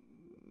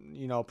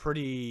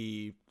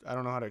 pretty, I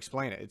don't know how to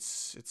explain it.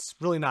 It's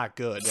really not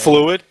good.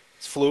 Fluid.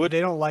 It's fluid. They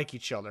don't like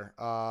each other,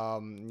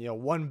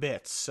 one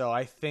bit. So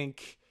I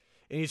think,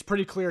 and it's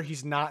pretty clear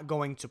he's not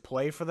going to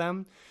play for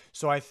them.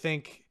 So I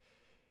think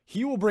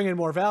he will bring in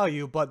more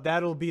value, but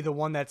that'll be the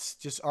one that's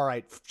just, all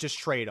right, just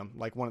trade him.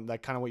 Like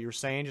kind of what you were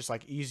saying, just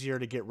like easier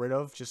to get rid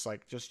of, just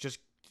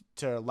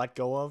to let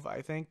go of,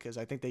 I think, because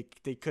I think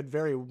they could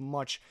very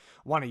much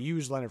want to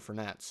use Leonard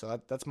Fournette.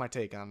 So that's my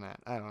take on that.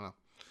 I don't know.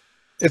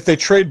 If they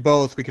trade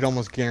both, we could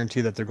almost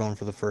guarantee that they're going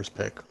for the first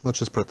pick. Let's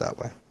just put it that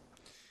way.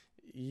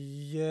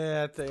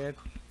 Yeah,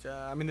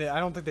 I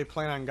don't think they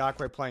plan on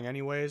Ngakoue playing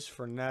anyways.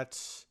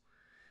 Fournette,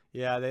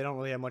 yeah, they don't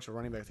really have much of a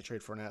running back if they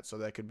trade Fournette, so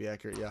that could be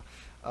accurate. Yeah,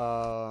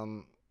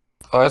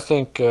 I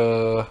think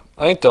they're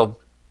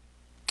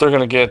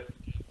gonna get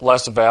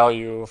less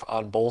value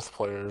on both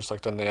players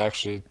than they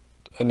actually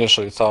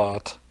initially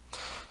thought.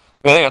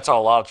 I think that's how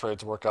a lot of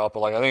trades work out,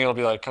 but I think it'll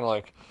be kind of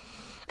like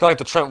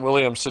the Trent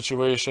Williams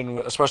situation,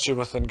 especially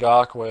with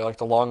Ngakoue.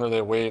 The longer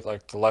they wait,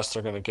 the less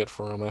they're gonna get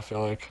for him. I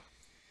feel like.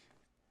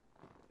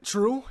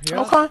 True.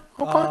 Yeah. Okay.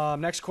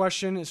 Next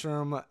question is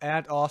from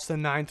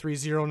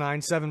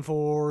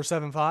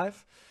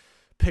 @Austin930974775.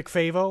 Pick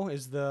Favo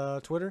is the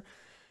Twitter.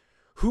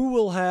 Who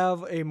will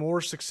have a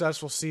more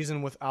successful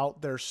season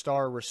without their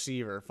star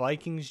receiver?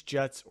 Vikings,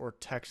 Jets, or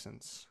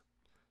Texans?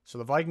 So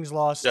the Vikings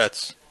lost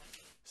Jets.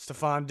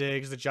 Stephon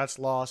Diggs. The Jets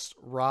lost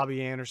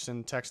Robbie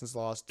Anderson. Texans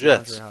lost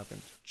Jets. DeAndre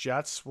Hopkins.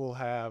 Jets will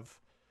have.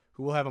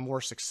 Who will have a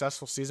more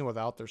successful season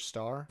without their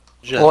star?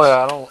 Jets. Well,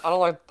 yeah, I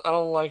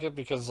don't like it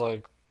because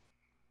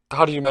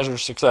how do you measure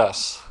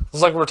success?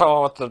 It's like we were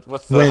talking about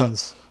with the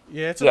Wins.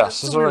 Yeah, it's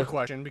Yes, a is weird there-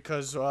 question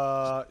because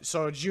so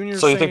Junior.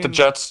 So you think the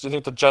Jets? Do you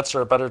think the Jets are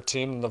a better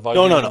team than the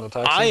Vikings No. and the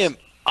Texans?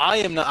 I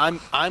am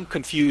not. I'm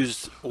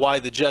confused why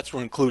the Jets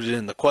were included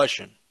in the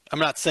question. I'm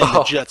not saying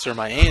the Jets are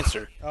my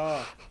answer.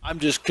 I'm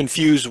just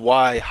confused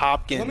why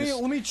Hopkins.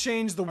 Let me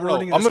change the No,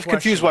 wording. I'm of this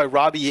confused question. why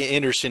Robbie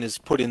Anderson is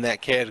put in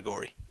that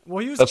category.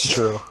 Well, he was. That's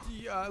true.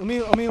 Let me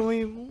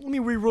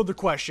reword the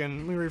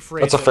question. Let me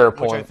rephrase That's a it, fair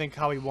which I point. think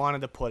how he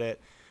wanted to put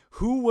it.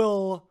 Who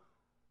will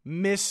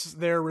miss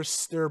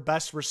their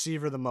best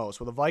receiver the most?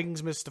 Will the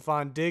Vikings miss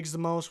Stephon Diggs the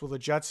most? Will the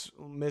Jets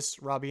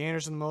miss Robbie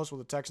Anderson the most? Will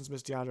the Texans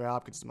miss DeAndre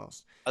Hopkins the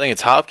most? I think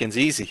it's Hopkins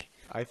easy.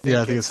 I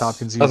think it's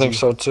Hopkins. I think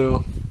so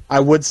too. I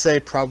would say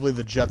probably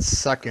the Jets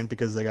second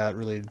because they got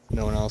really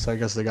no one else. I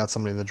guess they got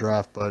somebody in the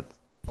draft, but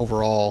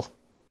overall,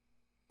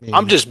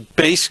 I'm just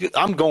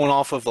I'm going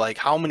off of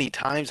how many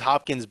times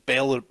Hopkins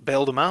bailed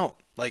him out.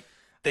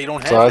 They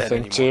don't have So I that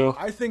think anymore. too.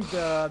 I think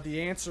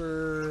the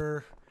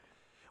answer.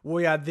 Well,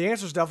 yeah, the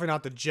answer is definitely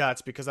not the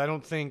Jets because I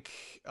don't think.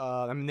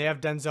 They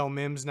have Denzel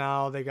Mims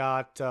now. They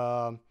got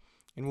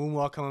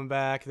Nwumwa coming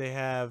back. They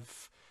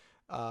have.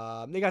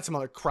 They got some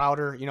other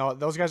Crowder.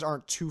 Those guys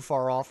aren't too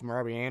far off from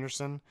Robbie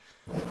Anderson.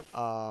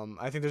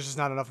 I think there's just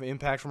not enough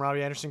impact from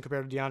Robbie Anderson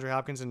compared to DeAndre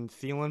Hopkins and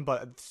Thielen,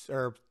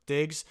 or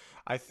Diggs.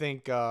 I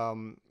think.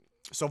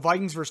 So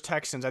Vikings versus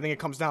Texans, I think it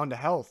comes down to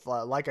health.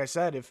 Like I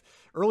said, if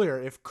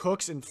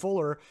Cooks and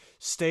Fuller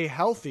stay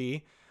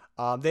healthy,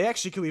 they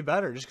actually could be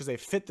better just because they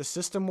fit the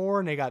system more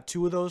and they got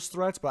two of those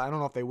threats. But I don't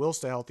know if they will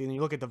stay healthy. And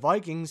you look at the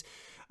Vikings,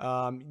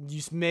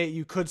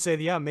 you could say,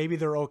 yeah, maybe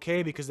they're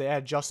okay because they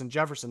add Justin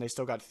Jefferson. They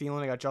still got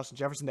Thielen. They got Justin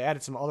Jefferson. They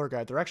added some other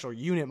guy. Their actual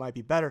unit might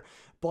be better.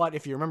 But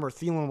if you remember,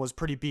 Thielen was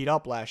pretty beat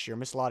up last year.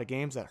 Missed a lot of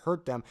games that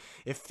hurt them.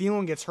 If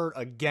Thielen gets hurt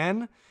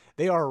again,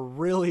 they are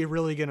really,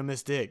 really going to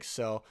miss Diggs.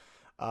 So,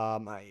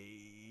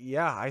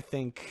 I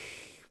think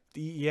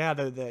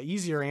the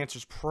easier answer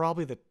is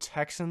probably the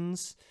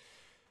Texans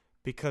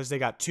because they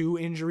got two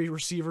injury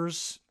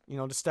receivers,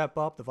 to step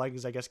up. The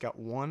Vikings, I guess, got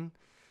one.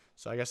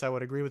 So I guess I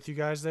would agree with you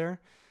guys there.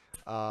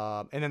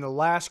 And then the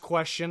last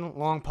question,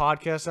 long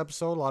podcast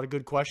episode, a lot of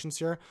good questions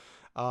here.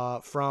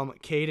 From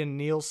Caden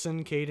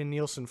Nielsen. Caden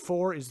Nielsen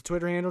 4 is the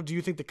Twitter handle. Do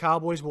you think the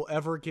Cowboys will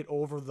ever get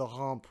over the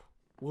hump?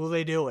 Will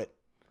they do it?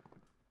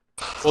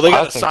 Well, they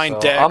got to think sign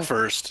so. Dak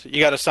first. You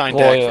got to sign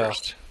Dak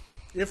first.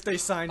 If they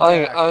sign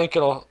I Dak, think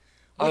it'll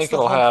What's the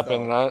hump,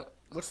 happen. though?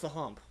 What's the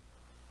hump?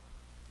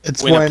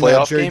 It's Win a when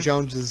playoff Jerry game?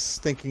 Jones is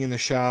thinking in the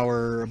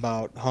shower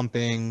about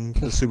humping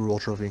the Super Bowl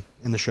trophy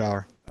in the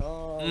shower.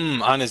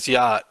 On his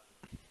yacht.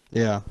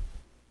 Yeah.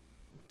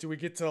 Do we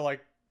get the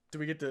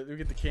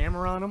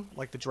camera on him,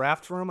 like the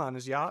draft room on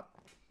his yacht?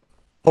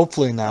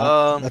 Hopefully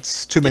not.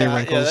 That's too many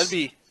wrinkles. Yeah, that'd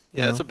be.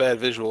 Yeah, that's a bad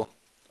visual.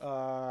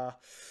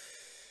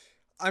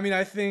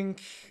 I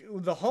think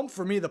the hump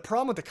for me, the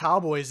problem with the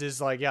Cowboys is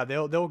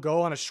they'll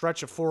go on a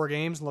stretch of 4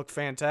 games and look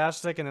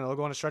fantastic, and then they'll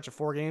go on a stretch of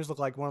 4 games, look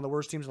like one of the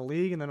worst teams in the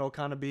league, and then it'll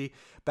kind of be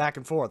back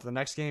and forth. The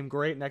next game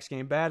great, next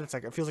game bad.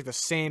 It feels like the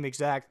same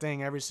exact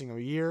thing every single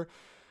year.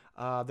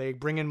 They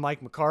bring in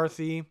Mike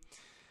McCarthy.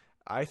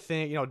 I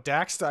think,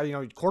 Dak's,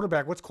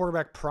 quarterback, what's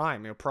quarterback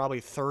prime? Probably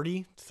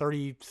 30,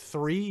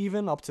 33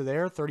 even, up to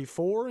there,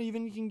 34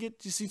 even. You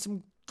see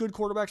some good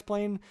quarterbacks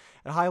playing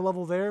at a high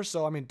level there.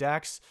 So,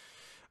 Dak's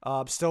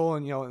still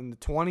in the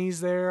 20s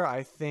there.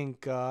 I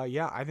think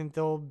I think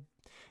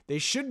they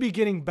should be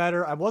getting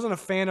better. I wasn't a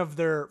fan of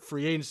their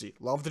free agency.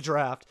 Love the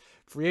draft.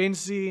 Free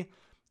agency,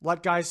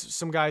 let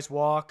some guys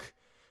walk,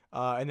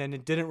 and then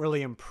it didn't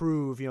really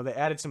improve. They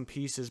added some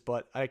pieces,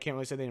 but I can't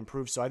really say they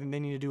improved. So I think they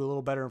need to do a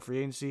little better in free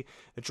agency.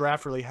 The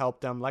draft really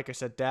helped them. Like I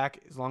said, Dak,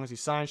 as long as he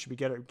signs, should be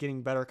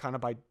getting better kind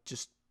of by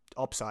just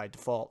upside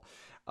default.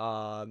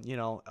 But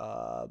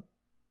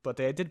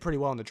they did pretty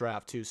well in the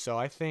draft too. So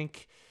I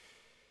think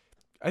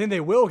they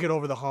will get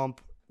over the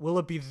hump. Will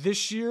it be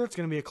this year? It's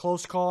going to be a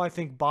close call. I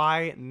think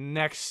by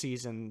next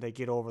season they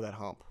get over that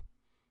hump.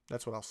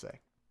 That's what I'll say.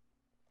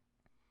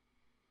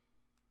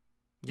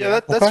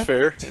 Yeah, that's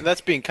fair. And that's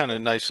being kind of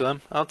nice of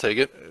them. I'll take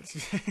it.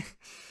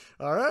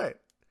 All right.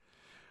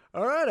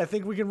 I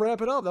think we can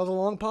wrap it up. That was a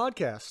long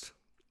podcast.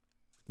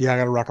 Yeah, I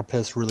got to rock a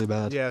piss really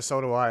bad. Yeah,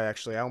 so do I,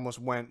 actually. I almost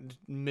went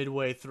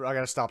midway through. I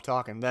got to stop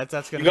talking. That's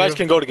gonna. You guys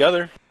can go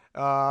together.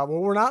 Well,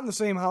 we're not in the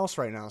same house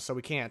right now, so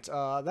we can't.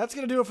 That's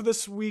going to do it for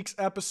this week's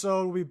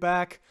episode. We'll be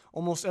back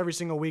almost every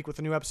single week with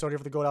a new episode here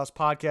for the Goat House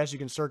Podcast. You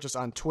can search us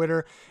on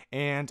Twitter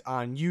and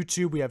on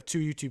YouTube. We have 2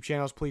 YouTube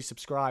channels. Please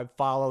subscribe,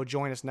 follow,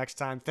 join us next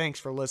time. Thanks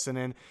for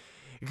listening.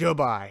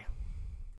 Goodbye.